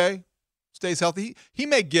 okay, stays healthy. He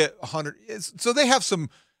may get 100. So they have some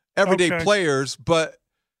everyday players, but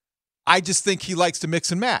I just think he likes to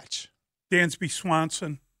mix and match. Dansby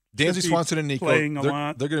Swanson. And Nico, playing a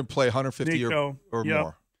lot. They're going to play 150 Nico, or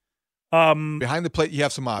more. Behind the plate, you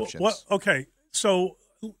have some options. Okay, so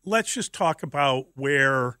let's just talk about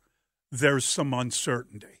where there's some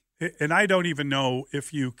uncertainty. And I don't even know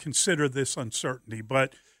if you consider this uncertainty,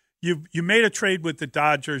 but you made a trade with the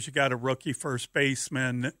Dodgers. You got a rookie first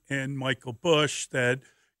baseman in Michael Busch that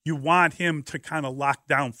you want him to kind of lock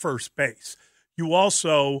down first base. You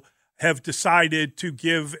also have decided to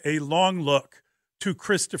give a long look to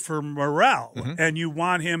Christopher Morel, and you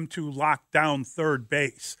want him to lock down third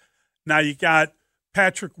base. Now you got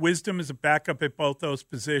Patrick Wisdom as a backup at both those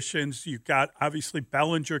positions. You've got, obviously,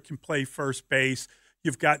 Bellinger can play first base.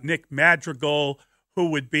 You've got Nick Madrigal, who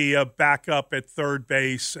would be a backup at third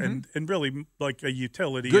base and really like a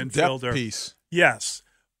utility infielder. Depth piece. Yes.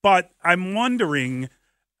 But I'm wondering,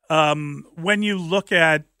 when you look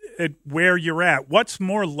at where you're at, what's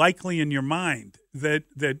more likely in your mind,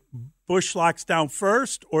 that Busch locks down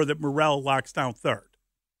first or that Morel locks down third?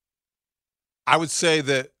 I would say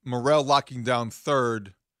that Morel locking down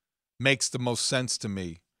third makes the most sense to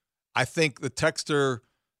me. I think the texter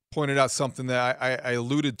pointed out something that I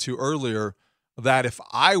alluded to earlier, that if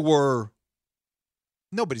I were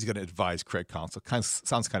 – nobody's going to advise Craig Counsell.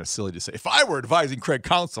 Sounds kind of silly to say. If I were advising Craig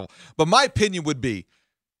Counsell, but my opinion would be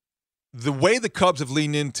the way the Cubs have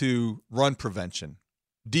leaned into run prevention,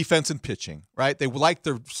 defense and pitching, right? They like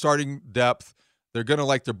their starting depth. They're going to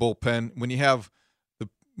like their bullpen. When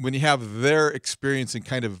you have their experience in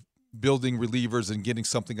kind of building relievers and getting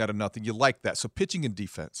something out of nothing, you like that. So pitching and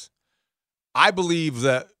defense. I believe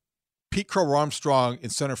that Pete Crow Armstrong in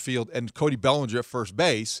center field and Cody Bellinger at first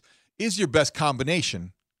base is your best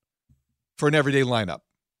combination for an everyday lineup.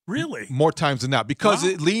 Really? More times than not, because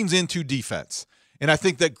it leans into defense. And I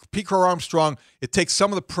think that Pete Crow Armstrong, it takes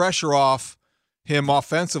some of the pressure off him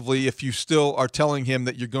offensively if you still are telling him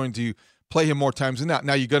that you're going to play him more times than not.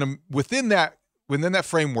 Now, you're going to, within that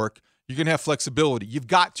framework, you're going to have flexibility. You've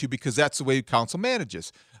got to, because that's the way Counsell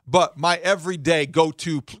manages. But my everyday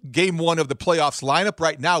go-to game one of the playoffs lineup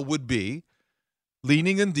right now would be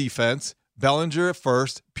leaning in defense, Bellinger at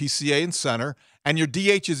first, PCA in center, and your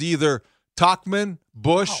DH is either Tauchman,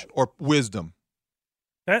 Busch, or Wisdom.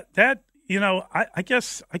 I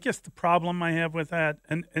guess the problem I have with that,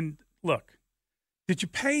 and look, did you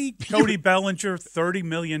pay Cody Bellinger $30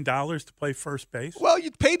 million to play first base? Well, you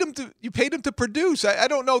paid him to produce. I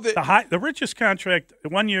don't know that the richest contract,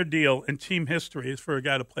 1-year deal in team history is for a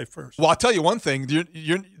guy to play first. Well, I'll tell you one thing: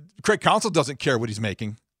 Craig Counsell doesn't care what he's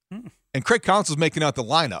making, and Craig Counsell's making out the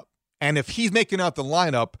lineup. And if he's making out the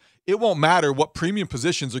lineup, it won't matter what premium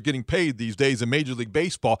positions are getting paid these days in Major League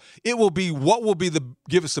Baseball. It will be what will be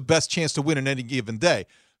give us the best chance to win in any given day.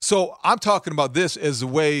 So I'm talking about this as a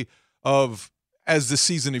way of, as the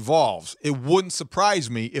season evolves, it wouldn't surprise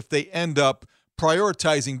me if they end up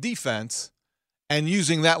prioritizing defense and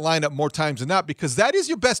using that lineup more times than not, because that is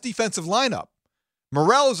your best defensive lineup.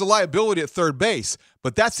 Morel is a liability at third base,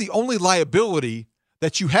 but that's the only liability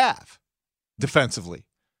that you have defensively.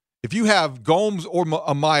 If you have Gomes or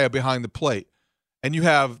Amaya behind the plate, and you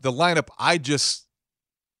have the lineup I just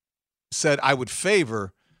said I would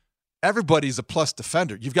favor, everybody's a plus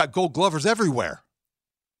defender. You've got Gold Glovers everywhere.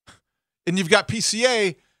 And you've got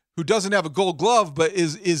PCA, who doesn't have a Gold Glove, but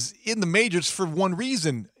is in the majors for one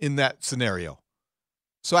reason in that scenario.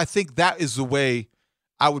 So I think that is the way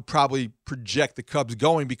I would probably project the Cubs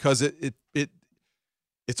going, because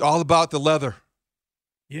it's all about the leather.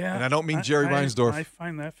 Yeah. And I don't mean Jerry Reinsdorf. I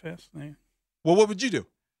find that fascinating. Well, what would you do?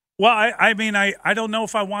 Well, I mean, I don't know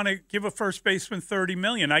if I want to give a first baseman $30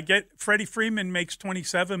 million. I get Freddie Freeman makes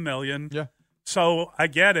 $27 million. Yeah. So I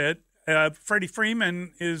get it. Freddie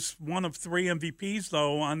Freeman is one of 3 MVPs,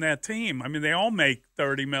 though, on that team. I mean, they all make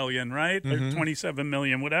 $30 million, right? Or $27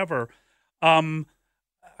 million, whatever.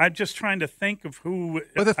 I'm just trying to think of who.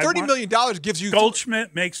 But the $30 million gives you.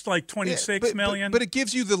 Goldschmidt makes like $26 million. But it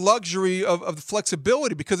gives you the luxury of the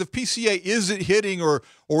flexibility, because if PCA isn't hitting or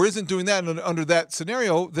isn't doing that under that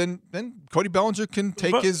scenario, then Cody Bellinger can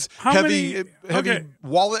take his heavy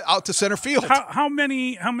wallet out to center field. How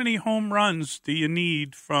many home runs do you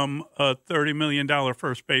need from a $30 million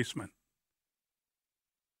first baseman?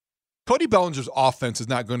 Cody Bellinger's offense is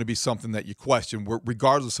not going to be something that you question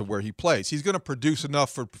regardless of where he plays. He's going to produce enough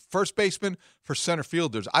for first baseman, for center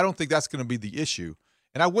fielders. I don't think that's going to be the issue.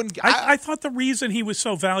 And I thought the reason he was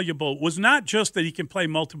so valuable was not just that he can play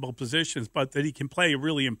multiple positions, but that he can play a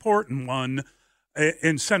really important one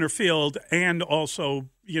in center field, and also,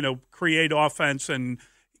 create offense and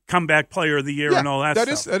comeback player of the year and all that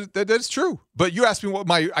stuff. That is true. But you asked me what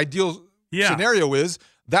my ideal scenario is.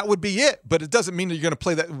 That would be it, but it doesn't mean that you're going to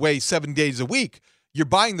play that way 7 days a week. You're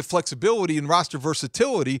buying the flexibility and roster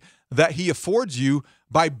versatility that he affords you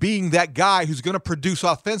by being that guy who's going to produce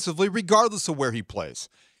offensively regardless of where he plays.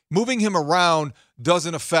 Moving him around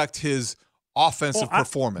doesn't affect his offensive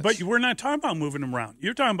performance. But we're not talking about moving him around.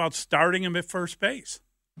 You're talking about starting him at first base.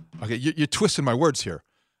 Okay, you're twisting my words here.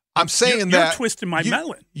 I'm saying you're twisting my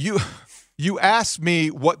melon. You asked me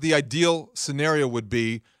what the ideal scenario would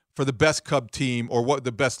be for the best Cub team, or what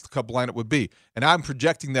the best Cub lineup would be. And I'm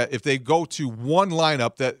projecting that if they go to one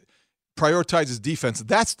lineup that prioritizes defense,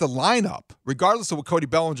 that's the lineup. Regardless of what Cody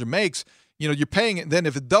Bellinger makes, you're paying it. Then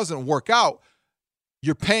if it doesn't work out,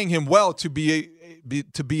 you're paying him well to be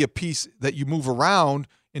a piece that you move around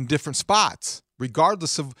in different spots,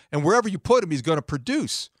 regardless of, and wherever you put him, he's going to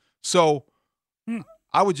produce. So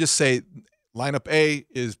I would just say lineup A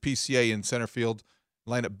is PCA in center field.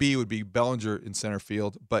 Lineup B would be Bellinger in center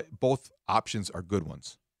field, but both options are good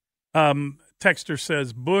ones. Texter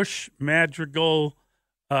says Bush, Madrigal,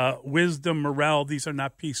 Wisdom, Morel, these are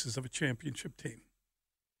not pieces of a championship team.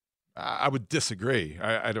 I would disagree.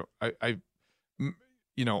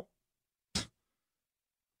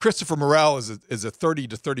 Christopher Morel is a 30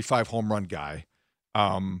 to 35 home run guy.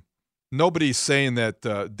 Nobody's saying that.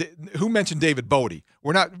 Who mentioned David Bodie?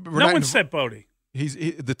 No one said Bodie.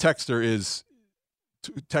 The texter is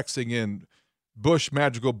texting in. Bush,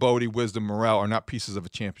 Madrigal, Bodie, Wisdom, Morel are not pieces of a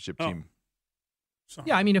championship team. Sorry.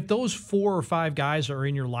 Yeah, I mean, if those 4 or 5 guys are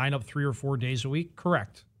in your lineup 3 or 4 days a week,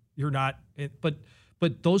 correct. You're not,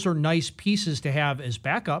 but those are nice pieces to have as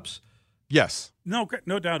backups. Yes. No doubt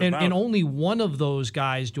about it. And only one of those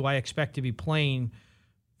guys do I expect to be playing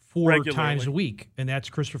 4 times a week, and that's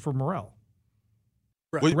Christopher Morel.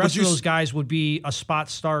 Right. The rest of those guys would be a spot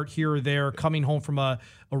start here or there, coming home from a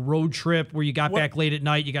road trip where you got back late at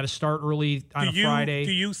night. You got to start early on a Friday.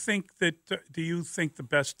 Do you think the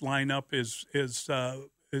best lineup is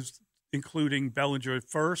including Bellinger at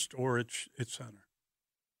first or at center?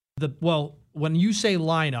 When you say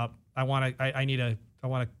lineup, I want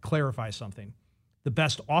to clarify something. The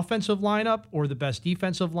best offensive lineup or the best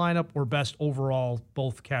defensive lineup or best overall,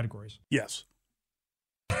 both categories? Yes.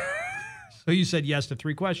 So you said yes to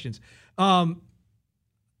 3 questions. I'm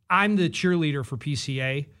the cheerleader for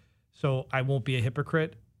PCA, so I won't be a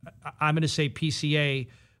hypocrite. I'm going to say PCA.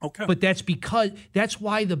 Okay. But that's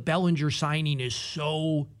why the Bellinger signing is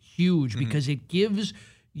so huge, because it gives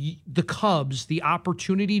the Cubs the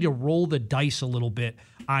opportunity to roll the dice a little bit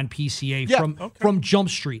on PCA from Jump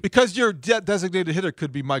Street. Because your designated hitter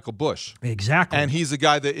could be Michael Bush. Exactly. And he's the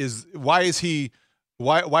guy that is – why is he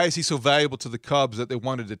so valuable to the Cubs that they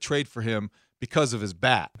wanted to trade for him? Because of his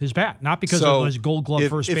bat. Not because of his Gold Glove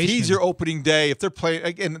first baseman. If he's your opening day, if they're playing –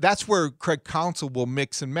 again, that's where Craig Counsell will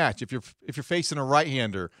mix and match. If you're facing a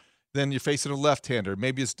right-hander, then you're facing a left-hander.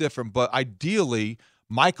 Maybe it's different. But ideally,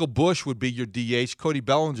 Michael Bush would be your DH, Cody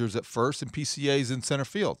Bellinger's at first, and PCA's in center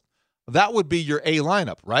field. That would be your A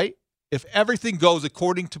lineup, right? If everything goes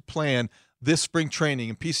according to plan, this spring training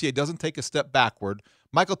and PCA doesn't take a step backward,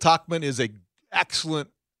 Michael Tauchman is an excellent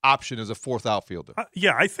option as a fourth outfielder.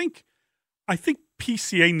 I think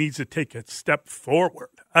PCA needs to take a step forward.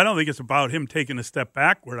 I don't think it's about him taking a step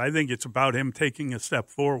backward. I think it's about him taking a step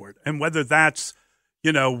forward. And whether that's,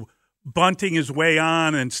 bunting his way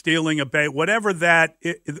on and stealing a base, whatever that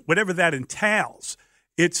entails,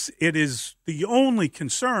 it is the only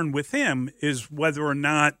concern with him is whether or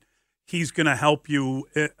not he's going to help you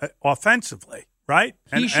offensively, right?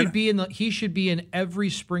 He should be in every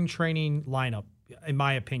spring training lineup. In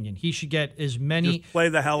my opinion, he should get as many. Just play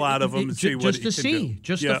the hell out of him and see what he can do.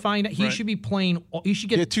 Just to find out. He should be playing. He should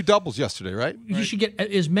get 2 doubles yesterday, right? He should get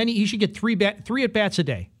as many. He should get 3 at bats a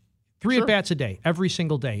day. 3 at bats a day, every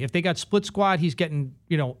single day. If they got split squad, he's getting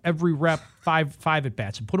every rep 5 at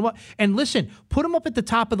bats. And put him up. And listen, put him up at the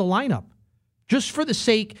top of the lineup, just for the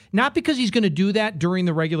sake, not because he's going to do that during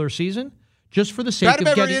the regular season. Just for the sake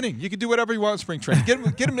of getting inning. You can do whatever you want in spring training.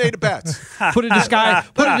 Get him 8 at bats. Put a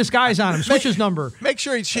disguise on him. Switch his number. Make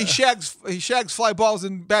sure he shags fly balls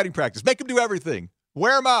in batting practice. Make him do everything.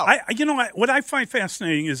 Wear him out. What I find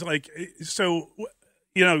fascinating is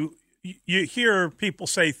you hear people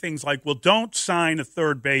say things like, well, don't sign a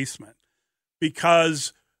third baseman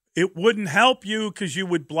because it wouldn't help you because you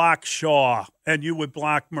would block Shaw and you would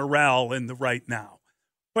block Morel in the right now.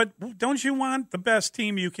 But don't you want the best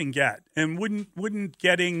team you can get? And wouldn't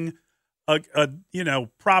getting a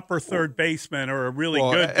proper third baseman or a really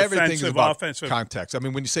good defensive offensive context? I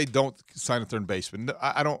mean, when you say don't sign a third baseman,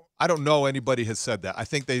 I don't know anybody has said that. I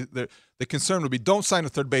think the concern would be don't sign a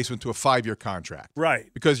third baseman to a 5-year contract, right?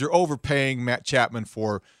 Because you're overpaying Matt Chapman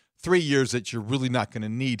for 3 years that you're really not going to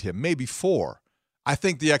need him, maybe 4. I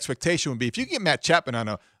think the expectation would be if you get Matt Chapman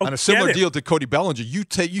on a similar deal to Cody Bellinger, you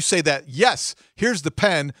say that, yes, here's the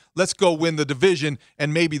pen, let's go win the division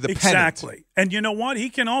and maybe the pennant. Exactly. And you know what?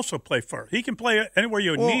 He can also play first. He can play anywhere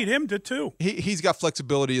you need him to, too. He's got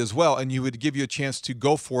flexibility as well, and you would give you a chance to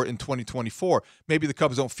go for it in 2024. Maybe the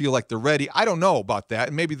Cubs don't feel like they're ready. I don't know about that.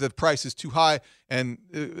 And maybe the price is too high, and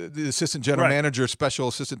the assistant general manager, special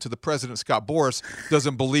assistant to the president, Scott Boras,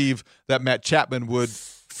 doesn't believe that Matt Chapman would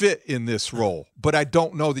fit in this role. But I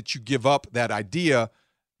don't know that you give up that idea.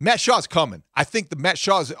 Matt Shaw's coming. I think that Matt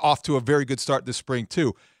Shaw is off to a very good start this spring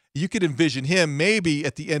too. You could envision him maybe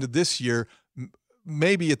at the end of this year,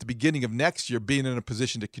 maybe at the beginning of next year, being in a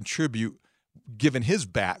position to contribute given his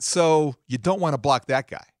bat. So you don't want to block that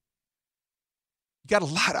guy. You got a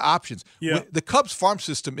lot of options. Yeah. When the Cubs farm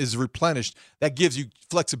system is replenished. That gives you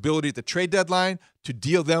flexibility at the trade deadline to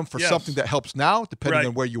deal them for something that helps now, depending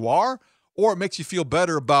on where you are. Or it makes you feel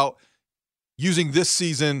better about using this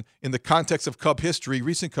season in the context of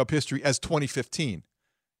recent Cub history, as 2015.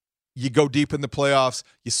 You go deep in the playoffs,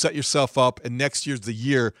 you set yourself up, and next year's the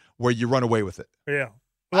year where you run away with it. Yeah.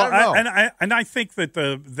 Well, I think that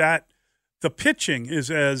the pitching is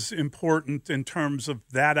as important in terms of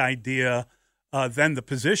that idea than the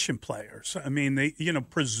position players. I mean,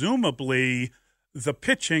 presumably the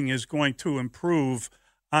pitching is going to improve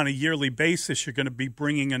on a yearly basis. You're going to be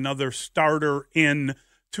bringing another starter in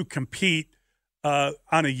to compete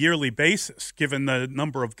on a yearly basis, given the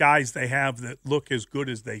number of guys they have that look as good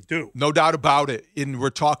as they do. No doubt about it. And we're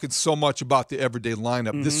talking so much about the everyday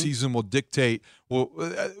lineup. Mm-hmm. This season will dictate.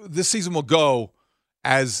 This season will go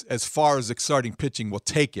as far as exciting pitching will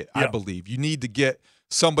take it, I believe. You need to get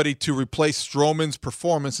somebody to replace Stroman's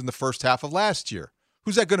performance in the first half of last year.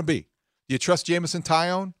 Who's that going to be? Do you trust Jameson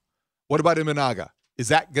Taillon? What about Imanaga? Is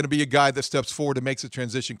that going to be a guy that steps forward and makes a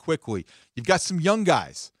transition quickly? You've got some young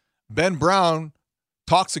guys. Ben Brown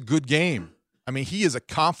talks a good game. I mean, he is a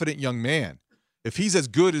confident young man. If he's as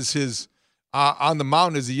good as his on the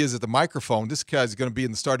mound as he is at the microphone, this guy's going to be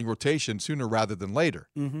in the starting rotation sooner rather than later.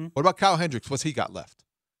 Mm-hmm. What about Kyle Hendricks? What's he got left?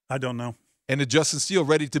 I don't know. And is Justin Steele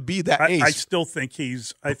ready to be that ace? I still think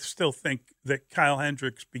that Kyle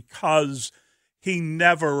Hendricks, because he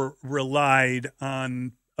never relied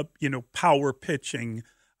on power pitching,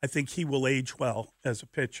 I think he will age well as a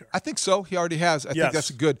pitcher. I think so. He already has. I think that's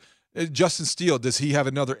a good. Justin Steele, does he have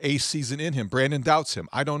another ace season in him? Brandon doubts him.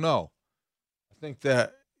 I don't know. I think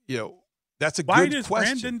that, that's a good question. Why does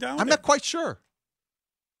Brandon doubt I'm not quite sure.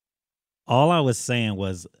 All I was saying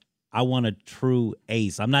was I want a true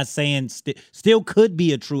ace. I'm not saying Steele could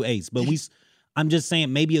be a true ace, but I'm just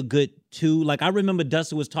saying maybe a good 2. Like I remember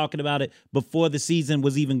Dustin was talking about it before the season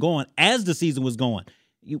was even going. As the season was going,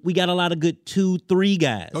 we got a lot of good 2, 3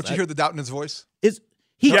 guys. Don't you hear the doubt in his voice?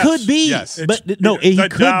 He could be, but he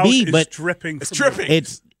could be, but dripping. It's dripping.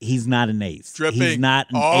 He's not an ace. Dripping. He's not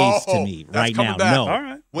an ace to me right now. Back. No. All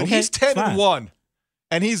right. When he's 10-1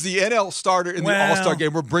 And he's the NL starter in the All-Star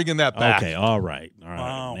game. We're bringing that back. Okay, all right.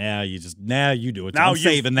 Wow. Now you do it. Now I'm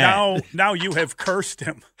saving that. Now you have cursed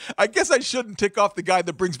him. I guess I shouldn't tick off the guy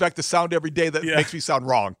that brings back the sound every day that makes me sound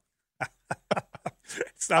wrong.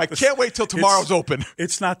 I can't wait till tomorrow's open.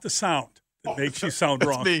 It's not the sound that makes you sound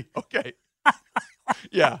wrong. It's me. Okay.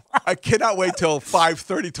 Yeah. I cannot wait till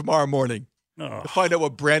 5:30 tomorrow morning to find out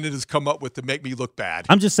what Brandon has come up with to make me look bad.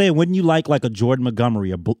 I'm just saying, wouldn't you like a Jordan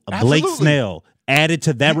Montgomery, a Blake Snell added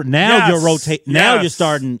to that? Now you're rotating. Now you're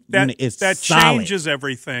starting. It's that solid. changes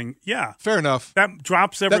everything. Yeah. Fair enough. That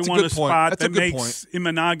drops everyone a spot. That's that a good makes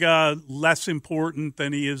Imanaga less important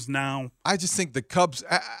than he is now. I just think the Cubs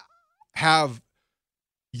have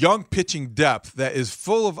young pitching depth that is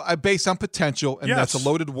full of based on potential, and that's a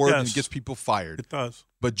loaded word and it gets people fired. It does.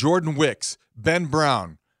 But Jordan Wicks, Ben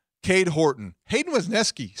Brown, Cade Horton, Hayden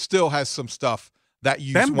Wesneski still has some stuff that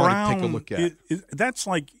you just want to take a look at. That's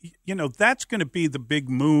that's going to be the big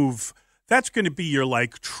move. That's going to be your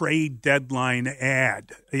trade deadline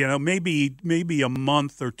ad. Maybe a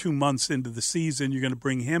month or 2 months into the season, you're going to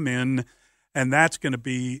bring him in, and that's going to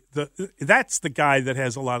be that's the guy that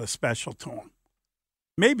has a lot of special to him.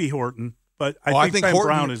 Maybe Horton, but I think Ben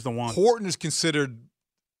Brown is the one. Horton is considered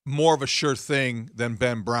more of a sure thing than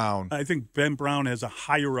Ben Brown. I think Ben Brown has a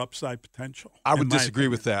higher upside potential. I would disagree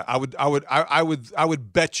with that. I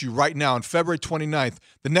would bet you right now on February 29th,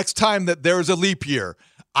 the next time that there is a leap year,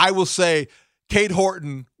 I will say Cade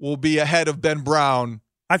Horton will be ahead of Ben Brown.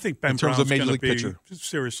 I think Ben in terms Brown's of major league pitcher.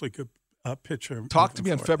 Seriously good pitcher. Talk to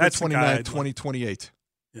me on February 29th, 2028.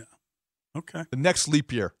 Yeah. Okay. The next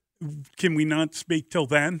leap year. Can we not speak till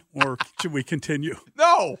then, or should we continue?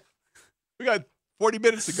 No. We got 40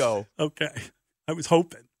 minutes to go. Okay. I was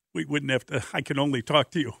hoping we wouldn't have to. I can only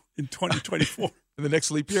talk to you in 2024. In the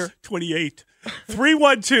next leap year? 28.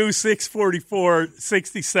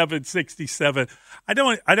 312-644-6767. I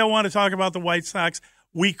don't want to talk about the White Sox.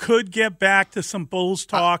 We could get back to some Bulls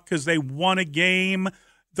talk because they won a game.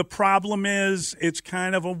 The problem is it's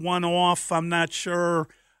kind of a one-off. I'm not sure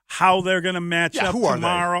how they're going to match up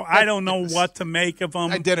tomorrow. I don't know what to make of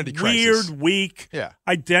them. Identity crisis. Weird week. Yeah.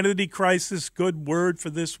 Identity crisis, good word for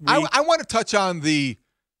this week. I want to touch on the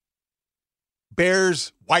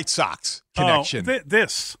Bears-White Sox connection.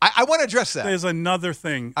 I want to address that. There's another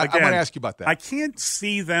thing. I want to ask you about that. I can't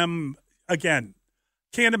see them, can't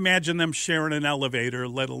imagine them sharing an elevator,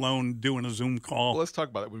 let alone doing a Zoom call. Well, let's talk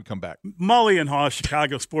about it when we come back. Mully and Haw,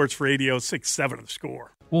 Chicago Sports Radio, 6-7 The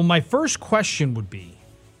Score. Well, my first question would be,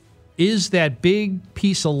 is that big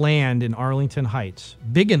piece of land in Arlington Heights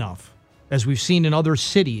big enough, as we've seen in other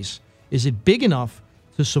cities, is it big enough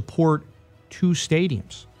to support two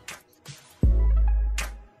stadiums?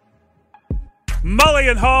 Mully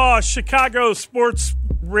and Haw, Chicago Sports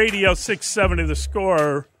Radio, 6-7 The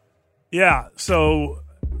Score. Yeah, so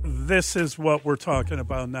this is what we're talking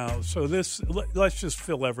about now. So let's just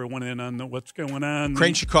fill everyone in on what's going on.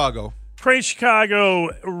 Crane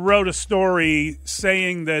Chicago wrote a story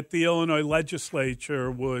saying that the Illinois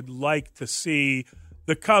legislature would like to see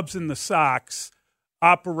the Cubs and the Sox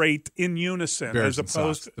operate in unison Bears as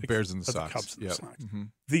opposed to the Bears and the Sox. Sox. Cubs and the Sox. Mm-hmm.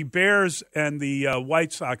 The Bears and the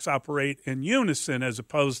White Sox operate in unison as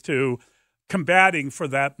opposed to combating for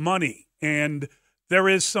that money. And there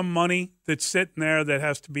is some money that's sitting there that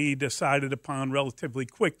has to be decided upon relatively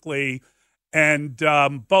quickly. And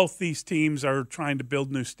both these teams are trying to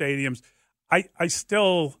build new stadiums. I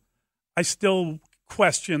still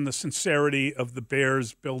question the sincerity of the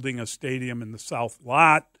Bears building a stadium in the South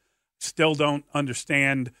Lot. Still don't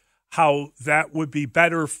understand how that would be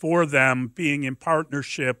better for them being in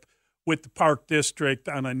partnership with the Park District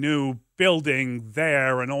on a new building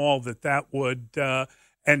there and all that would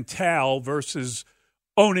entail versus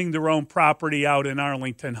owning their own property out in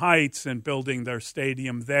Arlington Heights and building their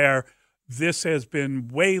stadium there. This has been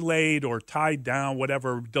waylaid or tied down,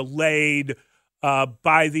 whatever, delayed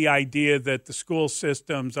by the idea that the school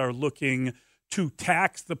systems are looking to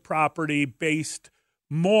tax the property based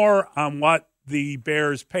more on what the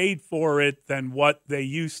Bears paid for it than what they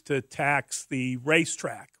used to tax the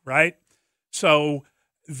racetrack, right? So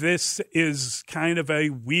this is kind of a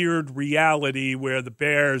weird reality where the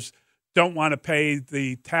Bears don't want to pay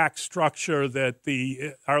the tax structure that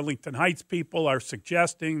the Arlington Heights people are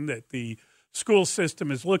suggesting that the school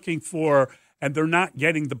system is looking for, and they're not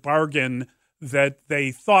getting the bargain that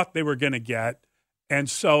they thought they were going to get, and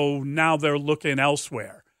so now they're looking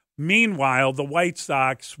elsewhere. Meanwhile, the White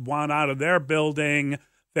Sox want out of their building.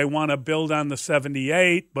 They want to build on the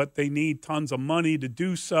 78, but they need tons of money to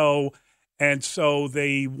do so, and so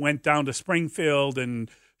they went down to Springfield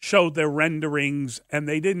and showed their renderings, and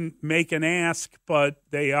they didn't make an ask, but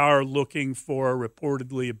they are looking for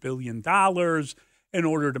reportedly $1 billion in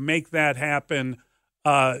order to make that happen.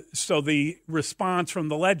 So the response from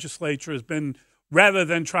the legislature has been, rather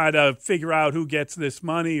than try to figure out who gets this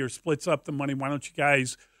money or splits up the money, why don't you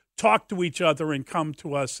guys talk to each other and come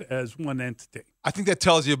to us as one entity? I think that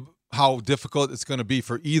tells you how difficult it's going to be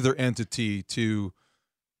for either entity to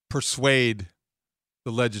persuade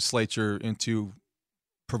the legislature into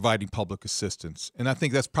providing public assistance. And I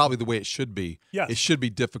think that's probably the way it should be. Yes. It should be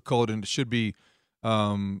difficult, and it should be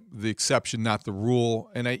the exception, not the rule.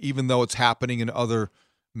 And even though it's happening in other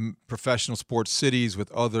professional sports cities with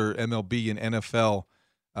other MLB and NFL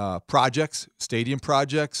projects, stadium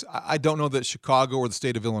projects, I don't know that Chicago or the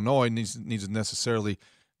state of Illinois needs to necessarily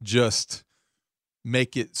just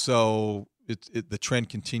make it so the trend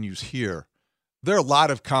continues here. There are a lot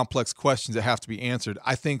of complex questions that have to be answered.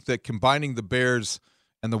 I think that combining the Bears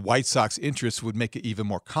and the White Sox interests would make it even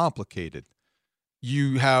more complicated.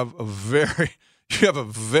 You have a very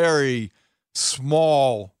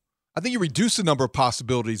small, I think you reduce the number of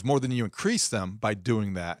possibilities more than you increase them by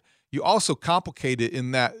doing that. You also complicate it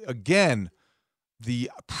in that, again,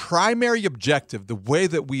 the primary objective, the way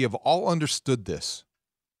that we have all understood this,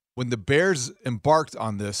 when the Bears embarked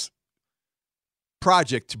on this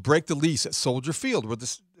project to break the lease at Soldier Field, where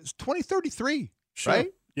this is 2033, Sure.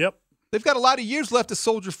 right? Yep. They've got a lot of years left at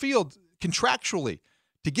Soldier Field contractually.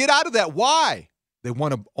 To get out of that, why? They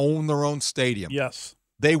want to own their own stadium. Yes.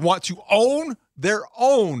 They want to own their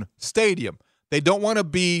own stadium. They don't want to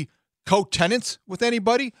be co-tenants with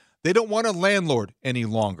anybody. They don't want a landlord any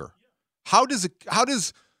longer. How does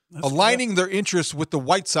aligning their interests with the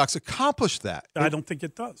White Sox accomplish that? I don't think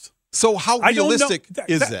it does. So how realistic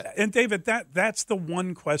is that? And David, that's the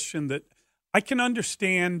one question that I can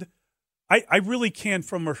understand. I really can,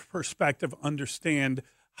 from a perspective, understand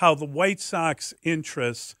how the White Sox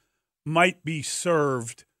interests might be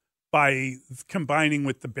served by combining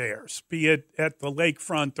with the Bears, be it at the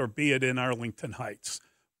lakefront or be it in Arlington Heights.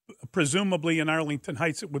 Presumably in Arlington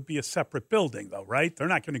Heights, it would be a separate building, though, right? They're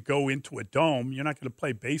not going to go into a dome. You're not going to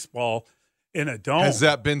play baseball in a dome. Has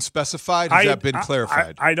that been specified? Has that been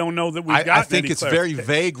clarified? I don't know that we've gotten I think any it's very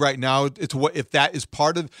vague right now. It's what if that's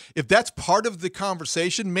part of the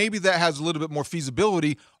conversation, maybe that has a little bit more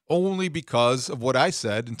feasibility, only because of what I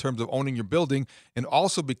said in terms of owning your building, and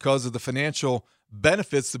also because of the financial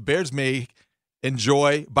benefits the Bears may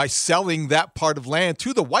enjoy by selling that part of land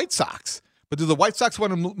to the White Sox. But do the White Sox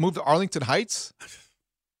want to move to Arlington Heights?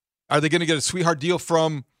 Are they going to get a sweetheart deal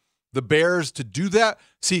from the Bears to do that?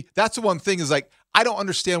 See, that's the one thing is like, I don't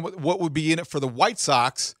understand what would be in it for the White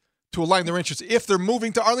Sox to align their interests if they're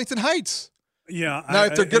moving to Arlington Heights. Yeah. Now,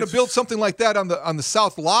 if they're going to build something like that on the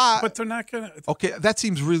south lot, but they're not going to. Okay, that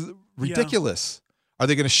seems ridiculous. Yeah. Are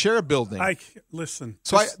they going to share a building? Listen.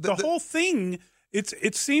 So the whole thing.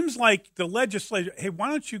 It seems like the legislature. Hey, why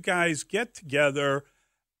don't you guys get together?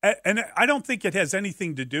 And I don't think it has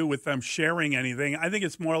anything to do with them sharing anything. I think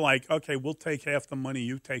it's more like, okay, we'll take half the money,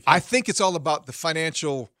 you take half. I think it's all about the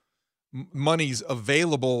financial monies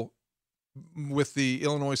available with the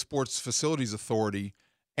Illinois Sports Facilities Authority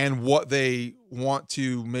and what they want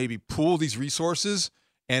to maybe pool these resources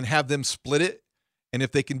and have them split it. And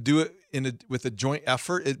if they can do it with a joint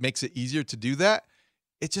effort, it makes it easier to do that.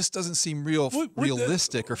 It just doesn't seem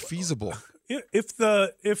realistic or feasible.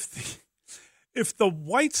 If the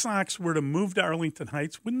White Sox were to move to Arlington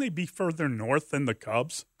Heights, wouldn't they be further north than the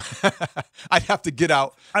Cubs? I'd have to get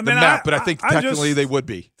out the map, but I think technically they would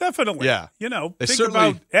be. Definitely. Yeah. Think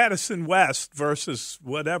about Addison West versus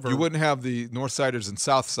whatever. You wouldn't have the Northsiders and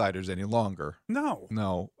Southsiders any longer.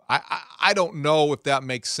 No. I don't know if that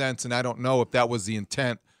makes sense, and I don't know if that was the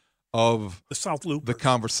intent of the South Loopers. The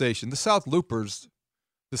conversation. The South Loopers,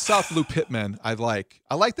 the South Loop Hitmen, I like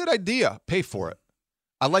that idea. Pay for it.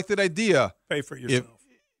 I like that idea. Pay for it yourself.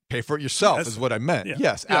 Pay for it yourself is what I meant. Yeah.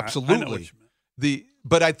 Yes, Yeah, absolutely. I know what you meant.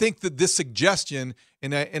 But I think that this suggestion,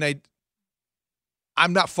 I'm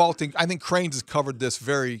not faulting. I think Cranes has covered this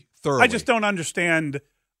very thoroughly. I just don't understand.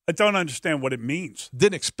 I don't understand what it means.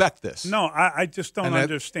 Didn't expect this. No, I just don't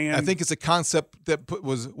understand. I think it's a concept that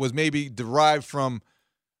was maybe derived from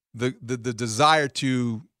the desire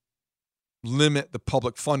to limit the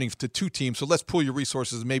public funding to two teams. So let's pool your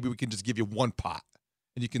resources, and maybe we can just give you one pot.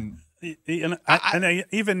 And you can,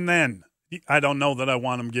 even then, I don't know that I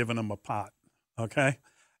want them giving them a pot. Okay,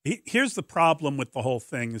 here's the problem with the whole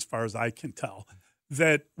thing, as far as I can tell,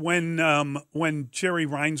 that when Jerry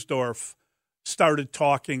Reinsdorf started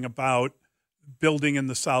talking about building in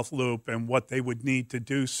the South Loop and what they would need to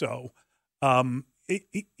do so,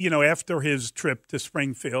 after his trip to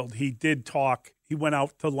Springfield, he did talk he went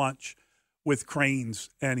out to lunch with Cranes,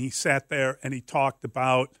 and he sat there and he talked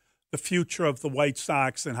about the future of the White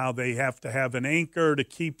Sox and how they have to have an anchor to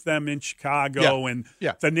keep them in Chicago and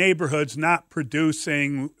the neighborhood's not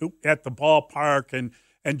producing at the ballpark.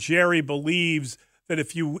 And Jerry believes that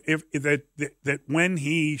that when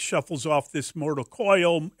he shuffles off this mortal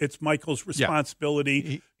coil, it's Michael's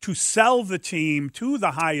responsibility to sell the team to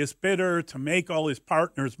the highest bidder to make all his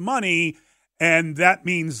partners money. And that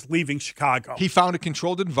means leaving Chicago. He found a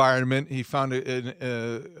controlled environment. He found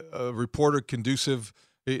a reporter conducive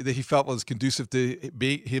that he felt was conducive to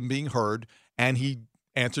him being heard, and he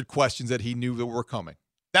answered questions that he knew that were coming.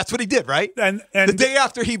 That's what he did, right? And the day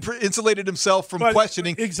after he insulated himself from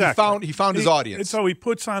questioning, exactly. he found his audience. And so he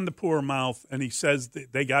puts on the poor mouth, and he says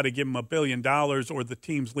that they got to give him $1 billion or the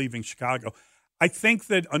team's leaving Chicago. I think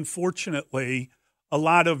that, unfortunately, a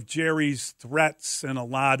lot of Jerry's threats and a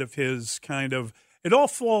lot of his it all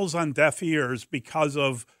falls on deaf ears because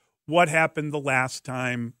of what happened the last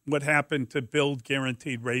time, what happened to build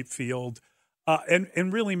Guaranteed Rate Field,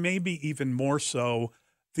 and really maybe even more so,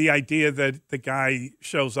 the idea that the guy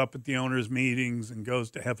shows up at the owners' meetings and goes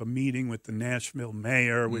to have a meeting with the Nashville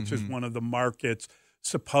mayor, which is one of the markets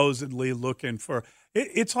supposedly looking for.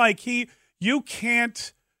 It's like you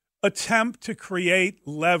can't attempt to create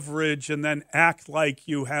leverage and then act like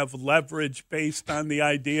you have leverage based on the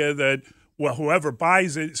idea that, well, whoever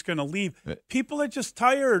buys it is going to leave. People are just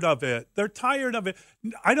tired of it. They're tired of it.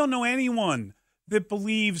 I don't know anyone that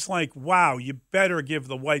believes like, wow, you better give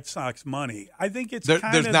the White Sox money. I think it's there's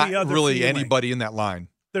not the other really feeling. anybody in that line.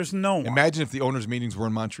 There's no one. Imagine if the owners' meetings were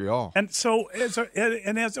in Montreal. And so,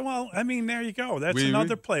 I mean, there you go. That's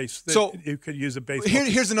another place that you could use a baseball.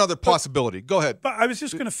 Here's another possibility. Go ahead. But I was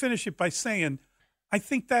just going to finish it by saying, I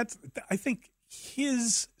think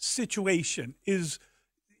his situation is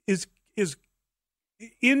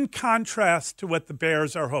in contrast to what the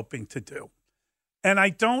Bears are hoping to do. And I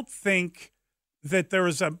don't think that there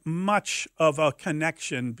is much of a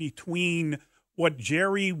connection between what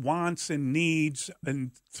Jerry wants and needs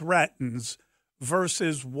and threatens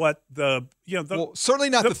versus what certainly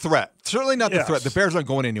not the threat. Certainly not the threat. The Bears aren't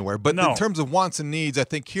going anywhere. But in terms of wants and needs, I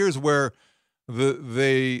think here's where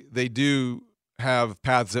they do have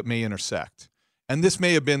paths that may intersect. And this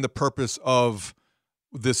may have been the purpose of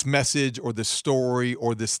this message or this story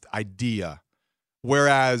or this idea,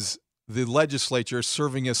 whereas the legislature is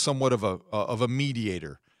serving as somewhat of a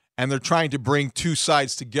mediator, and they're trying to bring two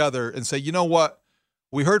sides together and say, you know what,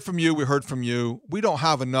 we heard from you, we don't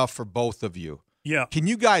have enough for both of you. Yeah, can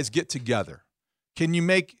you guys get together? Can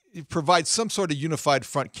you provide some sort of unified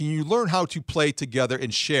front? Can you learn how to play together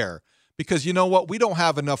and share? Because you know what, we don't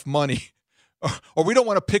have enough money, or we don't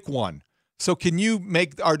want to pick one. So can you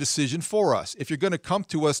make our decision for us? If you're going to come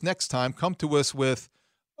to us next time, come to us with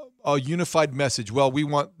a unified message. Well, we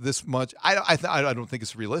want this much. I don't think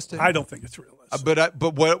it's realistic. I don't think it's realistic.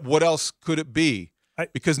 But what else could it be?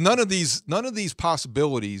 Because none of these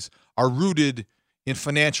possibilities are rooted in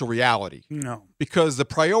financial reality. No. Because the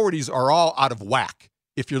priorities are all out of whack.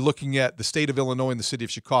 If you're looking at the state of Illinois and the city of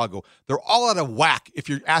Chicago, they're all out of whack. If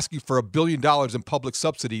you're asking for $1 billion in public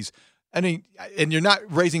subsidies, and you're not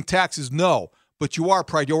raising taxes, no, but you are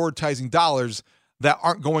prioritizing dollars that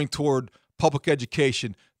aren't going toward public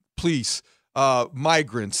education, police,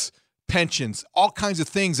 migrants, pensions, all kinds of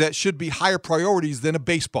things that should be higher priorities than a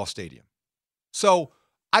baseball stadium. So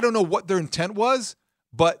I don't know what their intent was,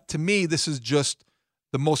 but to me, this is just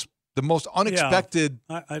the most unexpected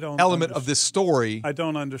element of this story. I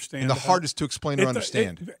don't understand. And the hardest to explain or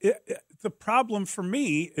understand. The problem for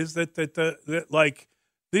me is that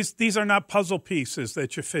these are not puzzle pieces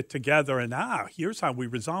that you fit together and here's how we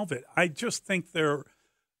resolve it. I just think they're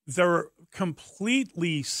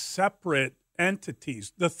completely separate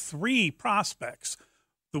entities. The three prospects,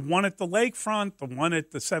 the one at the lakefront, the one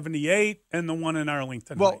at the 78, and the one in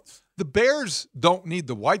Arlington Heights. The Bears don't need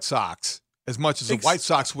the White Sox as much as the White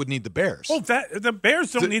Sox would need the Bears. Well, the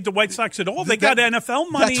Bears don't need the White Sox at all. They got NFL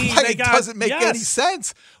money. That's why it doesn't make any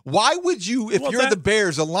sense. Why would you, if you're the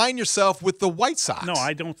Bears, align yourself with the White Sox? No,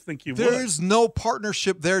 I don't think you would. There's no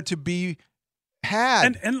partnership there to be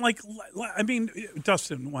had. And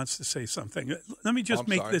Dustin wants to say something. Let me just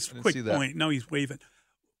make this quick point. No, he's waving.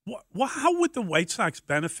 How would the White Sox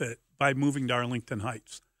benefit by moving to Arlington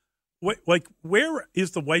Heights? Where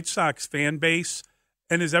is the White Sox fan base?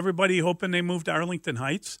 And is everybody hoping they move to Arlington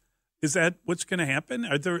Heights? Is that what's going to happen?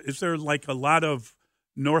 Is there like a lot of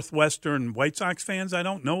Northwestern White Sox fans I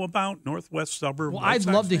don't know about? Northwest suburb. Well, I'd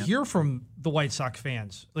love to hear from the White Sox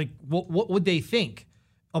fans. Like, what would they think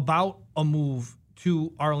about a move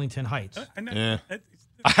to Arlington Heights?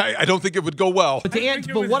 I don't think it would go well.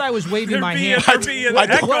 But what I was waving my hand,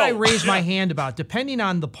 what I raised my hand about, depending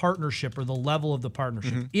on the partnership or the level of the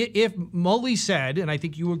partnership, if Mully said, and I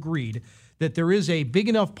think you agreed, that there is a big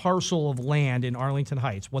enough parcel of land in Arlington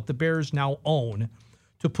Heights, what the Bears now own,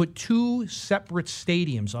 to put 2 separate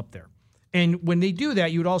stadiums up there. And when they do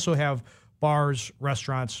that, you would also have bars,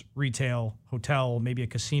 restaurants, retail, hotel, maybe a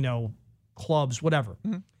casino, clubs, whatever.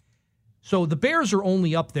 So the Bears are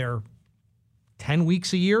only up there 10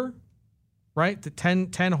 weeks a year, right? The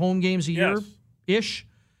 10 home games a year-ish.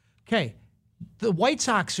 Okay. The White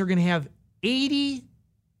Sox are going to have 80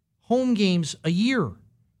 home games a year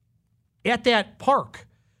at that park.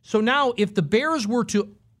 So now if the Bears were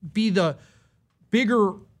to be the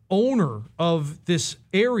bigger owner of this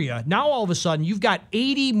area, now all of a sudden you've got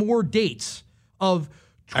 80 more dates of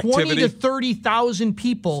 20 to 30,000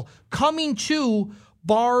 people coming to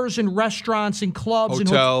bars and restaurants and clubs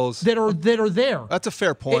hotels and that are there. That's a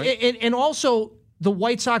fair point. And also the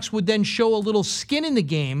White Sox would then show a little skin in the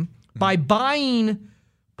game by buying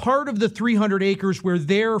part of the 300 acres where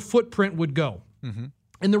their footprint would go.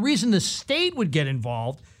 And the reason the state would get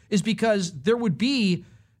involved is because there would be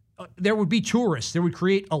tourists. There would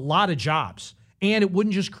create a lot of jobs. And it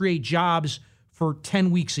wouldn't just create jobs for 10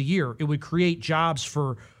 weeks a year. It would create jobs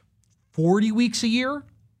for 40 weeks a year,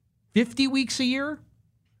 50 weeks a year.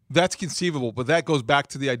 That's conceivable, but that goes back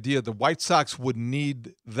to the idea the White Sox would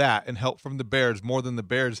need that and help from the Bears more than the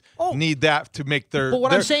Bears need that to make their. But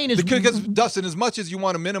what I'm saying is, because Dustin, as much as you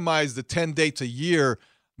want to minimize the 10 dates a year,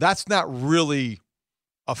 that's not really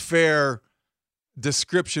a fair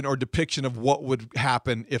description or depiction of what would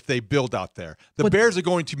happen if they build out there. The Bears are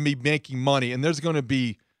going to be making money, and there's going to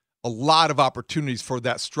be a lot of opportunities for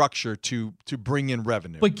that structure to bring in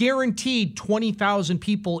revenue. But guaranteed 20,000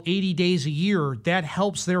 people 80 days a year, that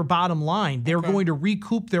helps their bottom line. They're going to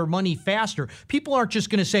recoup their money faster. People aren't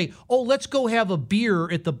just going to say, oh, let's go have a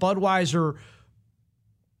beer at the Budweiser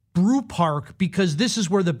Brew Park because this is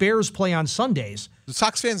where the Bears play on Sundays. The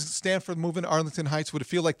Sox fans stand for moving to Arlington Heights? Would it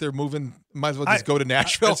feel like they're moving, might as well just go to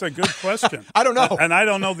Nashville? That's a good question. I don't know. And I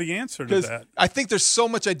don't know the answer to that. I think there's so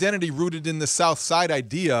much identity rooted in the South Side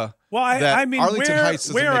idea. Well, I mean, Arlington Heights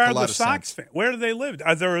doesn't where make are a lot the of Sox sense. fans? Where do they live?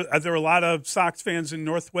 Are there a lot of Sox fans in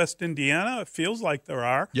Northwest Indiana? It feels like there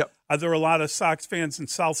are. Yep. Are there a lot of Sox fans in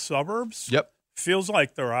South Suburbs? Yep. Feels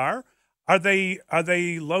like there are. Are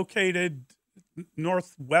they located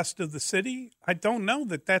northwest of the city? I don't know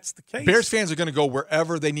that that's the case. Bears fans are going to go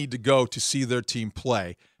wherever they need to go to see their team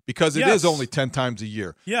play because it is only 10 times a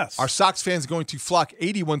year. Yes. Are Sox fans going to flock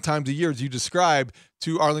 81 times a year, as you described,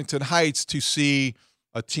 to Arlington Heights to see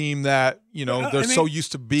a team that, they're so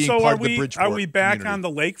used to being part of the Bridgeport Are we back community? on the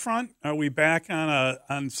lakefront? Are we back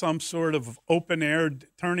on some sort of open air,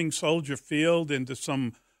 turning Soldier Field into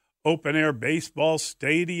some open air baseball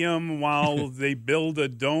stadium while they build a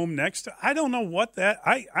dome next to? I don't know what that.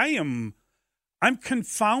 I'm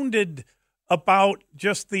confounded about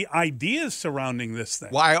just the ideas surrounding this thing.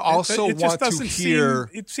 Well, I also want to hear.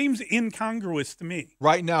 It seems incongruous to me.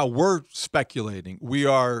 Right now, we're speculating. We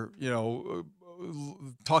are,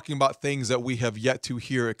 talking about things that we have yet to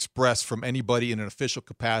hear expressed from anybody in an official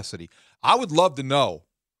capacity. I would love to know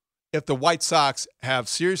if the White Sox have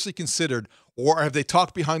seriously considered, or have they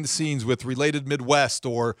talked behind the scenes with Related Midwest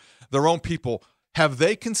or their own people, have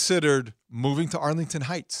they considered moving to Arlington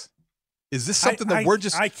Heights? Is this something that we're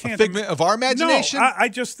just a figment of our imagination? No, I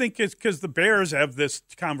just think it's because the Bears have this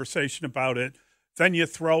conversation about it. Then you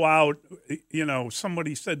throw out,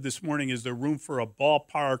 somebody said this morning, is there room for a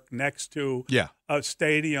ballpark next to a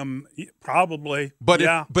stadium? Probably. But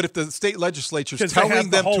if the state legislature is telling they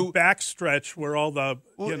have them the whole to backstretch where all the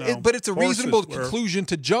but it's a reasonable conclusion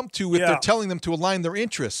to jump to if they're telling them to align their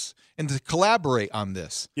interests and to collaborate on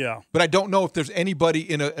this. Yeah. But I don't know if there's anybody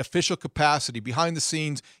in an official capacity behind the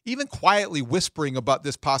scenes, even quietly whispering about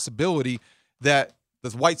this possibility that the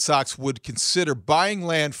White Sox would consider buying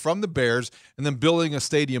land from the Bears and then building a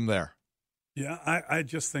stadium there. Yeah, I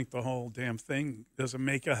just think the whole damn thing doesn't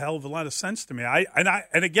make a hell of a lot of sense to me.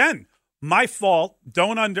 And again, my fault.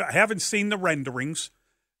 I haven't seen the renderings.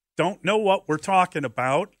 Don't know what we're talking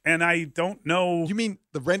about, and I don't know. You mean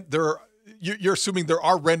you're assuming there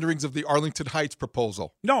are renderings of the Arlington Heights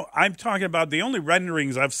proposal? No, I'm talking about the only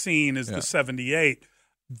renderings I've seen is the 78.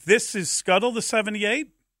 This is Scuttle the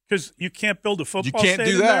 78. Because you can't build a football stadium. You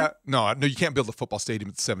can't do that. No, you can't build a football stadium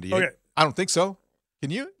at 78. Okay. I don't think so.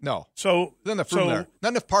 Can you? No. So not enough room there. Not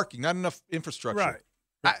enough parking. Not enough infrastructure.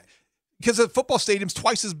 Right. Because a football stadium's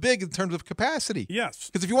twice as big in terms of capacity. Yes.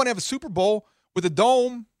 Because if you want to have a Super Bowl with a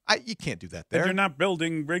dome, you can't do that there. But you're not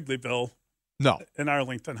building Wrigleyville. No. In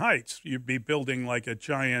Arlington Heights, you'd be building like a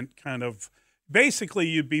giant kind of basically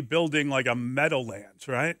you'd be building like a Meadowlands,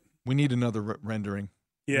 right? We need another rendering.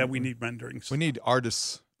 Yeah, we need renderings. We need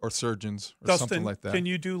artists or surgeons or Dustin, something like that. Can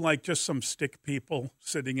you do like just some stick people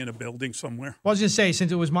sitting in a building somewhere? Well, I was going to say,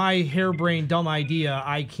 since it was my harebrained dumb idea,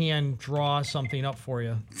 I can draw something up for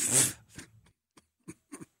you.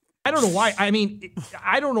 I don't know why. I mean,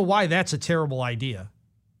 I don't know why that's a terrible idea.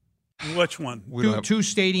 Which one? Two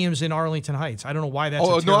stadiums in Arlington Heights. I don't know why that's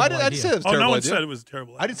a terrible idea. I didn't say it was a terrible idea. No one said it was a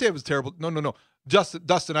terrible idea. I didn't say it was terrible. No.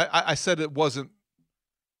 Dustin, I said it wasn't.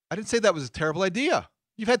 I didn't say that was a terrible idea.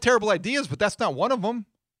 You've had terrible ideas, but that's not one of them.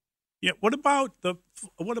 Yeah. What about a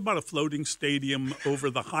floating stadium over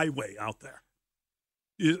the highway out there?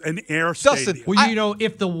 An air stadium. Well,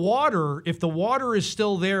 if the water is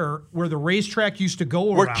still there where the racetrack used to go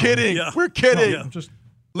around. We're kidding. Yeah. We're kidding. No,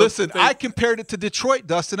 Listen, I compared it to Detroit,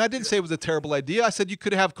 Dustin. I didn't say it was a terrible idea. I said you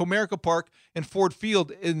could have Comerica Park and Ford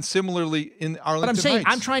Field similarly in Arlington But I'm saying,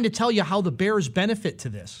 Heights. I'm trying to tell you how the Bears benefit to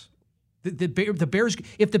this. The Bears,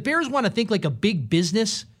 if the Bears want to think like a big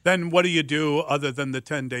business. Then what do you do other than the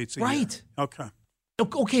 10 dates a year? Right.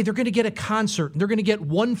 Okay, they're going to get a concert. They're going to get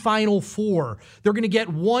one Final Four. They're going to get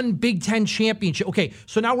one Big Ten championship. Okay,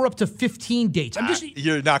 so now we're up to 15 dates.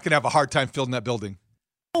 You're not going to have a hard time filling that building.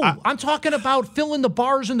 No, I'm talking about filling the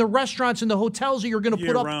bars and the restaurants and the hotels that you're going to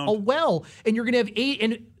put up a well, and you're going to have 8.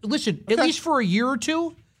 And listen, at least for a year or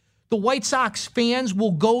two, the White Sox fans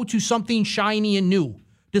will go to something shiny and new,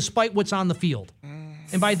 despite what's on the field.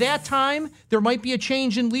 And by that time, there might be a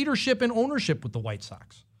change in leadership and ownership with the White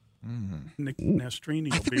Sox. Nick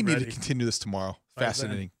Nastrini. I think we need to continue this tomorrow.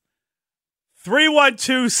 Fascinating.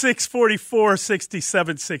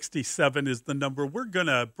 312-644-6767 is the number. We're going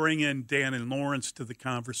to bring in Dan and Lawrence to the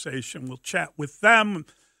conversation. We'll chat with them.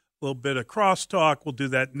 A little bit of crosstalk. We'll do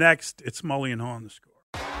that next. It's Mully and Haw on the Score.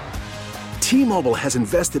 T-Mobile has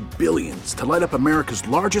invested billions to light up America's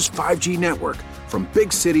largest 5G network, from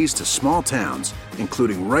big cities to small towns,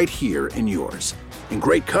 including right here in yours. And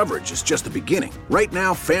great coverage is just the beginning. Right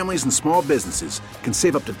now, families and small businesses can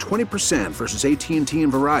save up to 20% versus AT&T and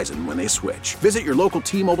Verizon when they switch. Visit your local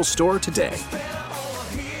T-Mobile store today.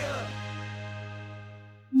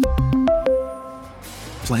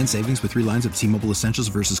 Plan savings with 3 lines of T-Mobile Essentials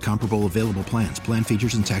versus comparable available plans. Plan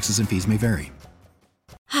features and taxes and fees may vary.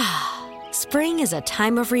 Spring is a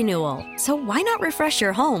time of renewal, so why not refresh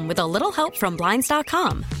your home with a little help from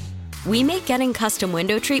Blinds.com? We make getting custom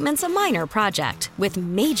window treatments a minor project with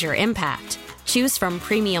major impact. Choose from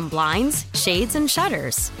premium blinds, shades, and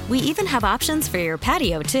shutters. We even have options for your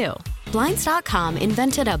patio, too. Blinds.com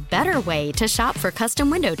invented a better way to shop for custom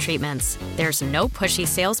window treatments. There's no pushy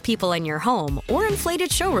salespeople in your home or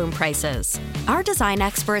inflated showroom prices. Our design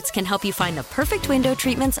experts can help you find the perfect window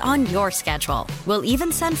treatments on your schedule. We'll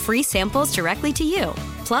even send free samples directly to you.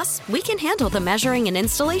 Plus, we can handle the measuring and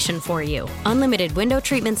installation for you. Unlimited window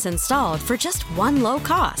treatments installed for just one low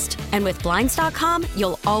cost. And with Blinds.com,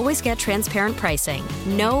 you'll always get transparent pricing.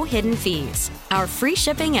 No hidden fees. Our free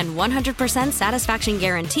shipping and 100% satisfaction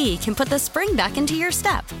guarantee can put the spring back into your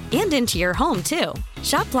step and into your home, too.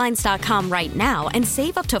 Shop Blinds.com right now and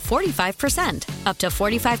save up to 45%. Up to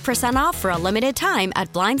 45% off for a limited time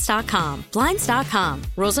at Blinds.com. Blinds.com.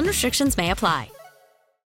 Rules and restrictions may apply.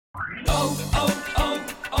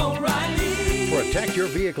 Protect your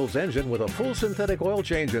vehicle's engine with a full synthetic oil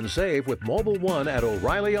change and save with Mobil 1 at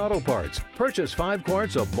O'Reilly Auto Parts. Purchase 5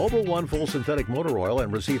 quarts of Mobil 1 full synthetic motor oil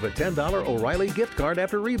and receive a $10 O'Reilly gift card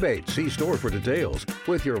after rebate. See store for details.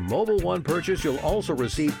 With your Mobil 1 purchase, you'll also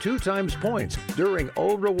receive 2 times points during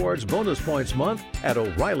O Rewards Bonus Points Month at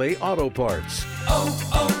O'Reilly Auto Parts.